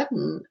of a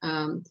sudden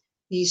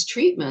these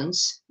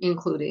treatments,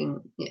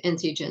 including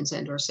entheogens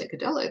and or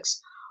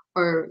psychedelics,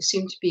 are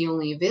seem to be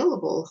only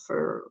available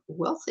for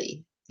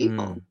wealthy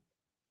people.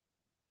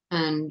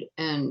 Mm.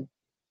 And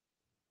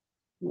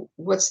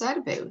what's that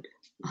about?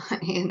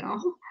 you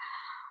know,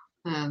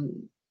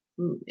 um,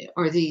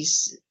 are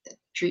these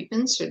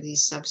treatments, or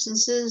these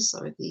substances,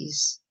 are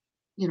these,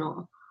 you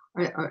know,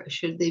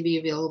 should they be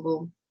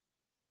available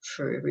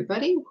for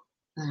everybody?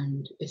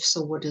 And if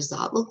so, what does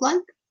that look like?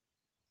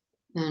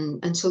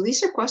 And so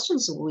these are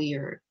questions that we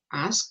are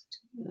asked,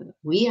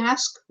 we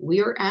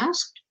are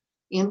asked,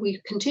 and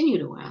we continue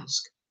to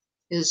ask,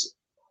 is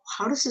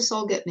how does this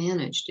all get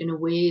managed in a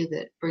way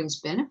that brings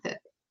benefit,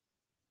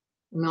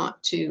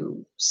 not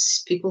to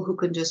people who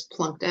can just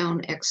plunk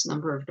down X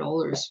number of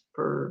dollars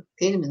per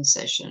Kahneman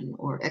session,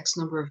 or X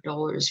number of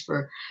dollars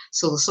for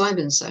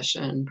psilocybin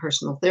session,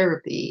 personal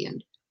therapy,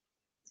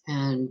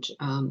 and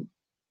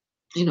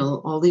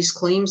all these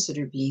claims that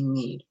are being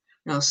made.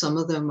 Now, some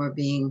of them are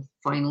being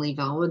finally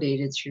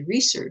validated through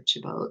research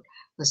about,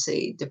 let's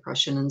say,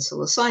 depression and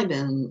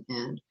psilocybin,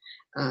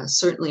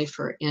 certainly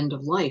for end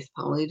of life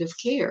palliative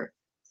care.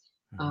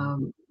 Mhm.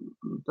 Um,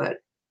 but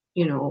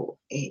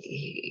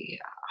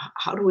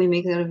how do we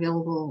make that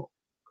available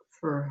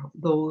for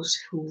those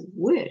who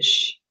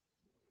wish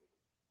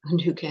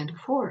and who can't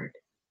afford?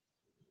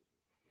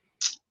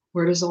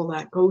 Where does all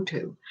that go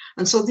to?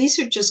 And so these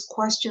are just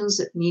questions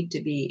that need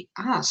to be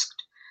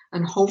asked.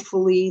 And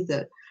hopefully,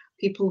 that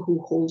people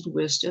who hold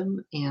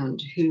wisdom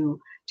and who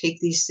take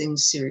these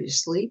things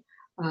seriously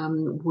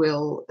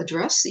will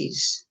address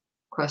these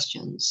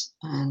questions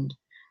and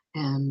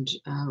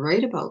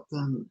write about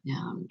them.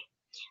 And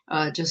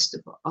just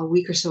a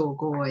week or so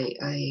ago,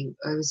 I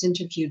was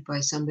interviewed by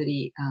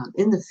somebody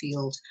in the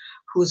field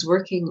who was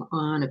working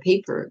on a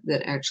paper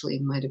that actually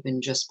might have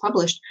been just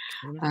published,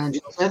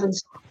 Jules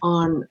Evans,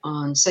 on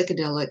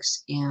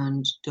psychedelics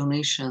and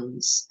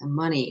donations and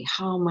money,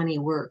 how money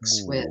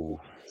works with Ooh.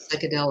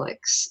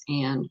 psychedelics,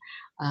 and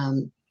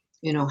um,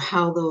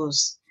 how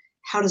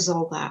does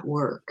all that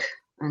work?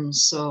 And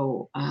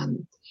so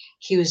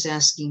he was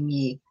asking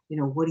me,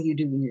 what do you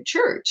do in your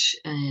church?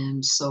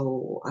 And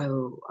so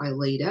I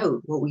laid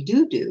out what we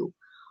do.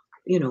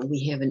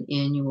 We have an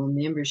annual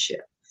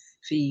membership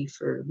fee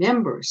for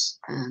members,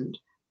 and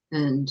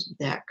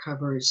that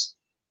covers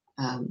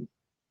um,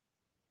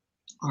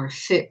 our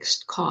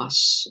fixed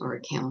costs, our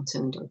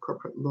accountant, our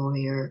corporate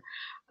lawyer,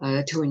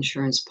 to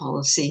insurance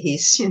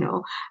policies,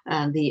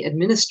 and the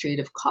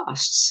administrative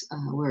costs.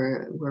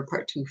 We're a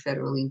Part 2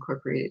 federally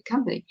incorporated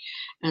company.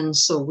 And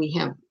so we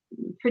have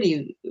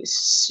pretty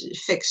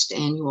fixed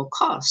annual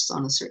costs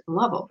on a certain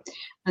level.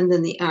 And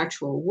then the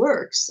actual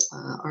works,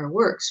 our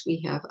works, we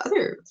have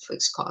other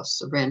fixed costs,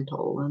 the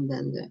rental, and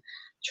then the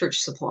church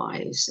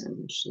supplies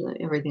and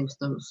everything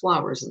from the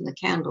flowers and the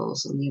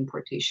candles and the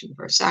importation of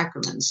our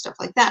sacraments, stuff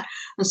like that.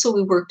 And so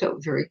we worked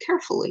out very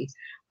carefully,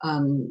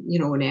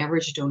 an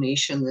average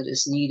donation that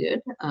is needed,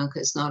 because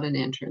it's not an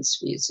entrance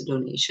fee, it's a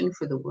donation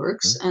for the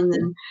works. Mhm. And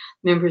then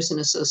members and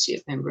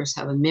associate members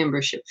have a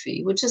membership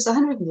fee, which is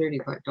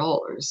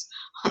 $135.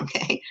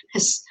 Okay.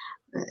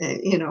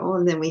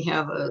 And then we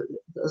have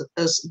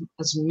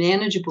as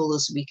manageable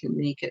as we can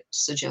make it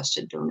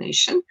suggested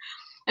donation.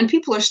 And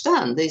people are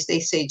stunned. They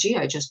say, gee,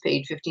 I just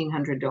paid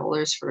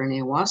 $1,500 for an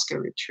ayahuasca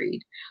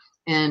retreat.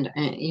 And,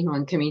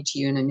 I'm coming to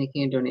you and I'm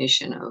making a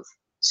donation of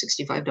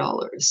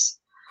 $65.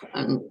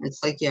 And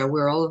it's like, yeah,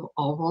 we're all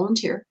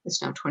volunteer.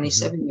 It's now Mhm.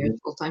 27 years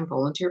full-time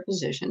volunteer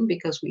position,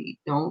 because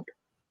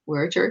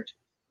we're a church,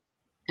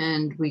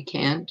 and we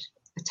can't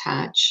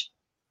attach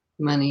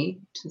money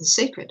to the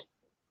sacred.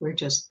 We're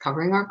just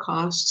covering our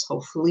costs,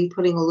 hopefully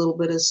putting a little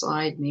bit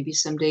aside. Maybe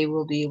someday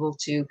we'll be able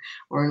to,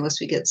 or unless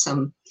we get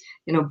some,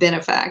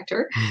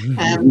 benefactor,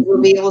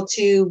 we'll be able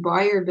to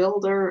buy or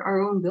build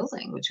our own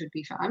building, which would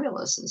be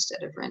fabulous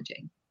instead of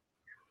renting.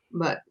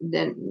 But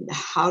then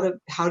how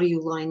do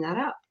you line that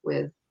up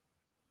with,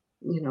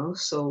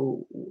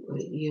 so,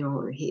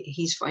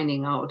 he's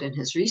finding out in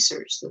his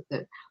research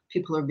that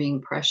people are being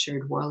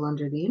pressured while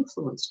under the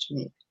influence to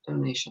make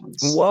donations.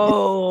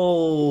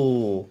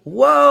 Whoa!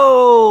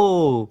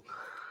 Whoa!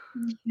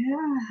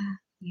 Yeah,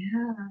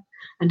 yeah.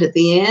 And at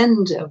the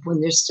end of when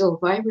they're still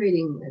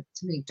vibrating,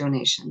 to make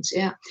donations.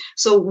 Yeah.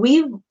 So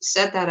we've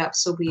set that up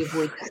so we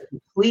avoid that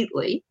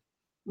completely.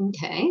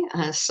 Okay.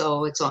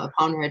 So it's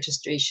upon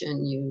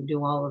registration, you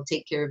do all of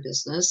take care of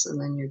business, and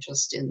then you're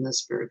just in the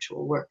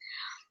spiritual work,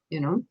 you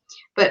know.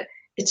 But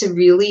it's a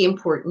really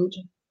important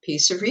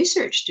piece of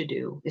research to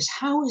do, is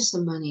how is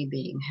the money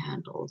being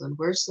handled and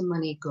where's the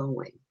money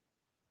going?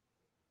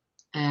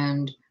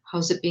 And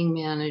how's it being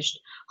managed?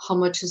 How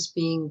much is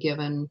being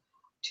given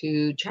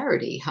to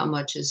charity? How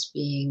much is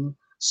being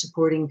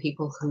supporting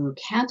people who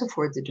can't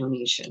afford the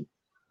donation?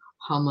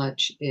 How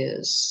much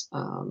is,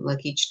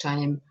 like each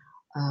time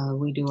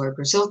we do our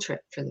Brazil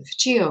trip for the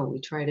Fitio, we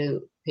try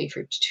to pay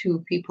for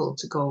two people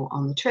to go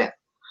on the trip.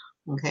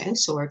 Okay,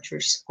 so our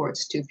church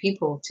supports two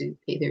people to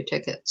pay their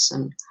tickets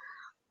and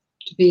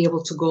to be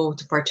able to go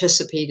to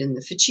participate in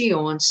the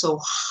Fitio. And so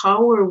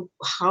how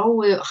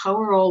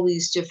are all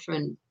these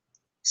different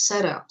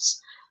setups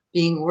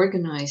being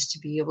organized to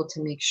be able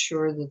to make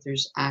sure that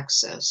there's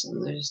access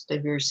and there's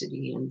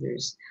diversity and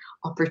there's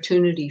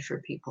opportunity for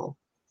people?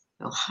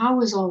 Now,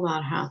 how is all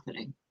that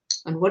happening?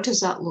 And what does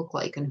that look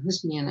like? And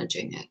who's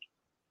managing it?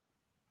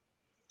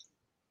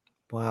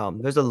 Wow,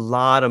 there's a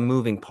lot of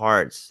moving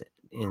parts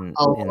A in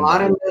lot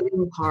that. of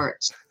moving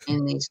parts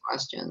in these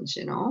questions,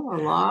 a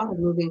lot of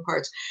moving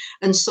parts.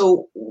 And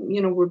so,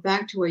 we're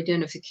back to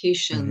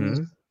identifications.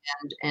 Mhm.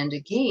 And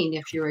again,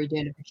 if your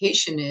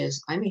identification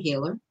is, I'm a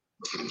healer,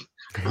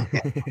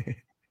 okay,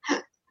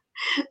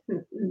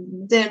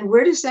 then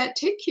where does that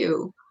take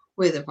you?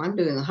 With, if I'm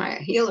doing the high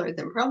healer,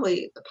 then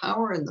probably the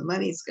power and the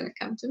money is going to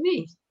come to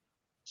me,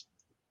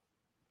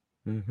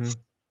 Mhm.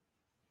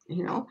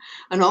 you know.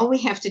 And all we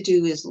have to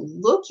do is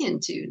look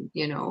into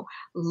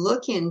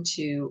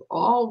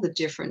all the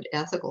different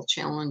ethical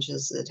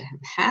challenges that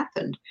have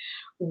happened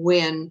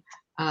when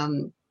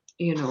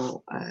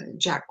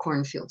Jack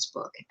Cornfield's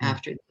book, Mm.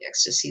 After the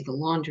Ecstasy, the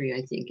Laundry,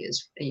 I think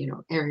is,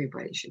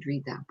 everybody should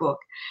read that book.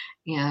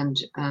 And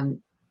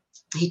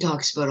he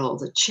talks about all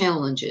the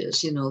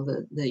challenges,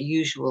 the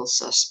usual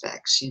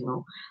suspects,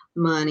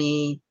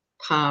 money,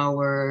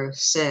 power,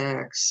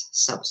 sex,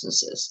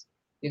 substances.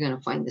 You're going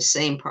to find the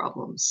same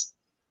problems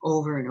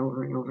over and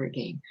over and over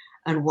again.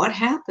 And what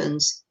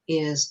happens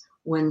is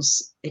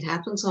it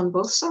happens on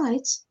both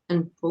sides,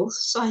 and both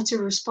sides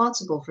are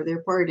responsible for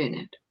their part in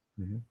it.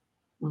 Mhm.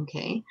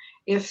 Okay.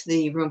 If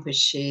the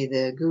Rinpoche,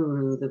 the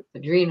guru, the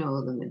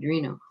padrino, the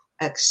madrino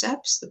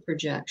accepts the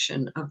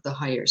projection of the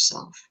higher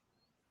self,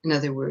 in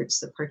other words,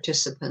 the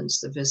participants,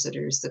 the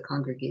visitors, the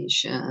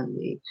congregation,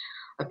 the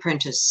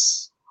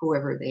apprentice,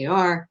 whoever they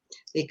are,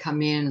 they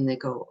come in and they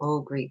go,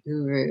 "Oh, great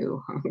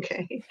guru,"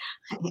 okay,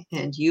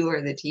 and you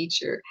are the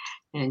teacher,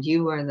 and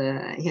you are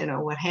the,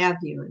 what have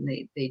you, and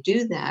they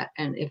do that.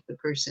 And if the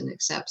person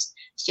accepts,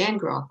 Stan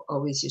Groff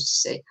always used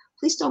to say,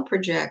 "Please don't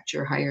project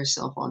your higher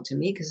self onto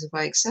me, because if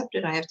I accept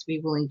it, I have to be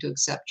willing to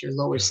accept your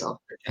lower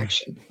self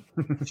projection."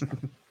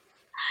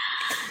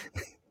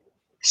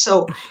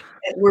 So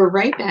we're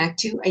right back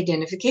to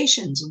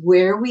identifications.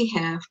 Where we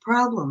have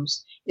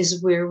problems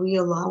is where we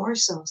allow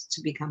ourselves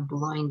to become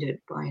blinded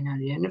by an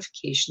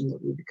identification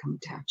that we become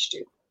attached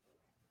to.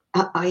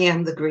 I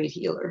am the great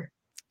healer.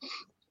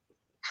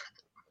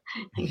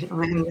 I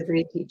am the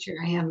great teacher.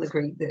 I am the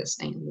great this.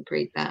 I am the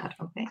great that.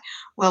 Okay.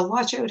 Well,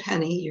 watch out,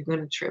 honey. You're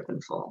going to trip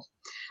and fall.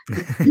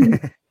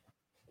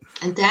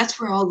 And that's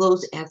where all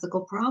those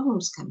ethical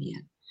problems come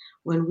in.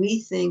 When we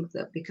think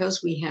that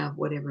because we have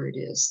whatever it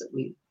is that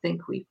we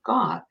think we've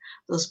got,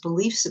 those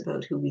beliefs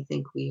about who we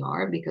think we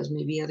are, because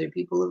maybe other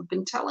people have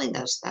been telling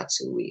us that's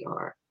who we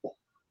are,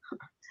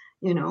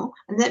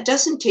 and that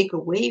doesn't take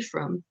away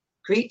from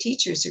great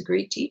teachers are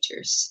great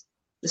teachers.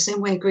 The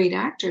same way a great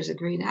actor is a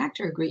great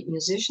actor, a great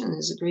musician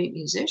is a great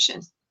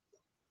musician,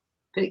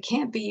 but it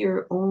can't be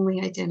your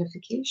only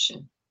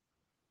identification.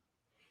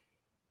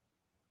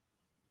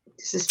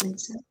 Does this make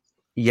sense?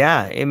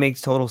 Yeah, it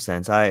makes total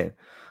sense.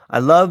 I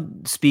love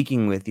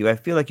speaking with you. I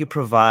feel like you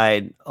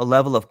provide a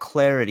level of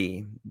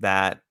clarity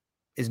that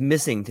is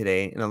missing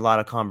today in a lot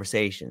of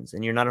conversations.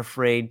 And you're not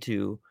afraid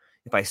to,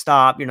 if I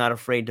stop, you're not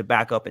afraid to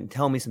back up and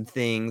tell me some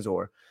things,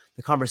 or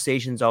the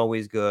conversation's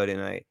always good.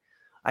 And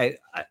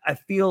I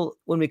feel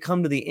when we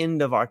come to the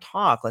end of our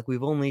talk, like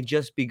we've only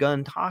just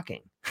begun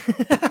talking,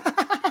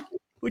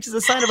 which is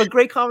a sign of a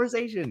great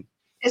conversation.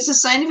 It's a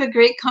sign of a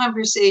great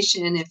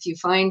conversation if you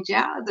find,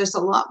 yeah, there's a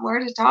lot more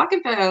to talk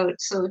about.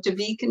 So to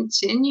be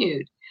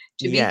continued,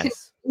 to be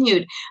Yes.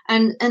 continued.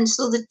 And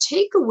so the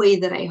takeaway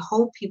that I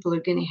hope people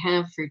are going to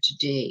have for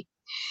today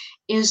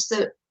is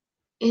that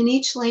in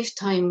each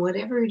lifetime,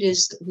 whatever it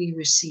is that we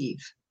receive,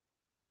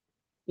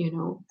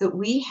 that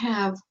we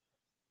have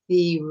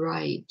the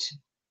right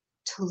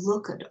to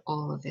look at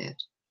all of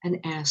it and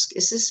ask,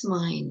 is this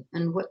mine?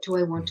 And what do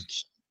I want to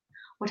keep?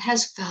 What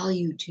has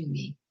value to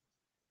me?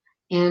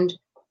 And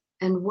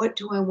what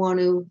do I want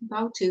to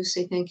bow to?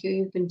 Say, thank you,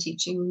 you've been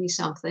teaching me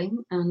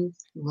something, and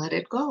let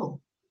it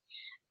go.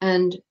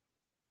 And,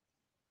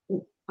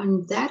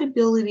 and that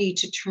ability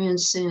to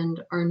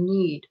transcend our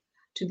need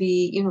to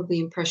be, the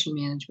impression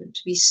management,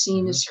 to be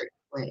seen a Mhm. certain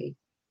way,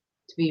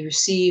 to be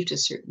received a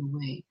certain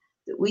way,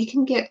 that we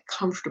can get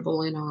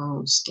comfortable in our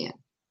own skin.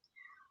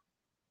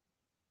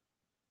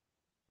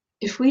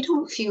 If we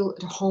don't feel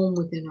at home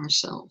within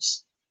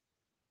ourselves,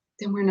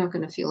 then we're not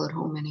going to feel at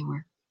home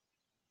anywhere.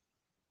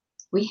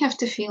 We have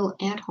to feel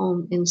at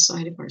home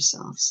inside of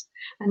ourselves.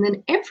 And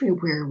then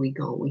everywhere we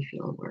go, we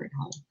feel we're at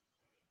home,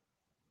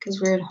 because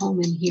we're at home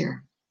in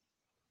here.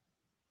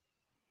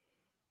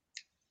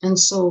 And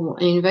so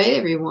I invite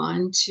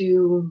everyone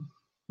to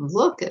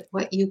look at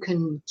what you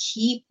can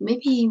keep,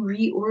 maybe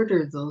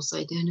reorder those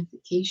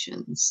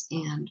identifications,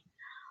 and,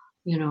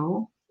 you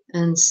know,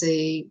 and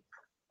say,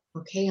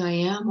 okay, I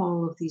am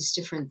all of these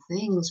different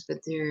things, but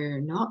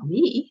they're not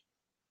me.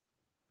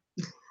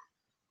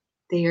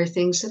 They are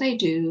things that I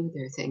do,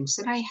 they're things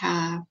that I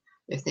have,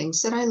 they're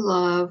things that I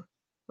love,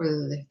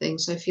 or they're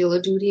things I feel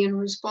a duty and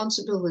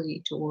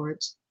responsibility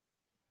towards.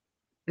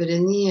 But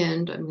in the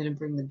end, I'm going to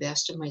bring the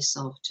best of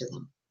myself to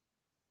them.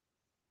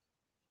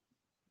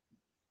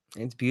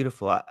 It's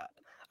beautiful.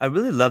 I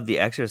really love the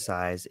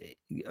exercise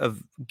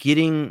of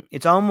getting,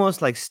 it's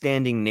almost like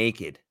standing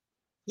naked,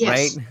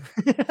 right? Yes,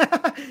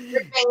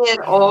 stripping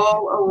it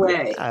all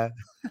away. Yeah.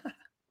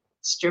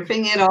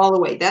 Stripping it all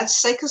away.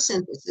 That's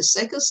psychosynthesis.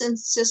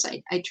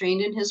 Psychosynthesis, I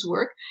trained in his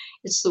work.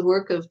 It's the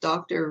work of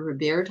Dr.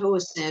 Roberto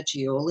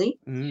Assagioli,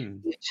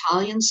 Mm. the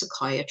Italian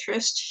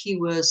psychiatrist. He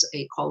was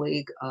a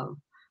colleague of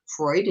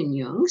Freud and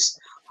Jung's,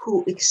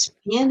 who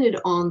expanded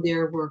on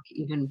their work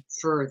even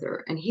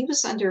further. And he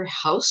was under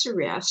house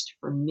arrest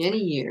for many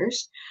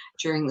years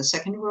during the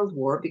Second World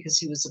War because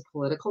he was a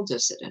political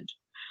dissident.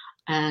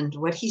 And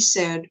what he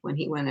said when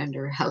he went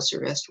under house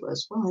arrest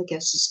was, well, I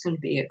guess it's going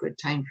to be a good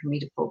time for me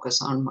to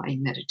focus on my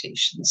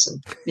meditations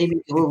and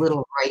maybe do a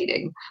little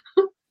writing.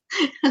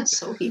 And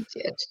so he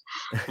did.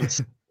 And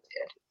so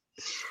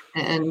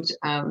he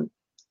did.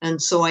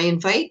 And so I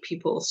invite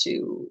people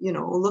to,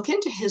 look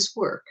into his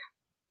work.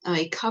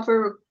 I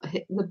cover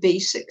the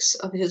basics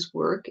of his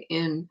work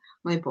in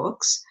my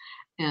books.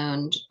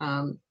 And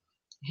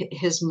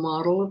his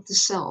model of the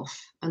self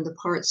and the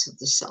parts of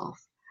the self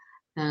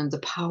and the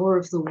power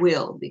of the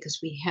will, because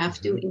we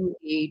have to Mhm.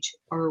 engage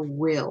our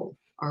will,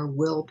 our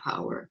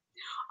willpower.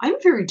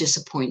 I'm very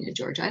disappointed,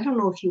 George. I don't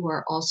know if you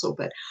are also,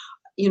 but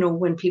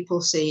when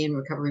people say in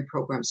recovery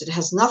programs, it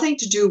has nothing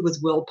to do with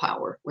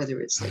willpower,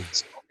 whether it's like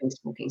stopping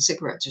smoking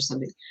cigarettes or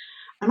something.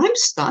 And I'm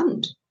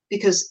stunned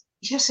because,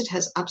 yes, it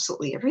has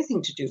absolutely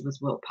everything to do with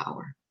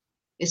willpower.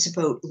 It's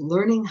about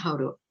learning how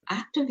to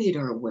activate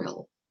our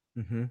will,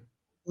 Mhm.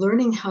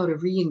 learning how to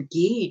re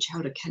engage,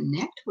 how to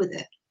connect with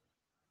it,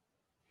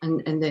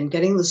 and then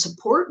getting the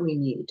support we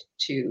need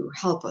to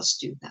help us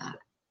do that.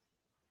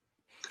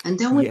 And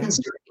then we can Yeah.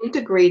 start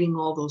integrating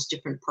all those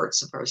different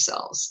parts of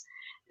ourselves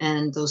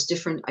and those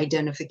different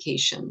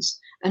identifications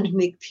and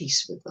make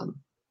peace with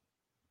them.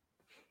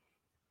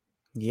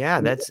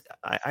 Yeah,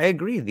 I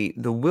agree.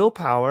 The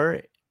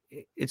willpower,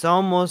 it's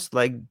almost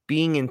like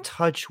being in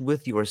touch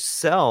with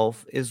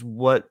yourself is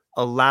what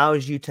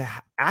allows you to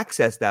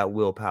access that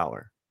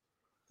willpower.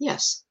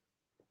 Yes,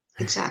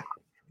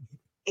 exactly.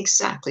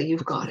 Exactly.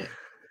 You've got it.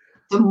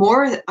 The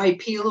more that I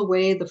peel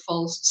away the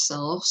false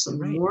selves and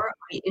the Right. more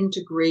I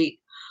integrate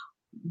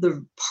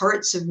the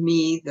parts of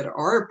me that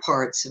are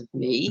parts of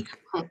me,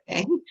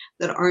 okay,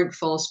 that aren't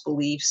false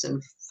beliefs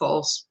and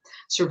false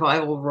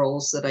survival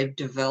roles that I've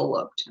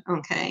developed,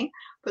 okay?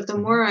 But the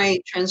Mhm. more I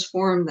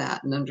transform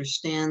that and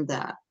understand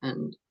that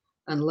and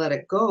let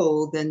it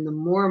go, then the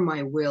more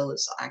my will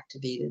is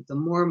activated, the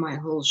more my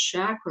whole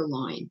chakra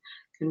line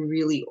can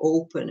really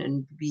open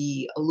and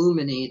be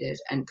illuminated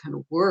and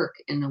can work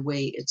in the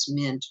way it's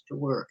meant to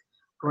work,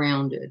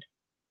 grounded,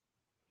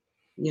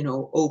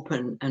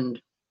 open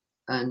and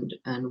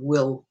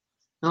will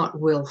not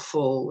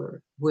willful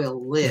or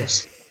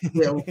willless,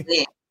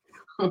 willing,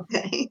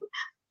 okay?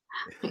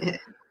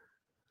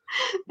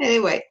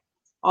 Anyway,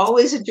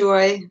 always a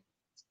joy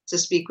to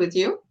speak with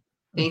you.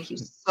 Thank you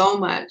so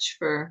much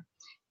for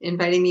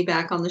inviting me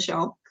back on the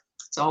show.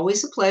 It's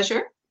always a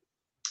pleasure.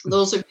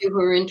 Those of you who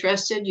are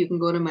interested, you can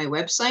go to my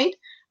website,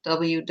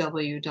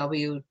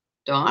 www.ravdr,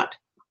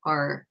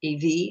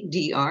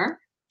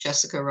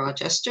 Jessica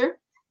Rochester,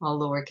 all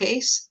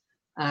lowercase,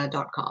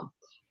 .com.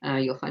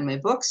 You'll find my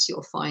books.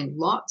 You'll find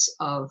lots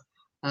of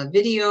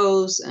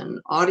videos and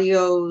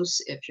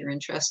audios if you're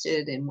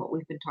interested in what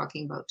we've been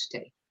talking about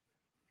today.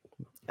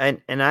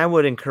 And I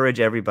would encourage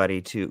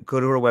everybody to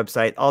go to her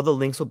website. All the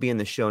links will be in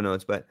the show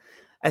notes, but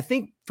I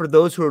think for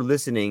those who are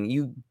listening,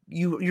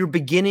 you're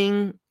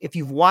beginning, if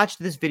you've watched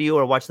this video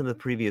or watched some of the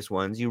previous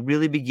ones, you're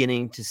really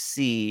beginning to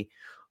see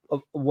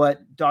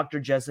what Dr.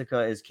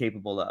 Jessica is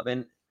capable of.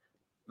 And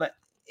but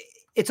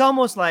it's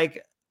almost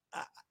like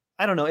I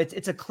I don't know,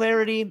 it's a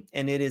clarity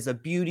and it is a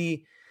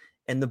beauty,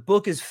 and the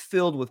book is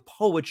filled with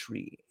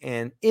poetry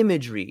and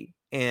imagery,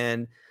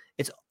 and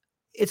it's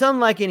it's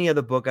unlike any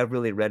other book I've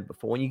really read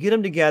before. When you get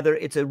them together,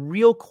 it's a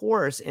real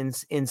course in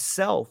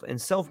self and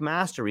self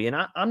mastery. And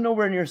I'm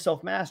nowhere near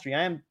self mastery.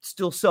 I am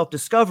still self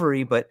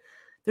discovery, but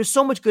there's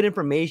so much good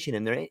information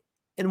in there.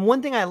 And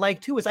one thing I like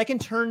too is I can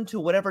turn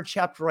to whatever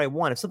chapter I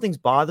want. If something's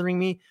bothering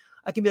me,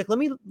 I can be like, let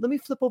me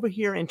flip over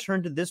here and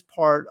turn to this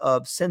part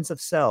of sense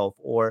of self,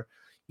 or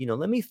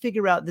let me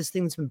figure out this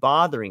thing that's been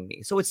bothering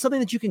me. So it's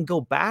something that you can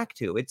go back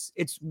to. It's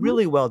Mhm.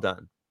 really well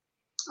done.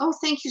 Oh,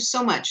 thank you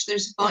so much.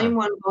 There's Yeah, volume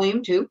one,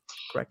 volume two,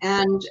 correct.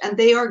 and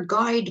they are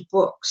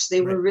guidebooks. They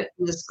Right. were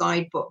written as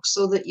guidebooks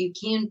so that you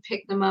can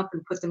pick them up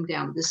and put them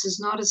down. This is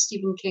not a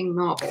Stephen King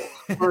novel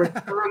or a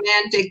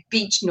romantic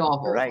beach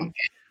novel, Right.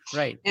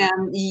 Right.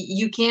 and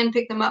you can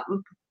pick them up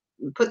and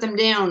put them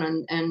down.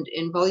 And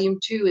in volume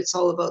two, it's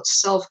all about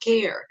self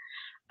care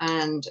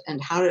and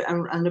how to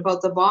and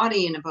about the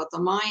body and about the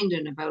mind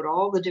and about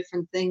all the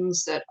different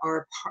things that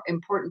are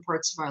important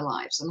parts of our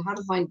lives and how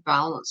to find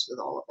balance with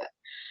all of it.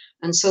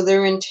 And so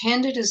they're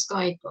intended as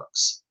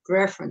guidebooks,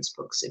 reference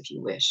books, if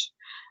you wish.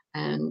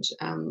 And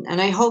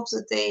I hope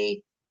that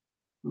they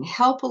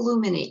help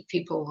illuminate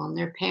people on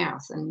their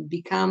path and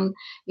become,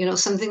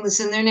 something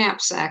that's in their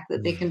knapsack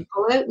that they can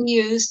pull out and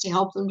use to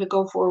help them to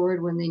go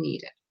forward when they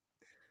need it.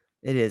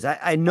 It is.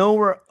 I know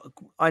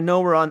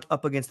we're on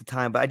up against the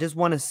time, but I just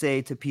want to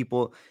say to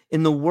people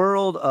in the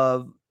world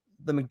of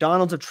the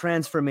McDonald's of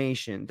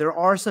transformation, there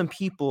are some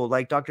people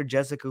like Dr.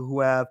 Jessica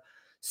who have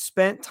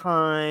spent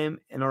time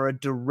and are a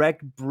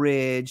direct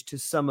bridge to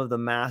some of the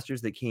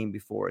masters that came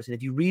before us. And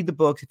if you read the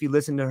books, if you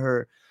listen to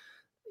her,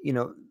 you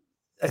know,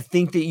 I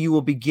think that you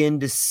will begin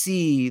to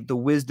see the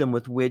wisdom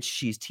with which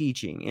she's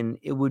teaching. And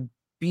it would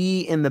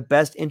be in the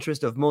best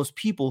interest of most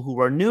people who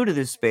are new to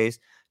this space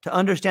to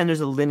understand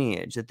there's a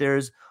lineage, that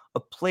there's a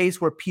place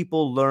where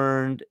people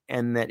learned,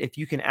 and that if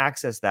you can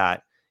access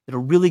that, it'll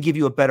really give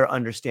you a better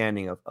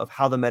understanding of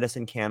how the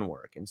medicine can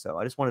work. And so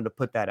I just wanted to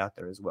put that out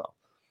there as well.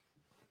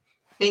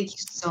 Thank you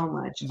so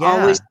much.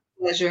 Always Yeah.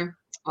 a pleasure.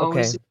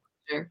 Always Okay. a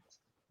pleasure.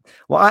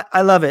 Well,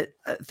 I love it.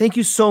 Thank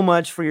you so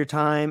much for your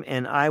time,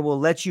 and I will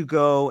let you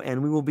go,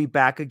 and we will be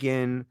back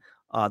again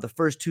the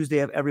first Tuesday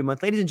of every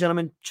month. Ladies and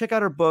gentlemen, check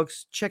out her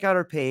books, check out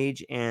her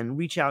page, and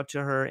reach out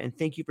to her. And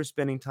thank you for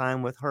spending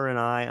time with her and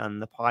I on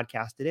the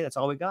podcast today. That's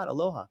all we got.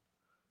 Aloha.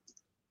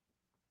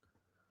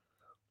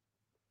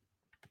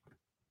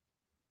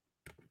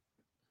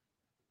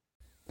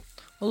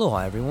 Aloha,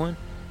 everyone.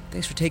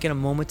 Thanks for taking a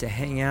moment to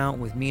hang out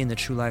with me in the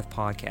True Life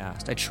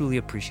podcast. I truly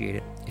appreciate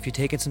it. If you're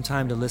taking some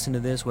time to listen to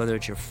this, whether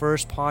it's your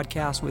first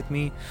podcast with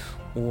me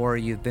or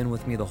you've been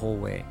with me the whole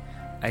way,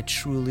 I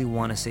truly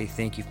want to say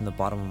thank you from the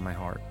bottom of my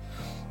heart.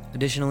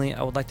 Additionally,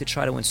 I would like to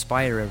try to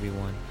inspire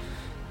everyone.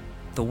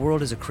 The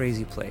world is a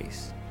crazy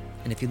place,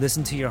 and if you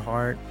listen to your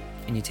heart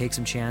and you take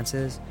some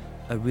chances,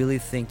 I really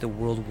think the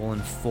world will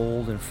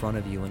unfold in front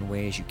of you in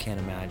ways you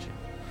can't imagine.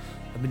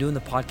 I've been doing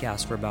the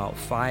podcast for about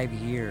 5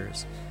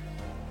 years.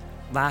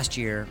 Last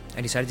year,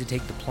 I decided to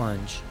take the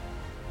plunge.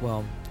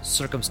 Well,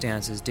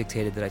 circumstances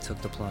dictated that I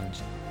took the plunge,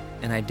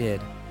 and I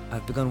did.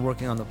 I've begun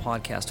working on the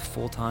podcast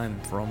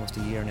full-time for almost a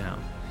year now,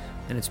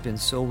 and it's been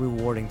so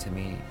rewarding to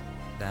me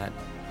that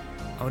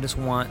I just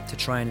want to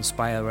try and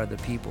inspire other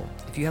people.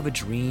 If you have a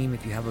dream,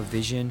 if you have a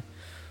vision,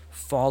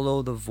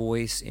 follow the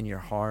voice in your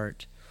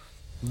heart,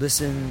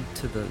 listen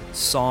to the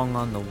song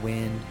on the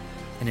wind,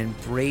 and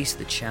embrace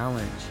the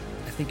challenge.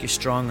 I think you're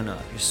strong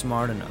enough, you're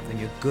smart enough, and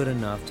you're good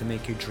enough to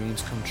make your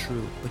dreams come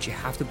true, but you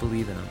have to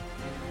believe in them.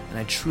 And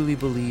I truly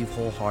believe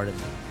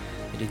wholeheartedly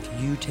that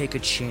if you take a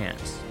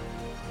chance,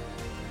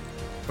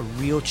 a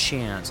real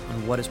chance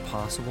on what is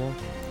possible,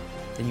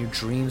 then your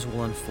dreams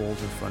will unfold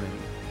in front of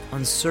you.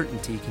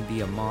 Uncertainty can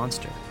be a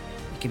monster.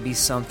 It can be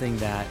something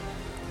that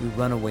we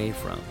run away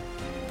from.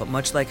 But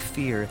much like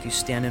fear, if you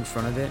stand in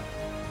front of it,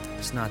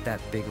 it's not that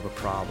big of a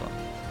problem.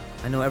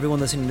 I know everyone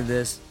listening to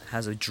this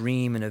has a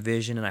dream and a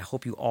vision, and I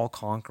hope you all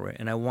conquer it.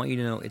 And I want you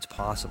to know it's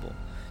possible.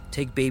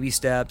 Take baby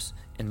steps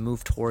and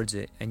move towards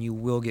it, and you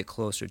will get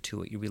closer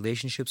to it. Your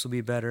relationships will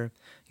be better.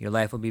 Your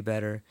life will be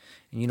better.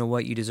 And you know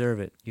what? You deserve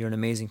it. You're an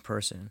amazing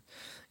person.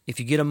 If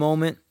you get a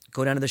moment,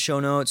 go down to the show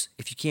notes.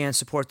 If you can,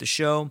 support the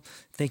show.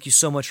 Thank you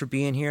so much for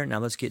being here. Now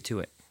let's get to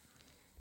it.